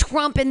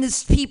Trump and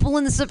these people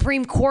in the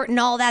Supreme Court and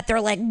all that,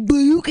 they're like,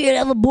 you can't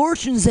have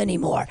abortions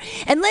anymore.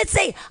 And let's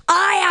say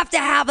I have to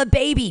have a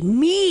baby.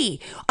 Me.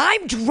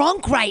 I'm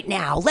drunk right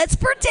now. Let's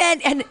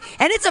pretend, and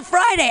it's a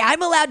Friday.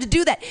 I'm allowed to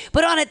do that.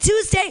 But on a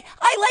Tuesday,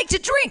 I like to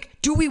drink.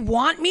 Do we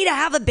want me to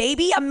have a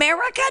baby?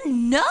 America?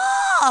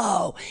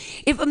 No.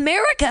 If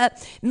America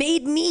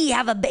made me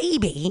have a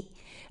baby,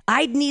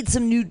 I'd need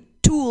some new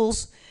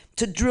tools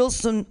to drill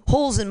some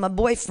holes in my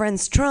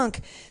boyfriend's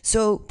trunk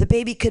so the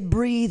baby could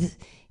breathe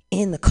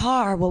in the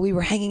car while we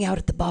were hanging out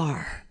at the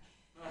bar.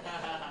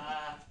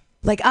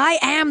 Like, I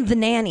am the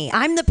nanny.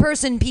 I'm the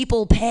person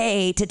people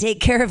pay to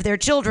take care of their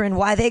children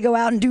while they go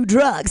out and do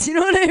drugs. You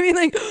know what I mean?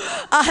 Like,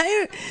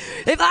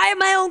 if I have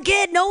my own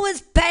kid, no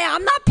one's paying.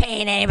 I'm not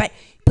paying anybody.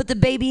 Put the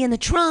baby in the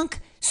trunk,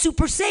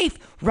 super safe,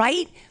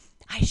 right?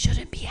 I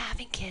shouldn't be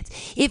having kids.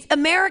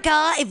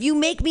 If you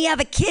make me have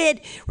a kid,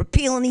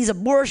 repealing these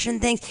abortion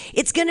things,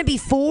 it's going to be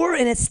 4,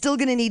 and it's still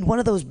going to need one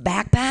of those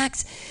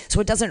backpacks so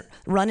it doesn't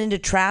run into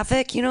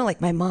traffic. You know,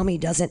 like my mommy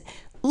doesn't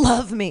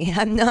love me.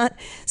 I'm not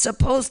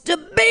supposed to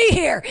be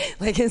here.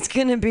 Like, it's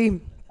going to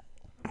be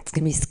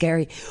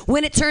scary.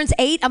 When it turns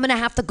 8, I'm going to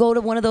have to go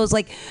to one of those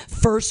like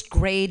first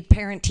grade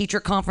parent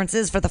teacher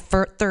conferences for the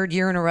third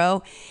year in a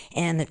row.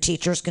 And the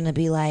teacher's going to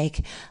be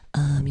like,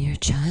 your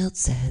child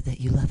said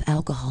that you love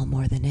alcohol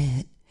more than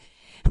it.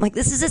 I'm like,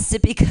 this is a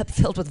sippy cup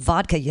filled with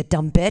vodka, you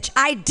dumb bitch.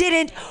 I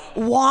didn't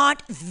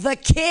want the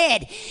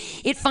kid.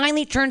 It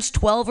finally turns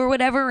 12 or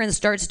whatever and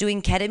starts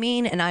doing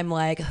ketamine. And I'm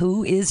like,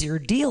 who is your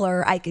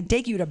dealer? I could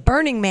take you to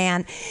Burning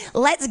Man.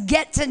 Let's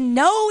get to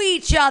know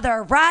each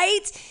other,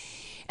 right?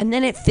 And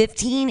then at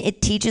 15,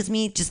 it teaches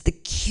me just the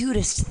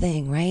cutest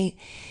thing, right?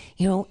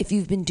 You know, if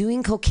you've been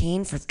doing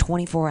cocaine for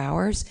 24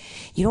 hours,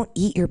 you don't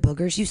eat your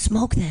boogers, you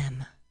smoke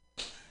them.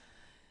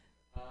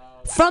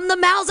 From the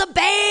mouths of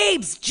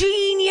babes.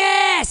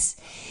 Genius.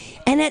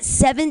 And at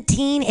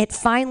 17, it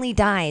finally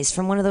dies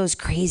from one of those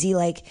crazy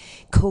like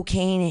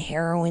cocaine,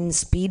 heroin,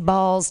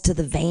 speedballs to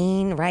the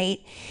vein, right?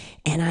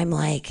 And I'm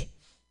like,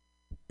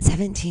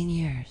 17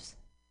 years.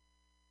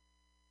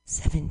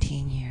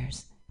 17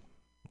 years.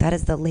 That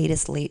is the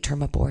latest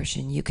late-term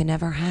abortion you can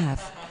ever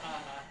have.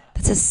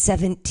 That's a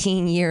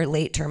 17-year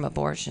late-term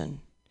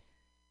abortion.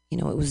 You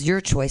know, it was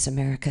your choice,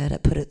 America, to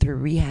put it through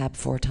rehab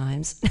 4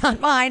 times. Not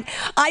mine.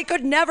 I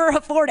could never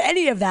afford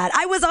any of that.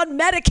 I was on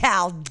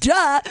Medi-Cal.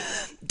 Duh.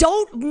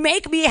 Don't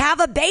make me have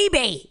a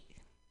baby.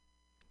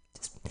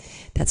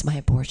 That's my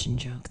abortion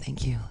joke.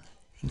 Thank you.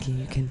 Thank you.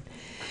 You can.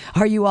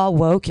 Are you all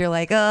woke? You're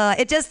like,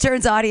 it just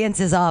turns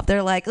audiences off.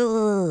 They're like,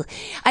 ugh.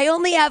 I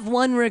only have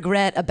one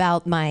regret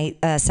about my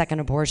second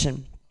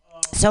abortion.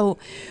 So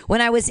when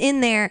I was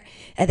in there,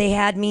 they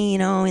had me, you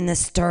know, in the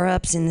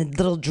stirrups, in the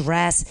little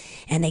dress,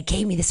 and they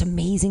gave me this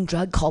amazing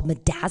drug called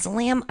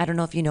midazolam. I don't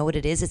know if you know what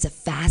it is. It's a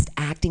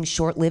fast-acting,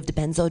 short-lived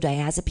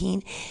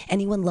benzodiazepine.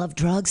 Anyone love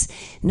drugs?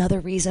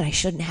 Another reason I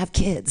shouldn't have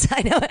kids.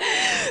 I know.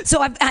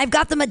 So I've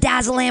got the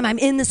midazolam. I'm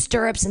in the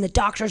stirrups, and the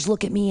doctors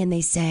look at me, and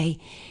they say,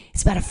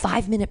 it's about a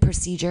 5-minute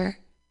procedure.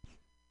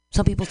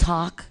 Some people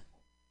talk.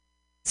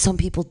 Some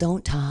people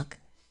don't talk.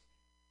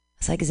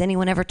 was like, has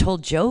anyone ever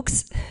told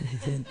jokes?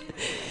 They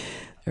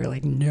were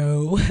like,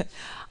 no.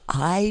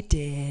 I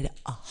did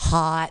a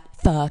hot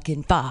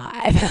fucking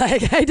 5.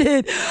 Like I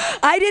did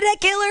a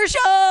killer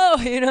show,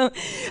 you know.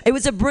 It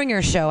was a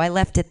bringer show. I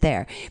left it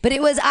there. But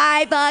it was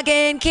I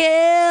fucking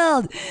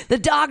killed. The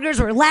doctors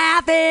were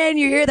laughing.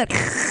 You hear that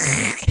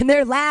and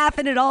they're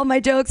laughing at all my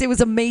jokes. It was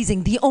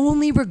amazing. The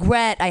only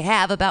regret I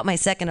have about my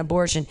second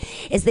abortion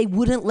is they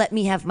wouldn't let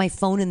me have my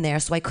phone in there,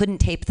 so I couldn't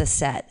tape the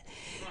set.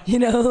 You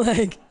know,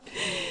 like,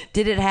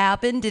 did it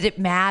happen? Did it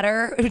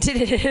matter? Was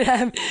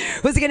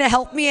it going to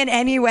help me in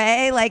any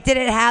way? Like,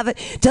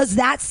 does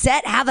that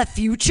set have a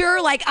future?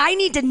 Like, I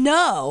need to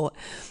know.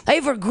 I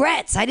have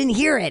regrets. I didn't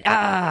hear it.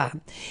 I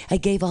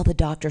gave all the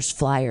doctors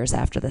flyers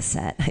after the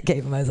set.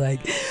 I was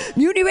like,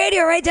 Mutiny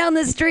Radio right down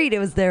the street. It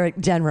was there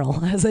at General.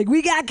 I was like,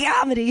 we got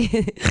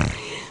comedy.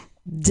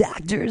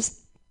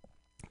 Doctors.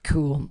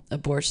 Cool.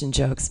 Abortion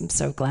jokes. I'm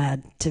so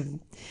glad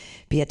to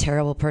be a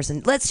terrible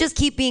person. Let's just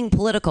keep being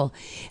political.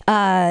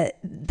 I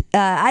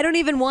don't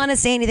even want to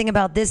say anything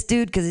about this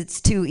dude because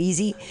it's too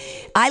easy.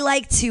 I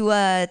like to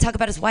talk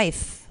about his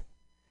wife,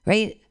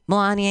 right?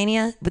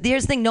 Melania. But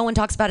here's the thing, no one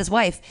talks about his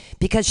wife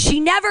because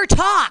she never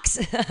talks.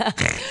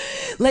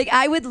 Like,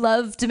 I would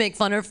love to make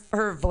fun of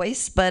her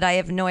voice, but I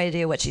have no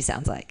idea what she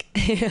sounds like.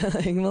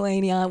 Like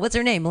Melania. What's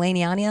her name?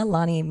 Melania?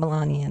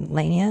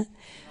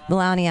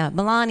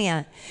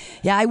 Melania.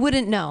 Yeah, I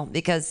wouldn't know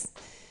because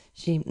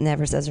she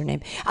never says her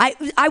name.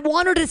 I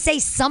want her to say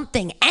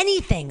something,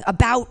 anything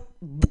about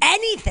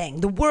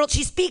anything. The world,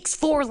 she speaks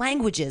 4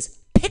 languages.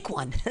 Pick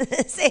one.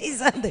 Say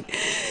something.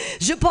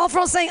 Je parle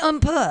français un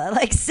peu.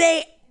 Like,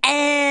 say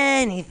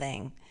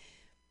anything.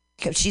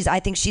 I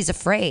think she's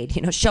afraid.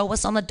 You know, show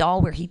us on the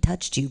doll where he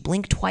touched you.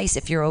 Blink twice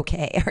if you're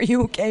okay. Are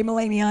you okay,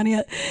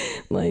 Melania?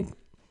 Like,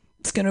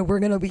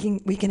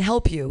 we can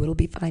help you. It'll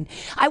be fine.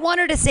 I want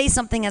her to say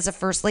something as a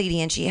first lady,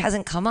 and she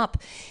hasn't come up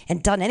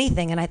and done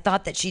anything. And I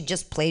thought that she'd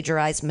just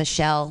plagiarize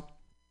Michelle.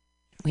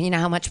 You know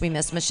how much we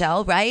miss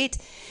Michelle, right?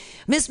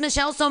 Miss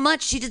Michelle so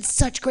much. She did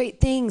such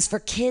great things for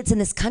kids in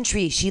this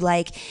country. She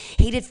like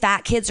hated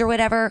fat kids or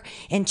whatever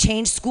and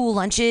changed school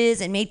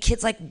lunches and made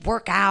kids like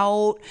work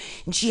out.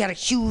 And she had a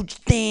huge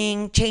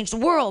thing, changed the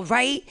world,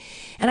 right?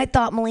 And I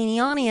thought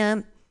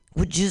Melania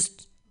would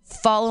just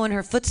follow in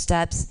her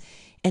footsteps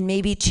and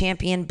maybe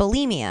champion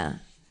bulimia.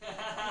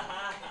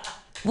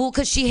 Well,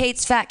 because she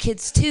hates fat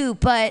kids too,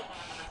 but,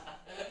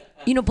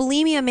 you know,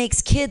 bulimia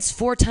makes kids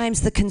 4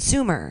 times the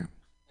consumer.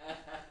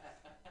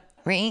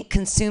 Right?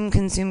 Consume.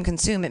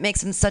 It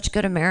makes them such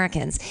good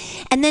Americans.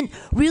 And then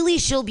really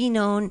she'll be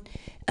known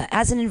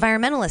as an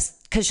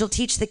environmentalist because she'll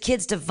teach the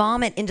kids to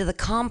vomit into the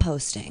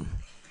composting.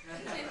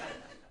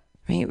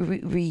 Right?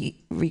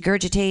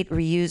 Regurgitate,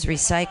 reuse,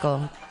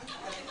 recycle.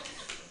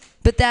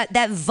 But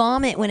that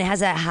vomit, when it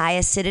has that high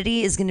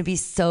acidity, is going to be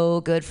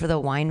so good for the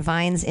wine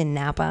vines in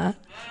Napa.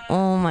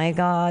 Oh my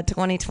God,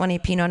 2020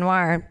 Pinot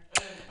Noir.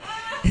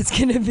 It's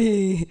going to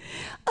be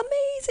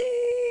amazing.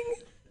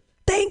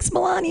 Thanks,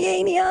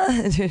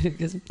 Melania.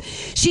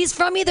 She's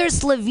from either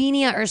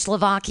Slovenia or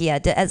Slovakia.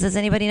 Does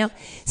anybody know?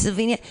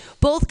 Slovenia.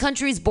 Both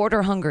countries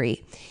border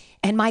Hungary.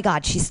 And my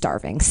God, she's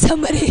starving.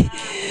 Someone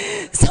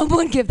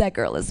give that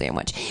girl a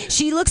sandwich.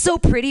 She looks so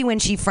pretty when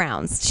she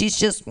frowns. She's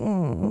just,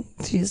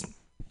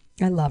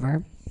 I love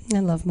her. I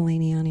love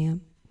Melania.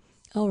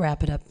 I'll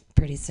wrap it up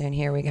pretty soon.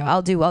 Here we go.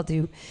 I'll do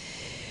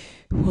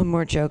one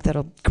more joke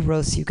that'll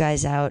gross you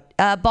guys out.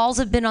 Balls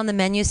have been on the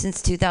menu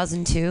since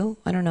 2002.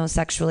 I don't know,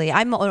 sexually.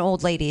 I'm an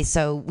old lady,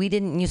 so we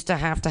didn't used to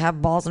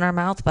have balls in our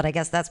mouth, but I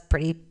guess that's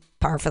pretty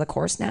par for the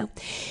course now.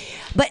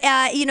 But,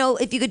 you know,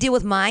 if you could deal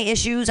with my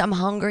issues, I'm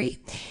hungry,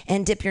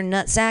 and dip your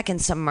nutsack in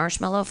some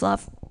marshmallow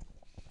fluff,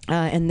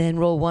 and then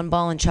roll one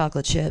ball in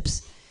chocolate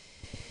chips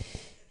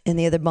and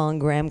the other ball in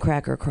graham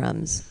cracker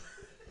crumbs.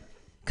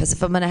 Because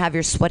if I'm going to have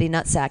your sweaty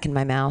nutsack in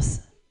my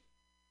mouth,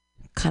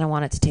 kind of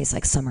want it to taste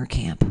like summer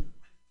camp.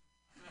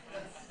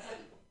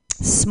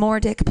 S'more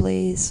dick,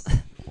 please.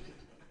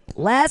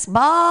 Less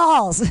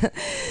balls.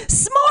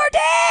 S'more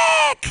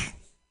dick!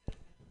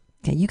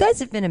 Okay, you guys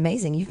have been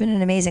amazing. You've been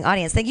an amazing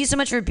audience. Thank you so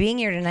much for being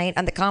here tonight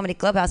on the Comedy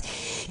Clubhouse.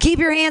 Keep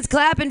your hands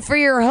clapping for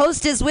your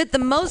hostess with the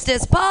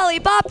mostest, Polly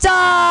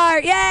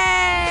Pop-Tart!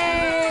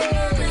 Yay!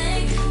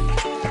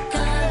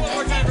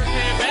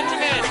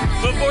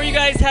 Before you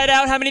guys head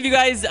out, how many of you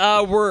guys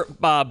were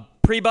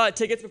pre-bought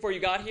tickets before you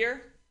got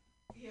here?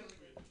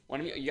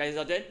 One of you guys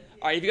all did?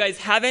 All right, if you guys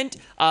haven't,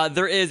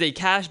 there is a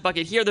cash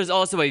bucket here. There's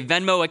also a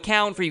Venmo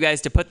account for you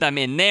guys to put them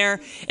in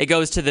there. It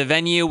goes to the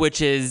venue,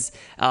 which is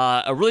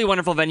a really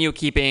wonderful venue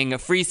keeping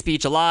free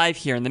speech alive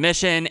here in the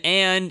Mission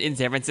and in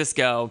San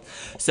Francisco.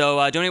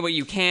 So donate what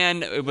you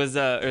can. It was,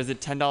 or is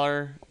it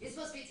 $10? It's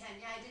supposed to be 10,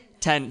 yeah,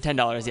 I didn't.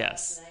 $10,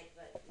 yes.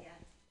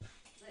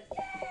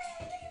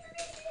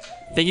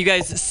 Thank you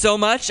guys so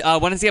much.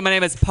 Once again, my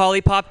name is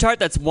Polly Pop-Tart.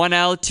 That's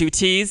 1L, 2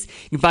 T's.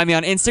 You can find me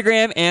on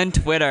Instagram and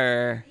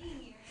Twitter.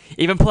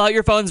 Even pull out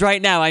your phones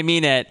right now. I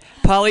mean it.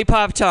 Polly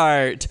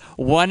Pop-Tart.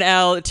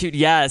 1L, 2...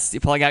 Yes,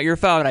 you're pulling out your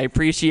phone. I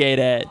appreciate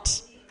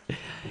it.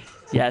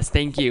 Yes,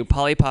 thank you.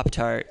 Polly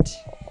Pop-Tart.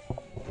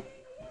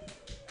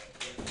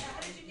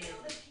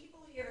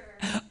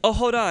 Oh,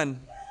 hold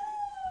on.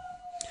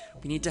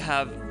 We need to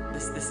have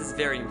this. This is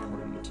very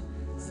important.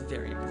 This is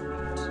very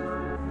important.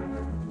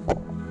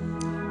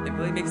 It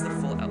really makes the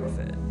full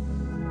outfit.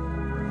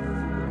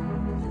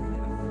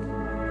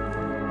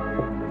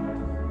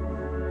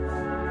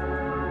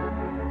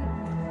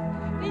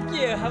 Thank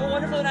you. Have a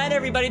wonderful night,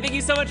 everybody. Thank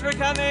you so much for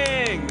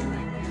coming.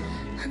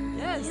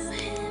 Yes.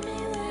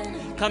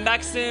 Come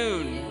back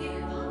soon.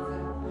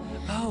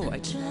 Oh, I.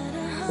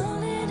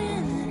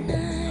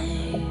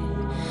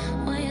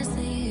 While you're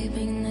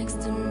sleeping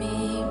next to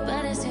me,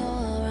 but it's your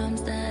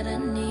arms that I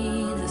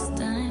need this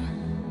time.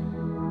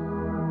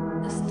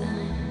 This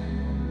time.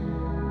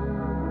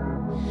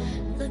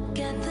 Look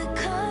at the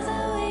cars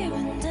that we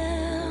run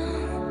down.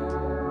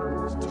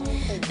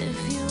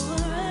 If you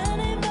were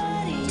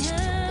anybody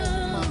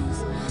else.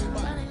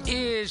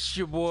 It's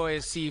your boy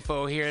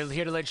CFO here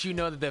to let you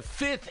know that the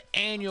 5th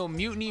annual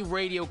Mutiny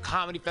Radio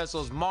Comedy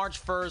Festival is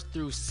March 1st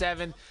through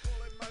 7th.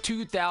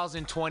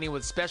 2020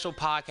 with special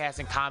podcasts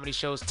and comedy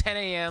shows 10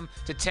 a.m.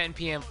 to 10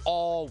 p.m.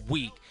 all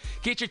week.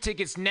 Get your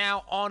tickets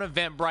now on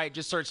Eventbrite.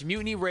 Just search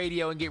Mutiny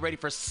Radio and get ready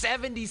for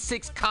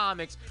 76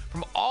 comics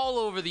from all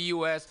over the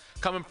U.S.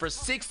 coming for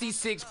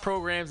 66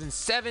 programs in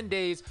 7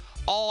 days,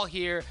 all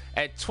here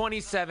at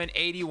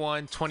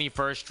 2781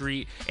 21st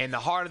Street in the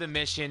heart of the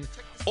Mission.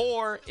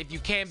 Or if you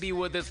can't be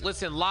with us,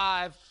 listen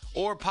live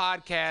or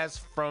podcast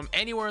from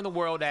anywhere in the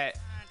world at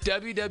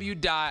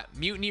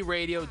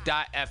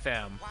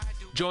www.mutinyradio.fm.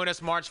 Join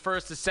us March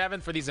 1st to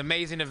 7th for these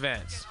amazing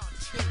events.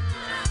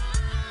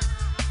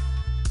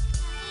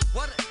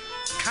 What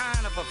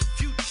kind of a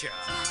future?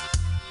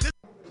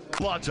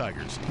 Law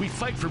Tigers. We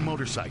fight for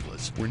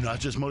motorcyclists. We're not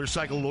just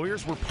motorcycle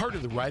lawyers, we're part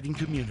of the riding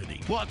community.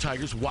 Law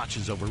Tigers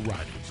watches over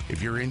riders.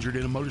 If you're injured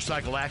in a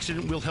motorcycle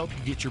accident, we'll help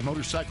you get your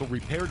motorcycle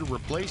repaired or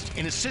replaced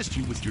and assist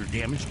you with your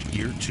damaged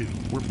gear too.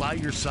 We're by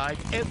your side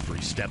every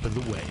step of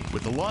the way.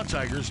 With the Law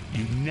Tigers,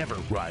 you never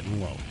ride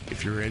alone.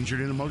 If you're injured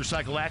in a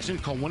motorcycle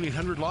accident, call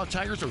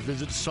 1-800-LAW-TIGERS or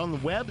visit us on the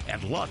web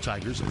at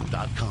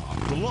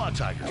lawtigers.com. The Law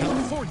Tigers,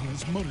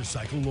 California's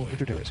motorcycle lawyer.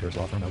 Mr. Terrace, Harris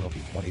Law Firm, LLP,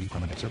 180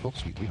 Promenade Circle,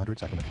 Suite 300,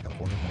 Sacramento,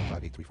 California,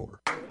 95834.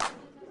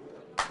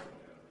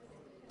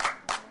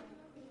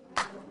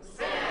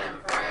 San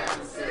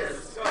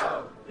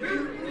Francisco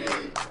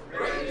Mutiny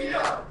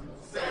Radio.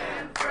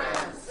 San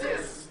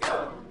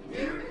Francisco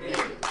Mutiny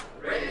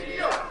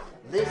Radio.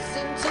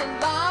 Listen to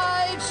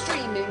live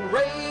streaming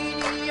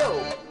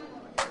radio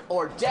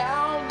or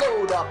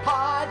download a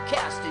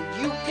podcast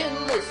and you can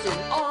listen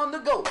on the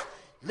go.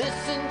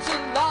 Listen to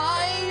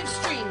live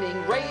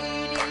streaming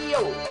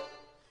radio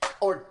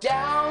or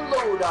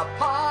download a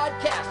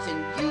podcast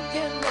and you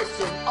can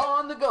listen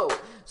on the go.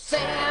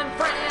 San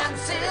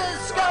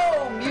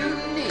Francisco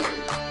Mutiny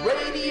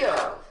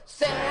Radio.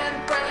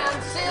 San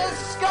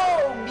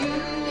Francisco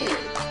Mutiny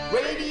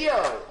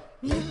Radio.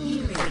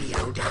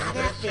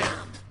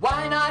 MutinyRadio.fm.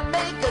 Why not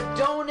make a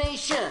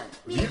donation?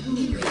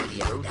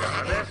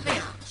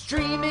 MutinyRadio.fm.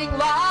 Streaming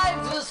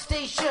live the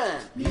station.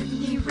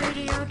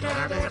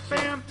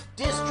 MutinyRadio.fm.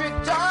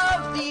 District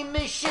of the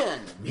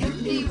Mission.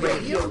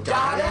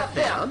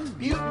 MutinyRadio.fm.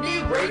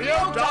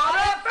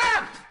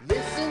 MutinyRadio.fm.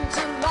 Listen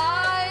to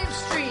live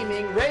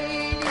streaming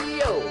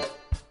radio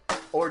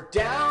or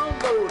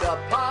download a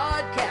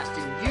podcast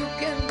and you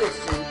can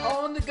listen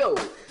on the go.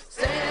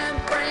 San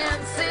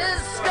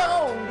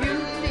Francisco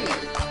Mutiny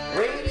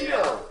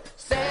Radio.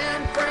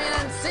 San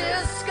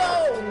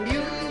Francisco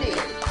Mutiny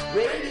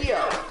Radio.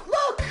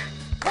 Look,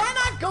 why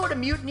not go to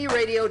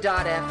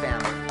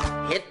MutinyRadio.fm?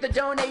 Hit the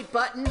donate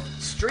button,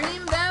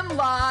 stream them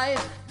live,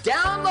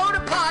 download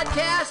a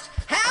podcast,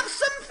 have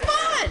some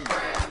fun!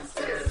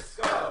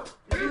 Francisco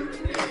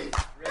Mutiny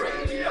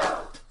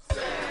Radio.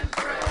 San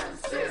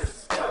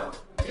Francisco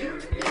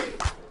Mutiny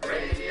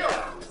Radio.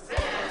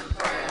 San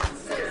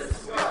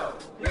Francisco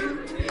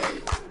Mutiny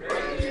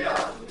Radio.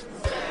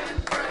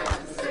 San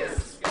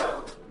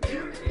Francisco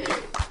Mutiny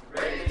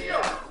Radio.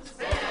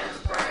 San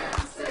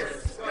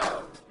Francisco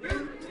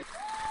Mutiny.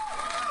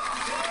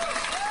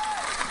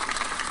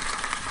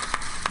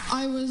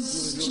 I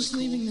was just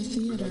leaving the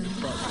theater.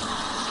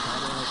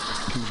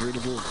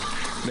 Convertible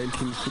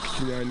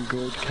 1969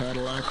 gold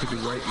Cadillac with the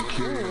white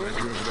interior. I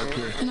drove it up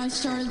here. And I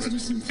started to do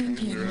some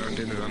thinking. Around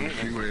in it on the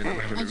freeway and I'm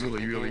having a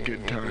really, really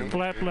good time.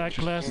 Flat black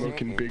plastic.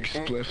 Smoking big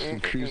spliffs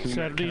and cruising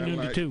Saturday noon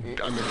to 2.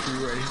 on the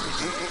freeway.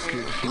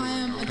 Good to see I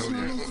am a you.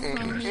 total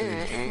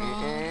phony,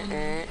 fraud,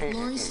 and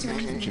Laurie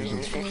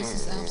Stone's voice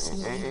is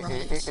absolutely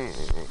right.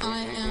 I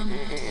am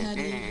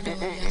petty,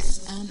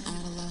 rebellious, and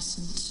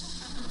adolescent.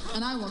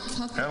 And I will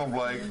cut the Hello,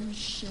 Blake.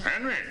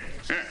 Henry.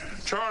 Yeah,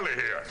 Charlie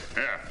here.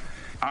 Yeah.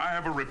 I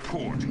have a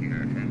report here,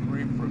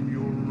 Henry,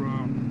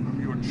 from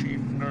your chief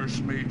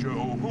nurse, Major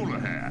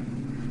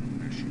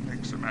O'Houlihan. She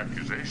makes some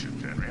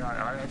accusations, Henry,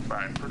 I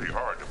find pretty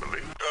hard to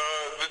believe.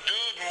 The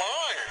dude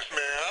minds,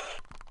 man.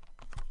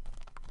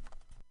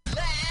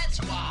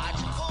 Let's watch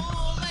a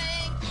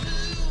full-length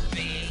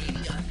movie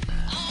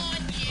on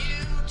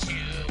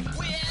YouTube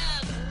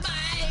with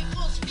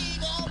Michael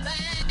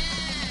Spiegelman.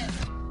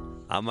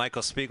 I'm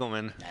Michael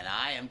Spiegelman. And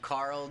I am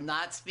Carl,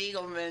 not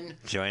Spiegelman.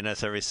 Join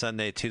us every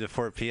Sunday, 2 to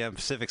 4 p.m.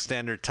 Pacific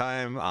Standard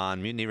Time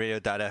on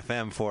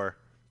MutinyRadio.fm for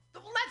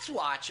Let's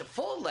watch a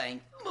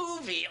full-length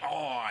movie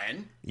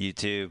on...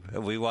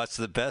 YouTube. We watch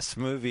the best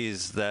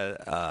movies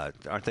that,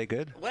 aren't they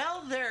good?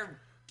 Well, they're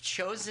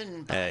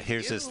chosen by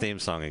Here's you. his theme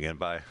song again.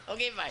 Bye.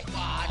 Okay, bye.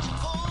 Watch a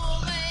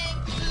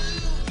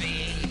full-length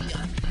movie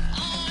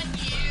on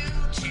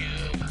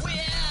YouTube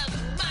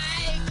with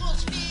Michael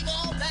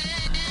Spiegelman.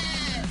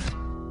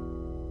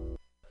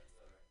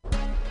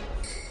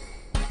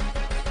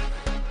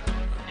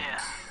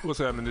 What's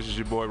happening? This is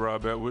your boy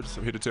Rob Edwards.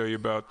 I'm here to tell you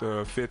about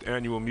the 5th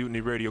Annual Mutiny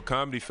Radio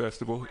Comedy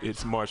Festival.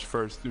 It's March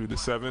 1st through the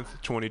 7th,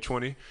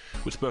 2020,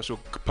 with special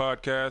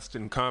podcasts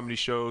and comedy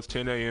shows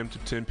 10 a.m. to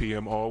 10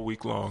 p.m. all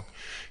week long.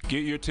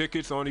 Get your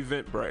tickets on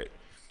Eventbrite.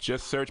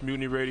 Just search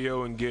Mutiny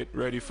Radio and get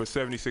ready for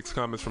 76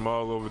 comics from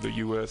all over the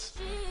U.S.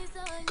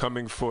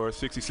 coming for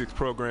 66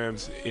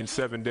 programs in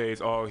 7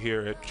 days, all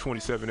here at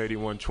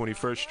 2781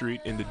 21st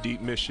Street in the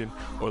Deep Mission,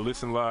 or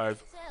listen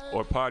live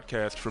or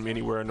podcast from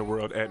anywhere in the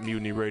world at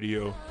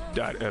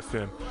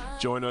MutinyRadio.fm.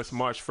 Join us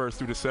March 1st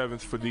through the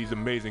 7th for these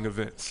amazing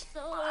events.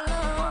 What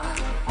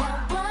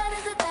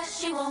is it that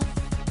she wants?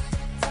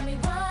 Tell me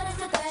what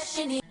is it that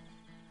she needs?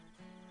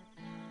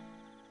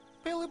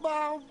 Billy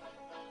Bob,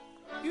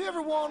 you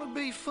ever want to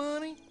be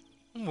funny?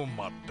 Well,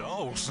 my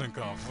dogs think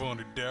I'm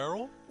funny,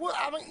 Daryl. Well,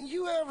 I mean,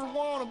 you ever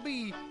want to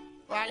be,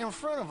 like, in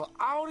front of an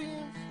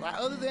audience? Like,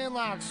 other than,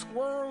 like,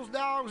 squirrels,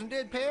 dogs, and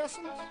dead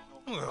peasants?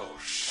 Well,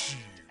 shit.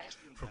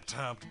 From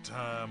time to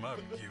time, I've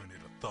been giving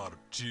it a thought or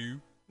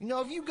two. You know,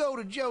 if you go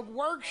to Joke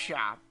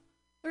Workshop,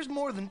 there's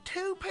more than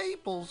 2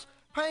 peoples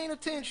paying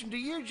attention to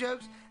your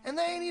jokes, and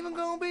they ain't even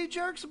gonna be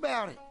jerks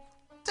about it.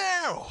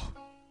 Daryl,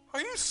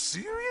 are you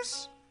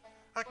serious?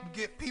 I can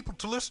get people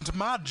to listen to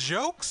my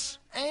jokes?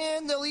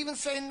 And they'll even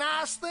say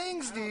nice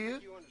things to you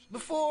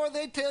before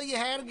they tell you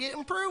how to get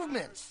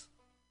improvements.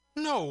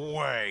 No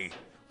way.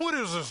 What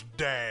is this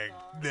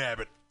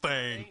dag-nabbit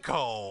thing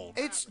called?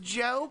 It's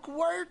Joke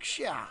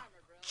Workshop.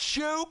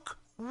 Joke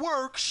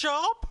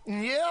Workshop?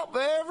 Yep,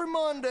 every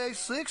Monday,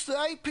 6 to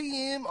 8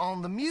 p.m.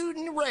 on the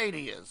Mutiny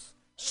Radios.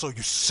 So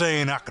you're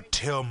saying I could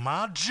tell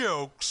my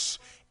jokes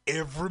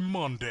every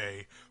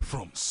Monday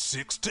from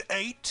 6 to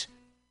 8?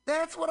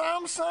 That's what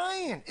I'm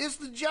saying. It's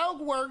the Joke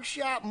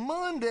Workshop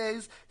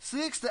Mondays,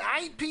 6 to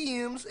 8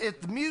 p.m.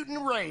 at the Mutiny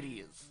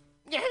Radios.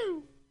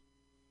 Yahoo!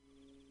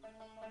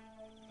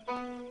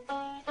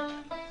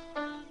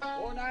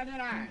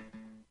 $4.99.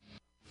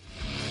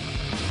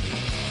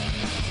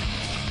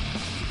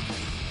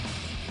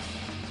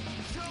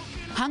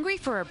 Hungry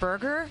for a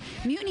burger?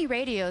 Mutiny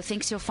Radio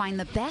thinks you'll find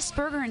the best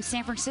burger in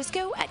San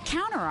Francisco at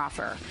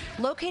Counteroffer,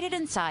 located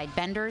inside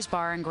Bender's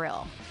Bar and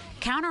Grill.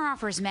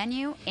 Counteroffer's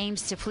menu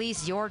aims to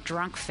please your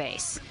drunk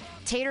face.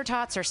 Tater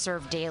tots are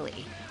served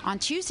daily. On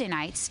Tuesday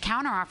nights,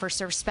 Counteroffer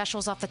serves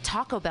specials off the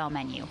Taco Bell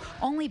menu,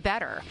 only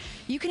better.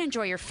 You can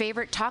enjoy your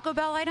favorite Taco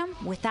Bell item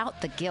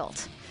without the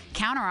guilt.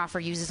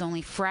 Counteroffer uses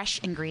only fresh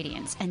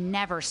ingredients and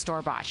never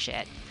store-bought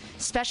shit.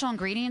 Special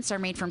ingredients are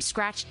made from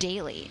scratch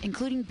daily,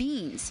 including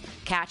beans,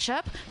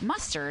 ketchup,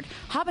 mustard,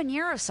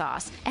 habanero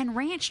sauce, and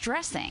ranch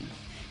dressing.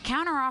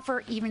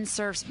 Counteroffer even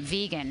serves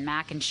vegan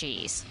mac and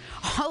cheese.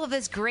 All of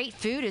this great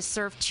food is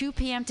served 2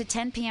 p.m. to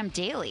 10 p.m.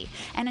 daily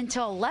and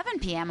until 11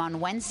 p.m. on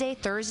Wednesday,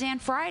 Thursday, and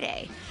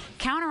Friday.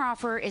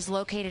 Counteroffer is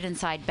located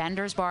inside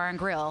Bender's Bar and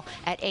Grill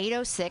at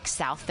 806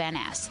 South Van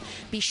Ness.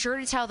 Be sure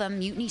to tell them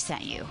Mutiny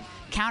sent you.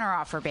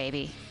 Counteroffer,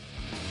 baby.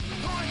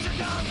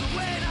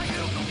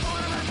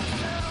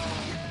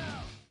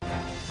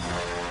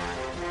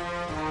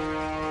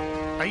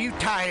 Are you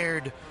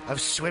tired of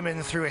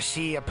swimming through a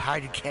sea of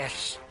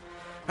podcasts?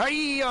 Are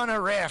ye on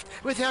a raft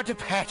without a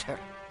paddle?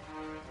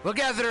 Well,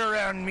 gather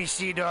around me,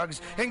 sea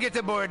dogs, and get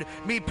aboard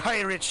me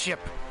pirate ship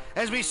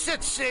as we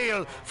set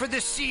sail for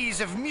the seas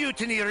of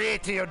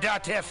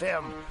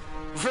MutinyRadio.fm.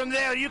 From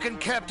there, you can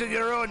captain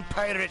your own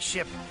pirate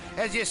ship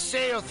as you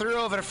sail through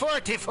over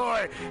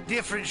 44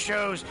 different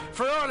shows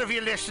for all of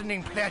your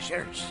listening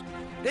pleasures.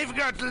 They've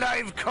got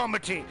live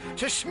comedy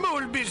to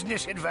small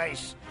business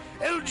advice,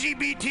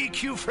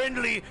 LGBTQ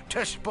friendly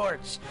to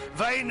sports,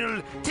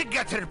 vinyl to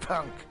gutter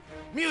punk.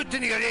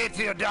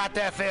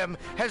 MutinyRadio.fm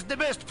has the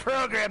best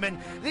programming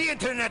the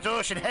internet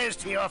ocean has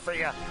to offer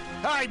you.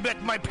 I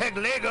bet my peg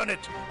leg on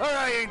it, or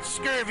I ain't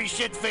scurvy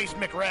shit-faced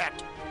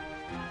McRat.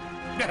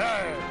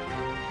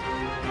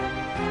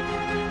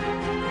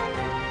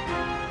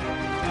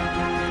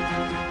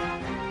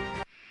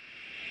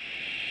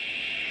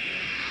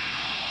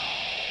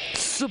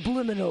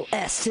 Subliminal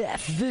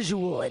SF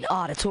visual and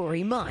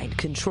auditory mind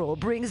control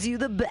brings you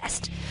the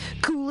best,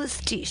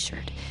 coolest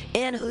t-shirt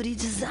and hoodie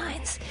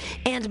designs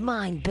and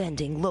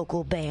mind-bending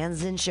local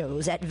bands and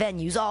shows at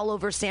venues all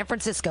over San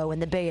Francisco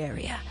and the Bay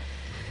Area.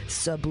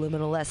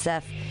 Subliminal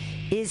SF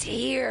is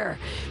here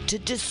to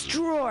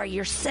destroy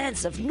your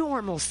sense of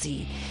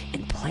normalcy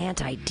and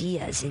plant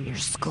ideas in your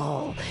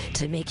skull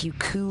to make you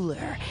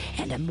cooler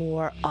and a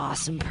more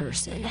awesome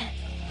person.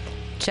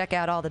 Check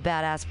out all the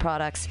badass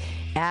products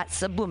at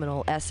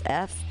Subliminal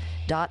SF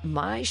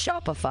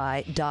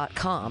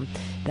subliminalsf.myshopify.com.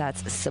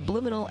 That's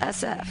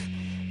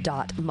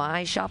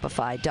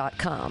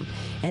subliminalsf.myshopify.com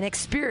and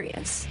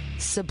experience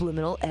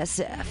Subliminal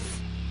SF.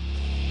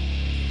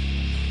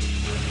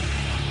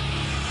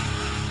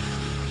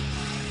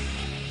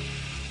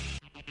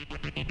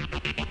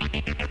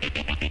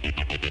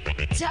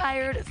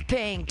 Tired of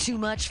paying too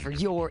much for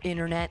your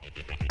internet?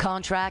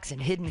 Contracts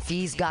and hidden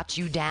fees got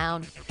you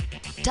down?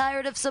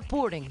 Tired of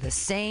supporting the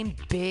same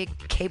big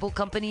cable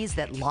companies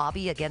that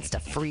lobby against a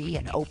free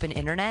and open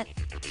internet?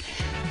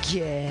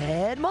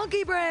 Get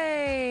Monkey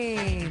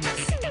Brains!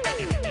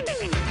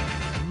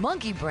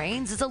 Monkey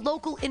Brains is a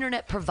local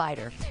internet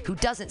provider who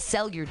doesn't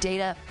sell your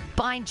data,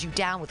 bind you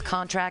down with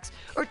contracts,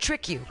 or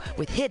trick you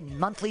with hidden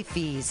monthly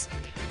fees.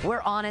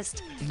 We're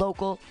honest,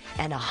 local,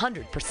 and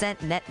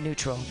 100% net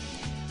neutral.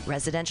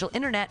 Residential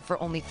internet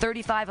for only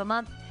 $35 a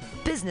month.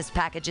 Business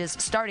packages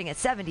starting at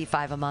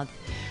 $75 a month.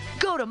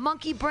 Go to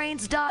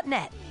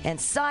monkeybrains.net and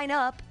sign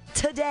up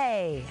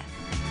today.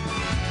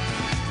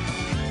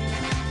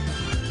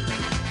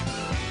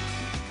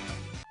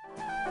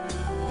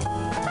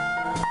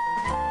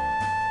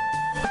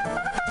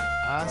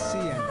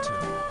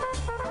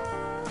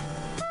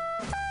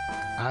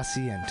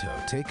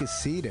 Asiento. Take a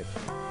seat at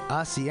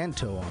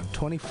Asiento on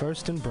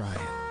 21st and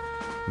Bryant.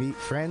 Meet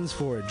friends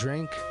for a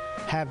drink,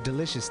 have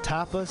delicious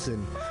tapas,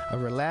 and a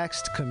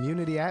relaxed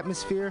community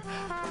atmosphere.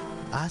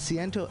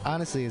 Asiento,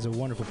 honestly, is a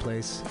wonderful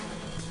place.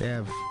 They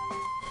have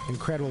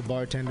incredible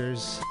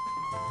bartenders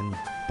and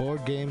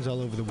board games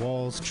all over the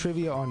walls,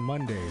 trivia on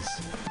Mondays,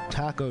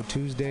 Taco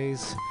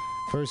Tuesdays,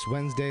 First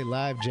Wednesday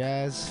live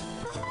jazz,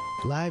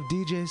 live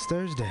DJs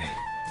Thursday,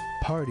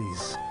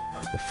 parties.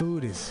 The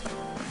food is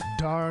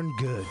darn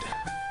good.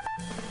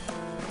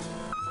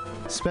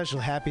 Special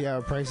happy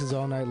hour prices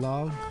all night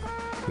long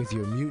with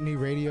your Mutiny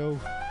Radio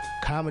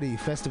Comedy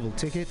Festival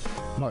ticket,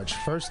 March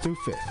 1st through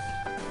 5th.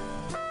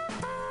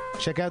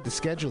 Check out the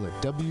schedule at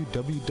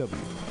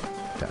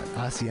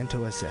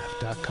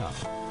www.asientosf.com.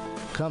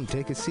 Come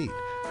take a seat.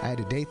 I had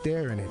a date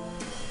there and it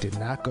did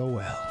not go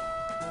well.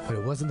 But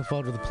it wasn't the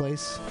fault of the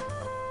place.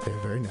 They're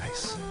very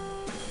nice.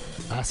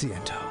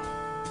 Asiento.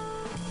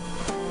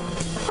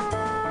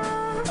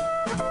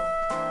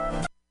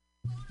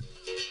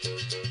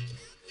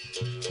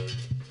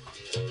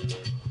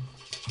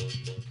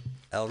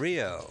 El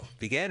Rio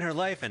began her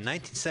life in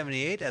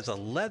 1978 as a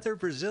leather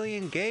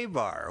Brazilian gay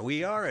bar.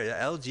 We are an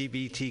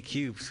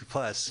LGBTQ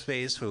plus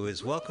space who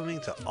is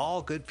welcoming to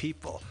all good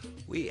people.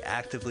 We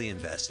actively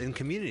invest in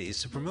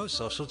communities to promote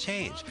social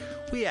change.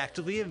 We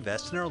actively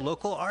invest in our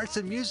local arts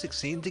and music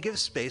scene to give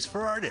space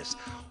for artists.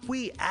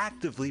 We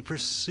actively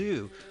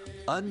pursue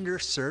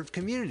underserved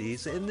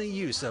communities in the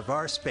use of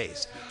our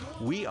space.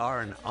 We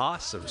are an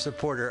awesome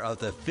supporter of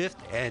the 5th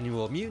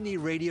Annual Mutiny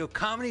Radio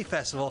Comedy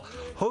Festival,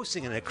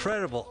 hosting an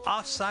incredible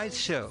offside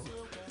show.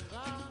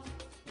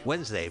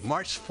 Wednesday,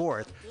 March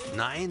 4th,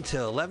 9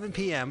 to 11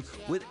 p.m.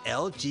 with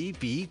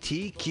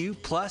LGBTQ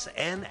plus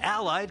and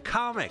allied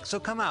comics. So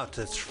come out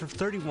to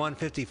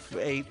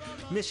 3158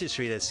 Mission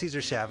Street at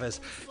Cesar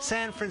Chavez,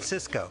 San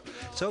Francisco.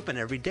 It's open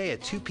every day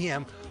at 2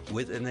 p.m.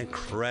 with an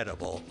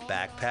incredible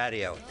back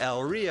patio.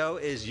 El Rio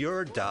is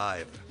your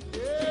dive.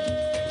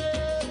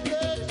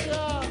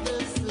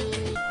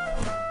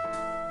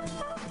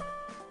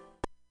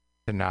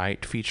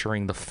 Tonight,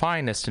 featuring the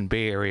finest in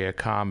Bay Area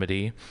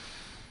comedy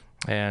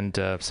and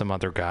some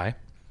other guy.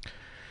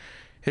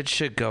 It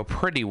should go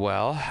pretty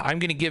well. I'm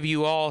going to give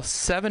you all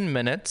 7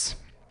 minutes.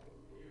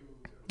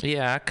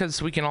 Yeah,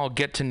 because we can all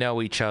get to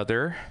know each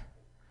other.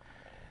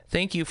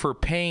 Thank you for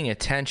paying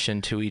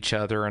attention to each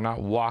other and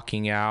not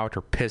walking out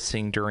or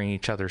pissing during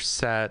each other's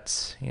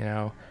sets, you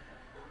know.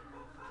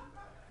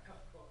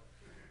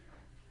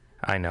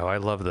 I know, I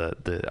love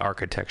the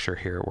architecture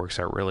here. It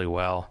works out really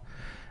well.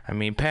 I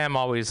mean, Pam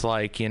always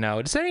like, you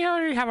know, does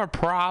anybody have a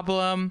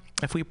problem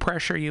if we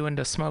pressure you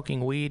into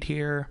smoking weed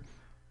here?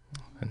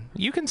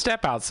 You can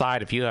step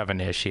outside if you have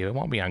an issue. It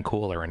won't be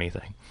uncool or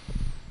anything.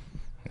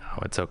 No,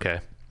 it's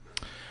okay.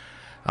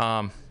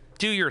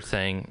 Do your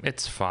thing.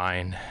 It's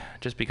fine.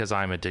 Just because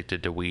I'm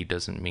addicted to weed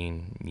doesn't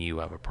mean you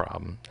have a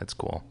problem. That's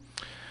cool.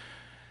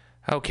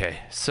 Okay,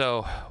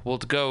 so we'll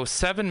go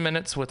 7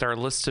 minutes with our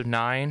list of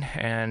 9,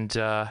 and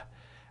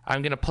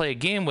I'm going to play a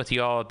game with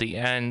you all at the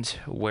end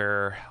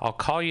where I'll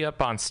call you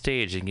up on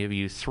stage and give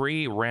you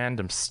 3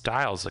 random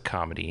styles of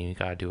comedy, and you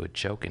got to do a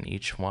joke in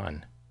each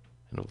one.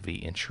 It'll be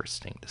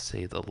interesting, to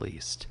say the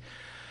least.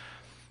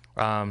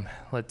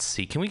 Let's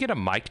see. Can we get a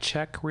mic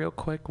check real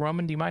quick?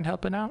 Roman, do you mind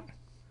helping out?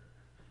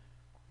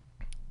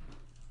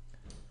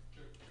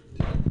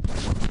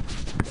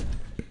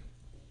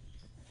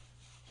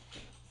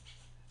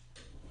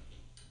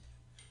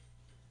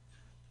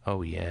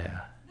 Oh,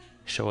 yeah.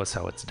 Show us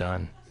how it's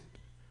done.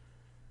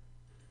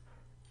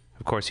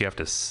 Of course, you have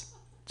to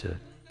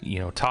you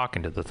know, talk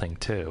into the thing,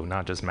 too,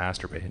 not just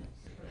masturbate.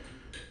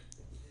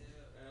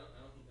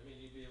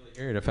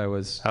 Hear it if I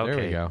was... Okay.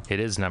 There we go. It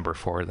is number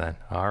 4, then.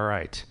 All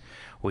right.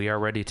 We are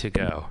ready to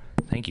go.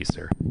 Thank you,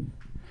 sir.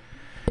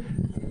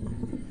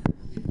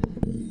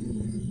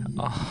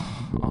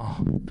 Oh.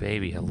 Oh,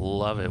 baby, I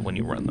love it when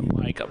you run the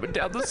mic up and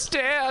down the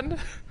stand.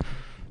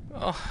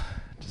 Oh,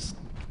 just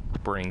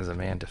brings a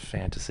man to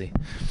fantasy.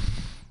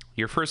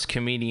 Your first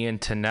comedian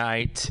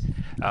tonight,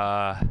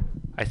 I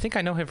think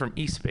I know him from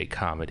East Bay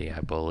Comedy,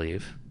 I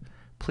believe.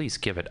 Please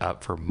give it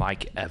up for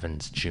Mike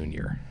Evans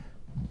Jr.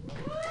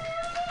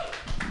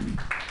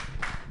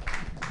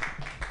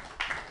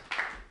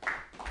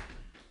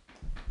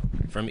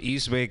 From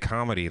East Bay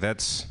Comedy.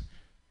 That's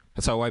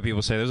how white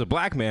people say there's a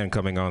black man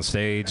coming on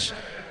stage.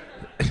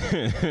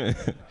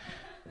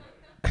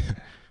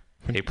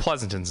 Hey,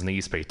 Pleasanton's in the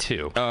East Bay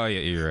too. Oh yeah,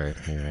 you're right.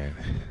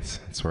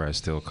 That's where I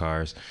steal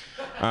cars.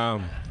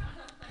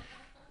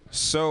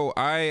 So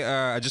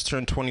I just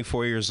turned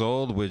 24 years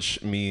old,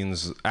 which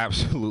means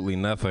absolutely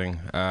nothing.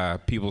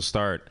 People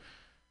start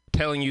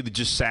telling you that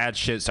just sad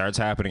shit starts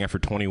happening after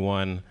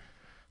 21.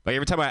 Like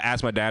every time I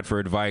ask my dad for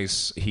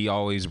advice, he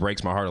always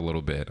breaks my heart a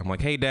little bit. I'm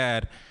like, hey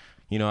Dad,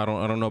 I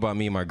don't know about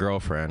me and my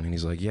girlfriend. And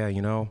he's like, yeah,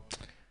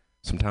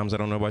 sometimes I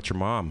don't know about your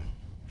mom.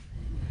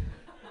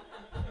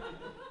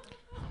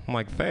 I'm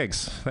like,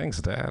 thanks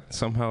Dad.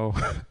 Somehow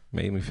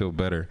made me feel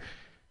better.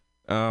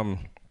 I'm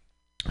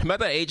at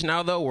that age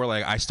now though where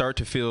like I start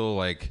to feel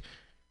like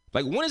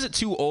when is it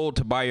too old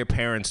to buy your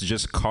parents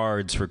just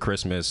cards for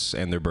Christmas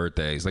and their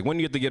birthdays? Like when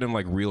do you have to get them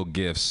like real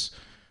gifts,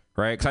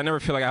 right? Because I never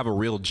feel like I have a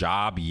real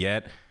job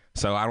yet,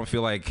 so I don't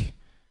feel like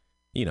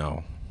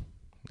I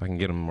can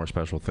get them more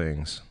special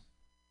things,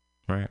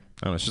 right? I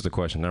don't know, it's just a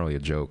question, not really a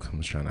joke. I'm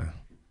just trying to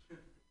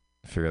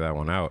figure that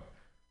one out.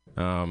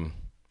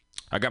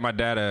 I got my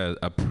dad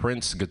a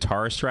Prince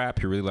guitar strap.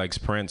 He really likes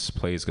Prince,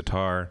 plays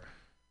guitar.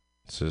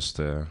 It's just,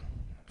 I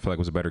feel like it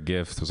was a better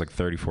gift. It was like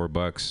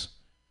 $34.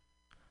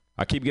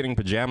 I keep getting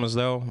pajamas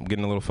though. I'm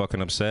getting a little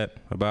fucking upset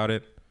about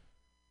it.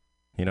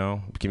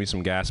 Give me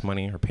some gas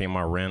money or pay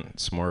my rent.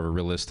 It's more of a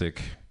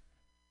realistic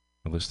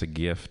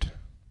gift.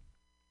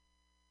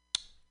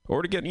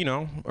 Or to get,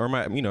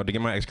 to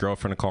get my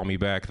ex-girlfriend to call me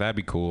back. That'd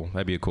be cool.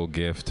 That'd be a cool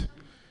gift.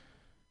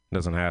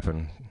 Doesn't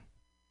happen.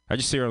 I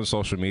just see her on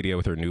social media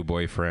with her new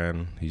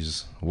boyfriend.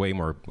 He's way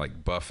more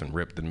like buff and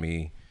ripped than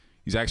me.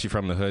 He's actually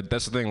from the hood.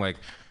 That's the thing. Like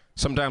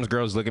sometimes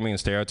girls look at me and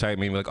stereotype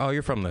me like, oh,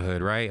 you're from the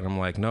hood, right? And I'm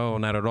like, no,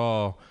 not at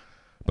all.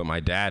 But my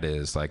dad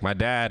is. Like my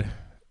dad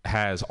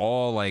has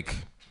all like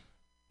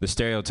the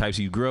stereotypes.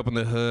 He grew up in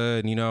the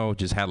hood,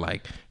 just had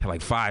like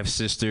 5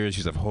 sisters. He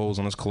used to have holes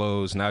on his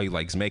clothes. Now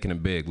he's making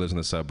it big, lives in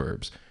the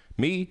suburbs.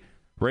 Me,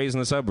 raised in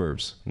the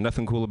suburbs.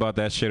 Nothing cool about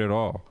that shit at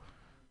all.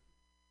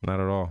 Not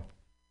at all.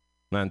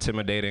 Not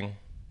intimidating.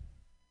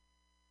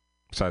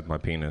 Besides my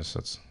penis,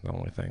 that's the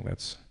only thing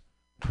that's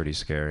pretty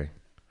scary.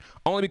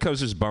 Only because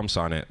there's bumps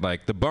on it.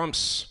 Like the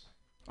bumps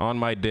on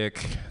my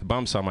dick,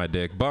 bumps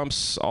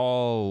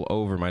all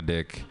over my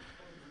dick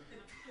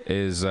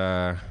is,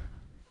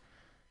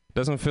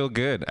 doesn't feel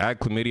good. I had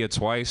chlamydia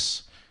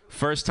twice.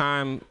 First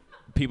time,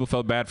 people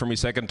felt bad for me.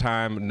 Second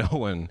time, no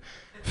one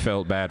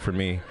felt bad for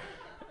me.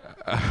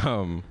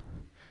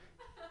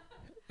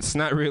 It's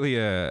not really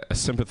a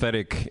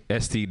sympathetic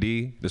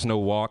STD. There's no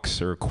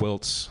walks or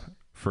quilts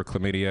for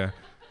chlamydia.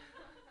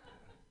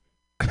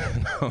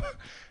 No.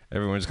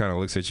 Everyone just kind of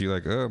looks at you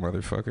like, oh,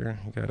 motherfucker,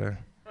 you gotta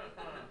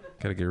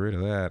get rid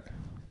of that.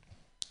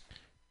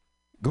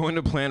 Going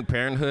to Planned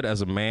Parenthood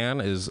as a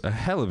man is a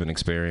hell of an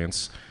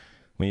experience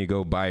when you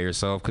go by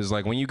yourself. Because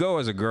like when you go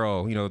as a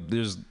girl,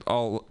 there's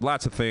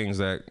lots of things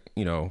that,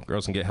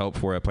 girls can get help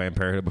for at Planned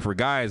Parenthood. But for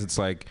guys, it's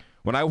like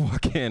when I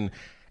walk in,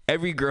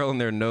 every girl in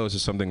there knows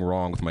there's something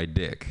wrong with my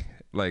dick.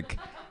 Like,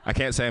 I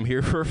can't say I'm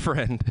here for a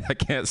friend. I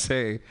can't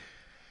say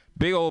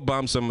big old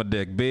bumps on my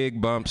dick.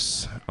 Big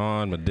bumps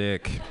on my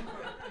dick.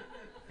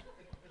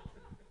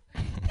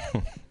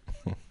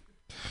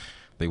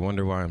 They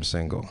wonder why I'm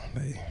single.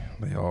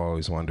 They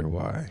always wonder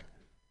why.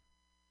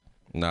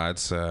 Nah,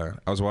 it's I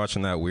was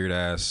watching that weird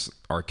ass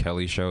R.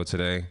 Kelly show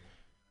today.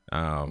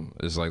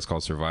 It's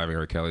called Surviving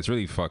R. Kelly. It's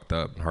really fucked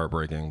up,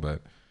 heartbreaking,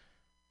 but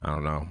I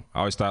don't know. I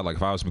always thought like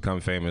if I was to become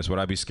famous, would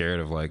I be scared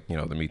of like,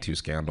 the Me Too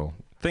scandal?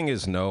 Thing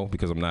is no,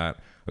 because I'm not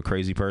a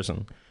crazy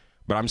person.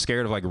 But I'm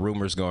scared of like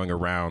rumors going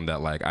around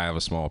that like I have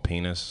a small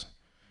penis.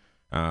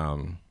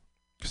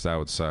 Cause that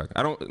would suck.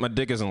 My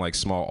dick isn't like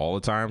small all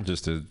the time,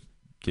 just to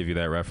give you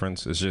that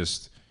reference. It's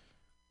just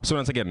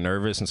sometimes I get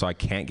nervous and so I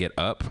can't get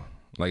up.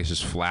 Like it's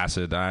just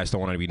flaccid. I just don't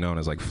want to be known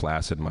as like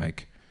Flaccid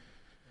Mike.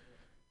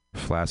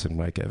 Flaccid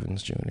Mike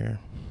Evans Jr.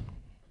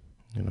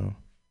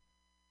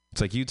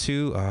 It's like you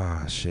too.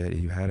 Ah, shit.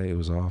 You had it. It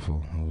was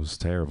awful. It was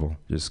terrible.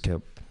 Just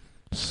kept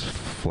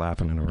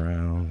flapping it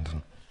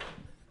around.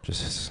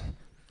 Just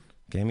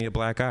gave me a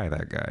black eye.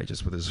 That guy,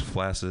 just with his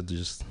flaccid,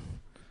 just.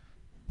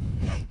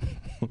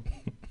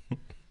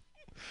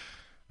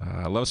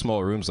 I love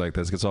small rooms like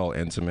this. It gets all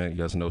intimate. You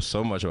guys know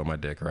so much about my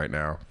dick right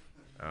now.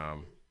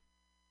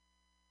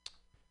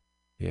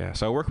 Yeah.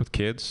 So I work with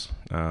kids.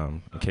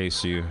 In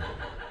case you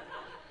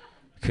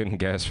couldn't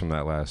guess from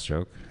that last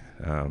joke.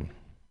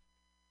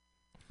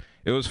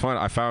 It was fun.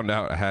 I found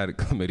out I had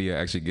chlamydia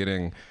actually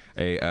getting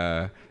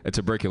a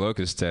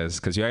tuberculosis test,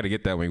 because you had to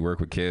get that when you work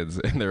with kids.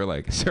 And they were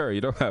like, sir,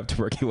 you don't have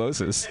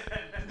tuberculosis.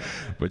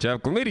 but you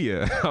have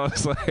chlamydia. I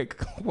was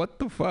like, what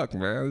the fuck,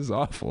 man? This is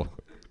awful.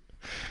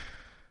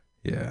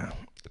 Yeah.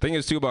 The thing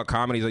is, too, about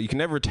comedy is that you can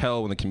never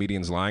tell when the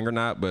comedian's lying or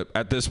not, but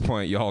at this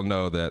point, y'all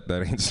know that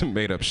ain't some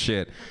made-up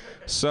shit.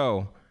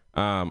 So,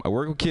 I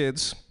work with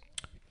kids.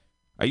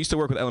 I used to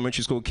work with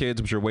elementary school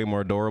kids, which are way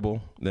more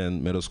adorable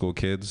than middle school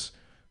kids.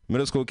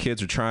 Middle school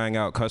kids are trying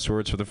out cuss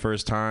words for the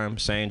first time,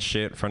 saying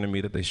shit in front of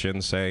me that they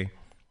shouldn't say,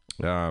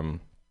 doing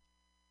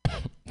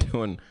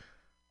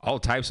all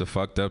types of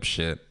fucked up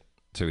shit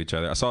to each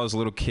other. I saw this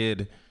little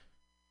kid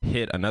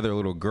hit another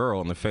little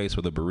girl in the face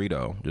with a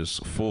burrito,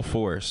 just full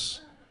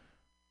force.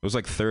 It was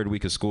like third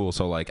week of school,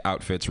 so like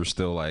outfits were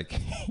still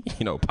like,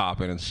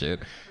 popping and shit.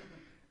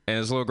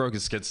 And this little girl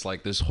just gets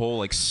like this whole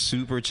like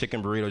super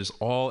chicken burrito just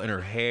all in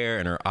her hair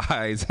and her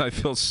eyes. I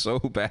feel so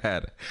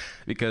bad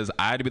because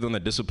I had to be the one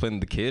that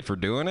disciplined the kid for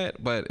doing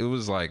it, but it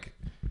was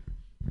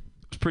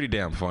pretty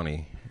damn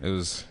funny.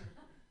 I'm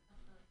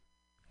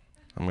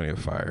gonna get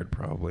fired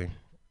probably.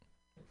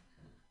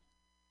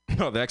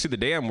 No, the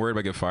day I'm worried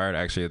about getting fired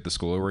actually at the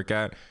school I work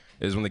at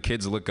is when the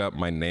kids look up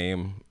my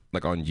name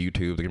like on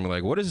YouTube. They're gonna be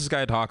like, what does this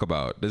guy talk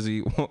about?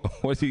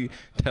 What does he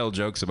tell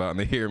jokes about? And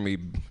they hear me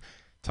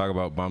talk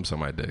about bumps on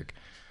my dick.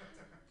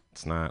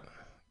 It's not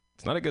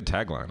a good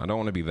tagline. I don't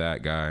want to be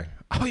that guy.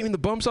 Oh, you mean the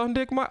bumps on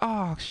dick?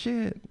 Oh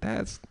shit,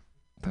 that's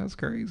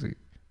crazy.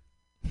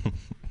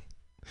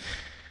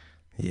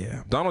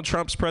 Yeah, Donald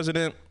Trump's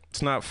president.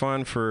 It's not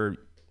fun for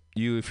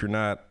you if you're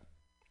not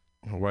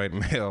a white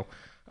male.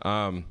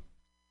 I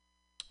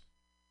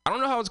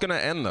don't know how it's gonna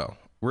end though.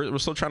 We're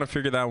still trying to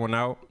figure that one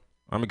out.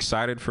 I'm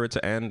excited for it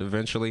to end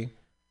eventually.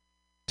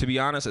 To be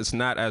honest, it's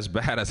not as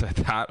bad as I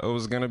thought it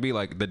was gonna be.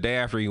 Like the day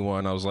after he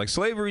won, I was like,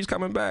 slavery's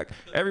coming back.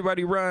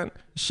 Everybody run.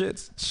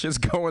 Shit's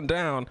going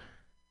down.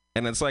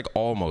 And it's like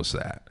almost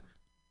that.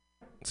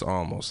 It's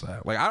almost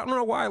that. Like, I don't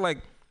know why. Like,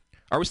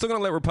 are we still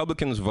gonna let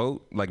Republicans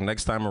vote like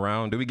next time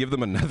around? Do we give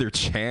them another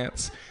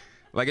chance?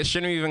 Like, it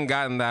shouldn't have even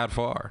gotten that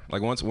far.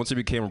 Like once it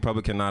became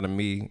Republican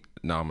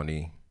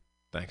nominee.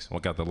 Thanks.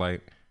 Look out the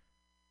light.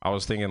 I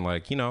was thinking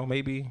like,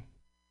 maybe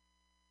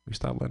we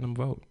stop letting them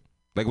vote.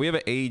 Like we have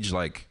an age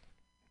like.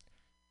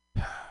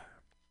 I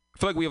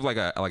feel like we have like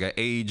an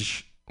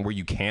age where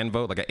you can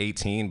vote, like at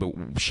 18,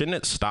 but shouldn't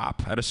it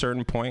stop at a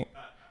certain point?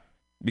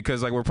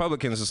 Because like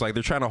Republicans, it's like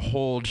they're trying to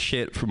hold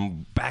shit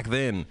from back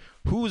then.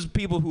 Who's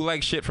people who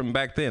like shit from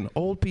back then?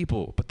 Old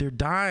people, but they're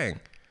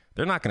dying.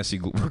 They're not going to see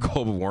where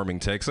global warming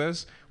takes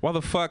us. Why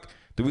the fuck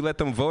do we let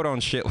them vote on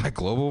shit like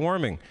global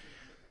warming?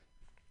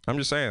 I'm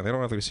just saying, they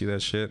don't have to see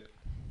that shit.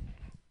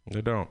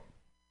 They don't.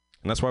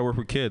 And that's why I work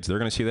with kids. They're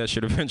going to see that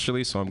shit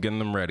eventually, so I'm getting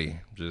them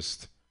ready.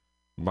 Just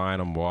buying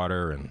them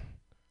water and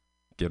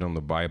getting them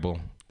the Bible.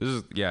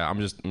 I'm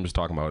just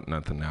talking about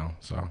nothing now.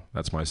 So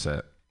that's my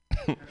set.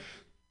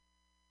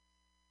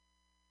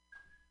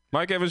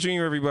 Mike Evans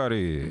Jr.,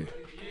 everybody.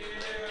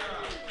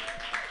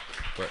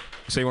 What,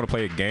 so you want to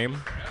play a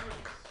game?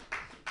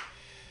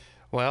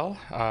 Well,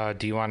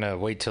 do you want to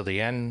wait till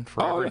the end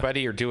for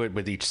everybody or do it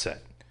with each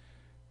set?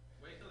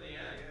 Wait till the end.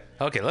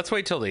 Okay, let's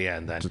wait till the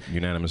end then. Just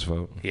unanimous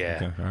vote? Yeah.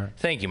 Okay, all right.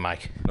 Thank you,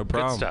 Mike. No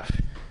problem. Good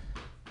stuff.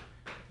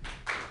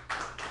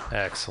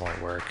 Excellent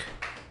work.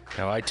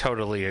 No, I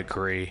totally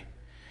agree.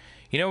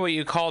 You know what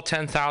you call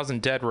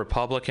 10,000 dead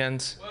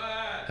Republicans? What?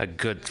 A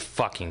good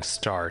fucking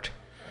start.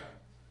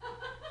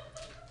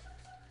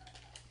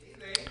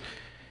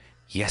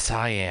 Yes,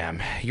 I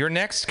am. Your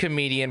next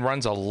comedian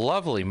runs a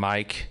lovely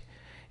mic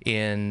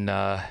in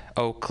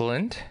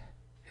Oakland.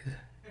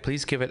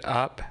 Please give it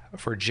up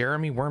for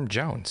Jeremy Worm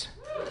Jones.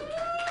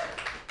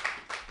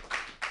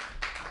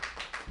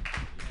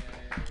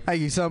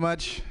 Thank you so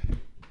much.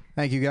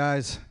 Thank you,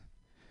 guys.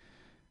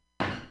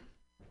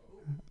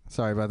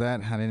 Sorry about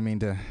that. I didn't mean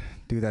to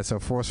do that so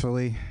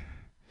forcefully.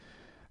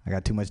 I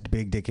got too much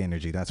big dick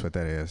energy. That's what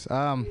that is.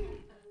 I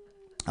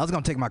was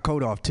going to take my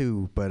coat off,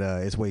 too, but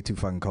it's way too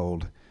fucking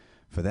cold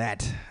for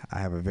that. I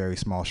have a very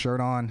small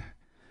shirt on.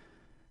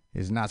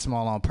 It's not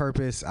small on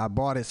purpose. I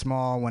bought it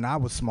small when I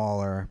was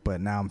smaller,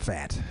 but now I'm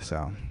fat,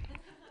 so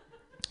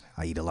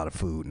I eat a lot of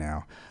food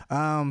now.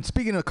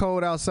 Speaking of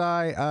cold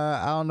outside,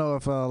 I don't know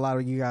if a lot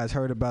of you guys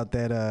heard about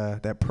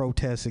that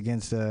protest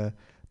against the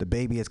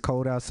Baby It's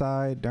Cold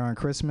Outside during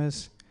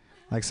Christmas.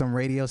 Like some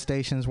radio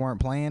stations weren't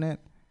playing it.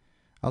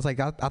 I was like,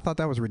 I thought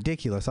that was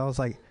ridiculous. I was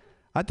like,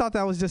 I thought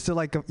that was just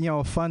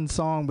a fun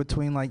song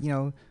between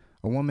a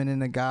woman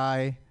and a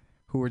guy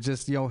who were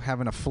just,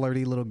 having a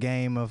flirty little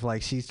game of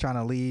like, she's trying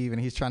to leave and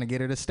he's trying to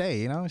get her to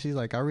stay, She's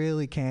like, I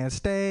really can't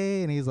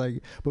stay. And he's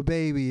like, but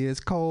baby,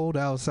 it's cold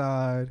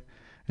outside.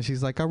 And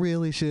she's like, I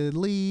really should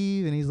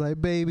leave. And he's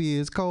like, baby,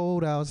 it's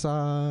cold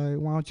outside.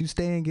 Why don't you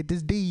stay and get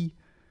this D?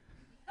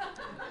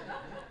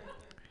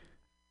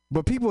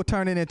 But people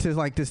turn it into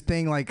like this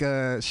thing like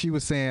she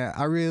was saying,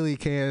 I really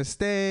can't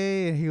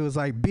stay. And he was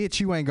like, bitch,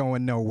 you ain't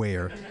going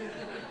nowhere.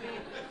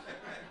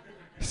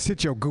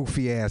 Sit your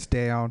goofy ass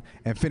down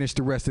and finish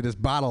the rest of this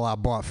bottle I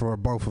bought for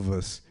both of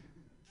us.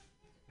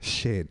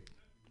 Shit.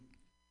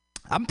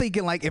 I'm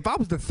thinking, like, if I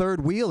was the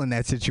third wheel in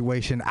that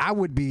situation, I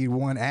would be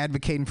one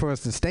advocating for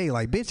us to stay.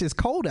 Like, bitch, it's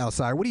cold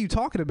outside. What are you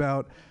talking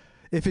about?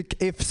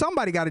 If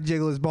somebody got to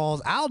jiggle his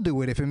balls, I'll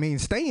do it if it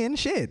means staying.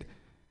 Shit.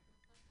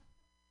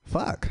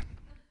 Fuck.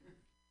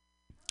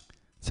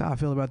 That's how I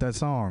feel about that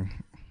song.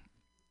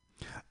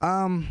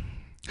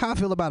 How I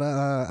feel about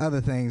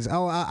other things.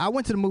 Oh, I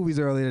went to the movies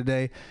earlier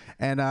today,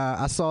 and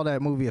I saw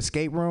that movie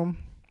Escape Room.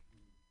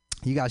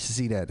 You guys should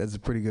see that. That's a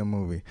pretty good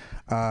movie.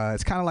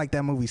 It's kind of like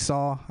that movie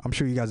Saw. I'm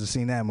sure you guys have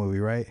seen that movie,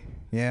 right?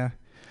 Yeah.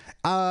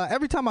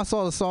 Every time I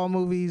saw the Saw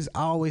movies,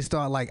 I always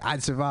thought, like,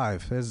 I'd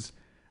survive.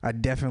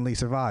 I'd definitely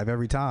survive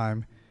every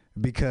time,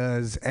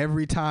 because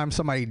every time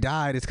somebody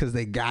died, it's because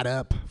they got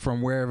up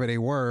from wherever they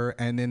were,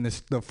 and then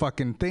the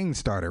fucking thing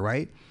started,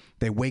 right?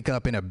 They wake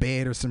up in a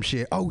bed or some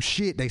shit. Oh,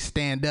 shit. They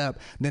stand up.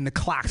 Then the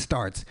clock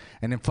starts.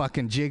 And then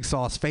fucking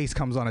Jigsaw's face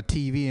comes on a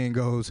TV and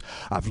goes,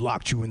 I've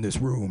locked you in this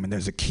room, and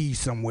there's a key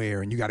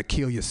somewhere, and you got to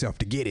kill yourself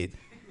to get it.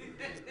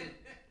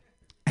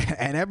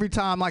 And every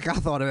time, like, I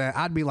thought of that,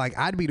 I'd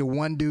be the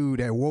one dude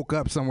that woke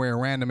up somewhere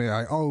randomly,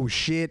 like, oh,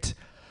 shit.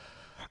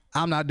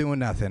 I'm not doing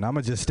nothing. I'm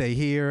going to just stay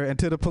here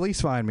until the police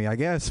find me. I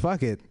guess.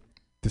 Fuck it.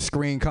 The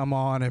screen come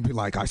on and be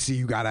like, I see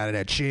you got out of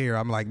that chair.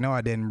 I'm like, no,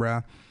 I didn't,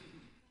 bruh.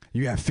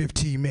 You have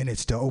 15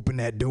 minutes to open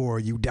that door.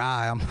 You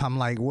die. I'm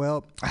like,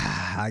 well,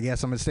 I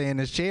guess I'm going to stay in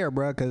this chair,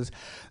 bro, because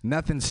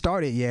nothing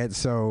started yet.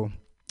 So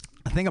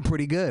I think I'm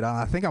pretty good.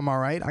 I think I'm all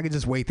right. I could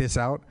just wait this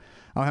out.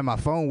 I don't have my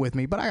phone with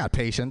me, but I got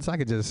patience. I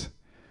could just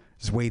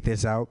wait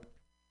this out.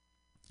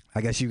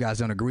 I guess you guys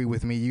don't agree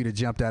with me. You'd have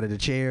jumped out of the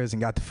chairs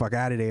and got the fuck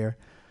out of there.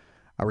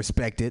 I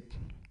respect it.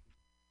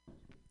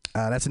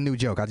 That's a new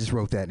joke. I just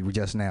wrote that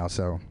just now.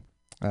 So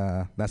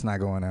that's not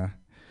going to,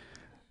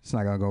 it's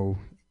not going to go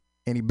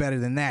any better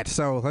than that.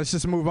 So let's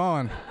just move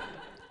on.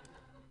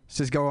 Let's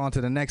just go on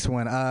to the next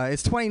one.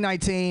 It's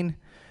 2019,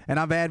 and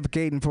I'm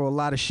advocating for a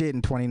lot of shit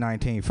in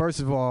 2019. First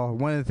of all,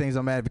 one of the things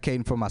I'm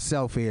advocating for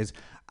myself is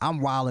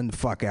I'm wilding the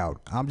fuck out.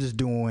 I'm just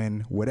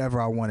doing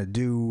whatever I want to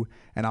do,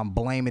 and I'm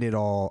blaming it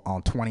all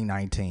on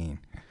 2019.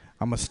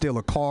 I'm going to steal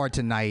a car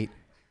tonight,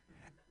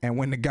 and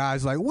when the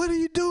guy's like, what are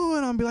you doing?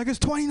 I'm going to be like, it's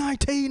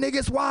 2019, nigga,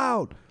 it's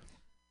wild.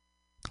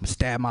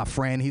 Stab my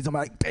friend. I'm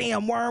like,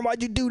 damn, Worm,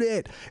 why'd you do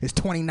that? It's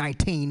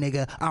 2019,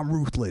 nigga. I'm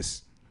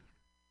ruthless.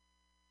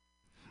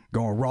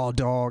 Going raw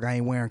dog. I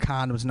ain't wearing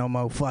condoms no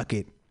more. Fuck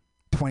it.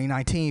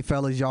 2019,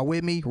 fellas. Y'all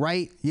with me?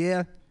 Right?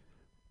 Yeah?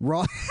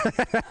 Raw.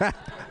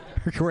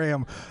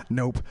 Graham.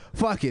 Nope.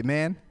 Fuck it,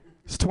 man.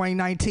 It's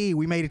 2019.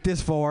 We made it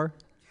this far.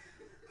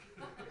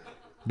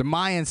 The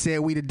Mayans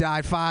said we'd have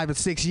died 5 or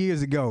 6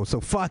 years ago.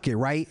 So fuck it,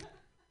 right?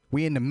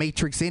 We in the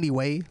Matrix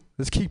anyway.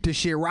 Let's keep this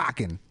shit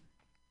rocking.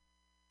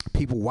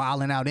 People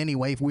wilding out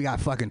anyway. We got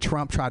fucking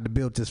Trump tried to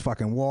build this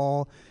fucking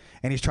wall,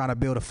 and he's trying to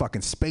build a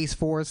fucking Space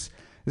Force.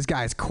 This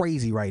guy is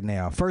crazy right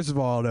now. First of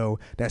all, though,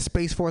 that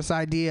Space Force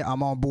idea,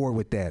 I'm on board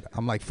with that.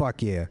 I'm like,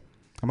 fuck yeah.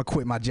 I'm going to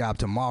quit my job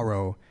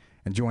tomorrow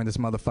and join this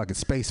motherfucking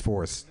Space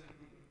Force.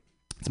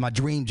 It's my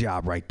dream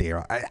job right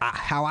there.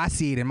 How I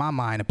see it in my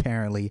mind,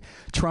 apparently,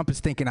 Trump is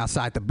thinking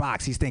outside the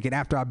box. He's thinking,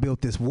 after I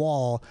built this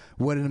wall,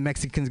 what are the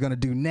Mexicans going to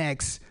do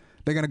next?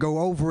 They're going to go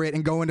over it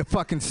and go into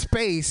fucking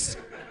space.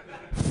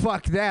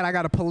 Fuck that. I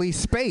got to police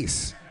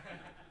space.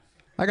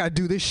 I got to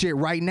do this shit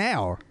right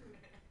now.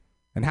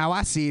 And how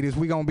I see it is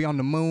we going to be on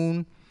the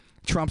moon.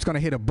 Trump's going to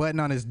hit a button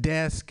on his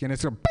desk, and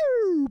it's going to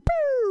boo,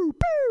 boo,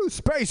 boo,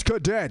 space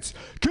cadets,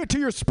 get to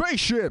your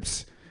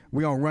spaceships.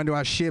 We going to run to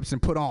our ships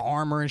and put on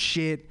armor and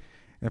shit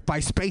and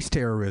fight space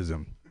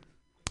terrorism.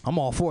 I'm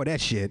all for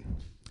that shit.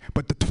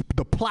 But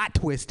the plot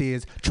twist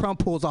is Trump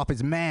pulls off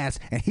his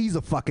mask, and he's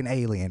a fucking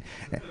alien.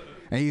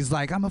 And he's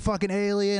like, I'm a fucking alien.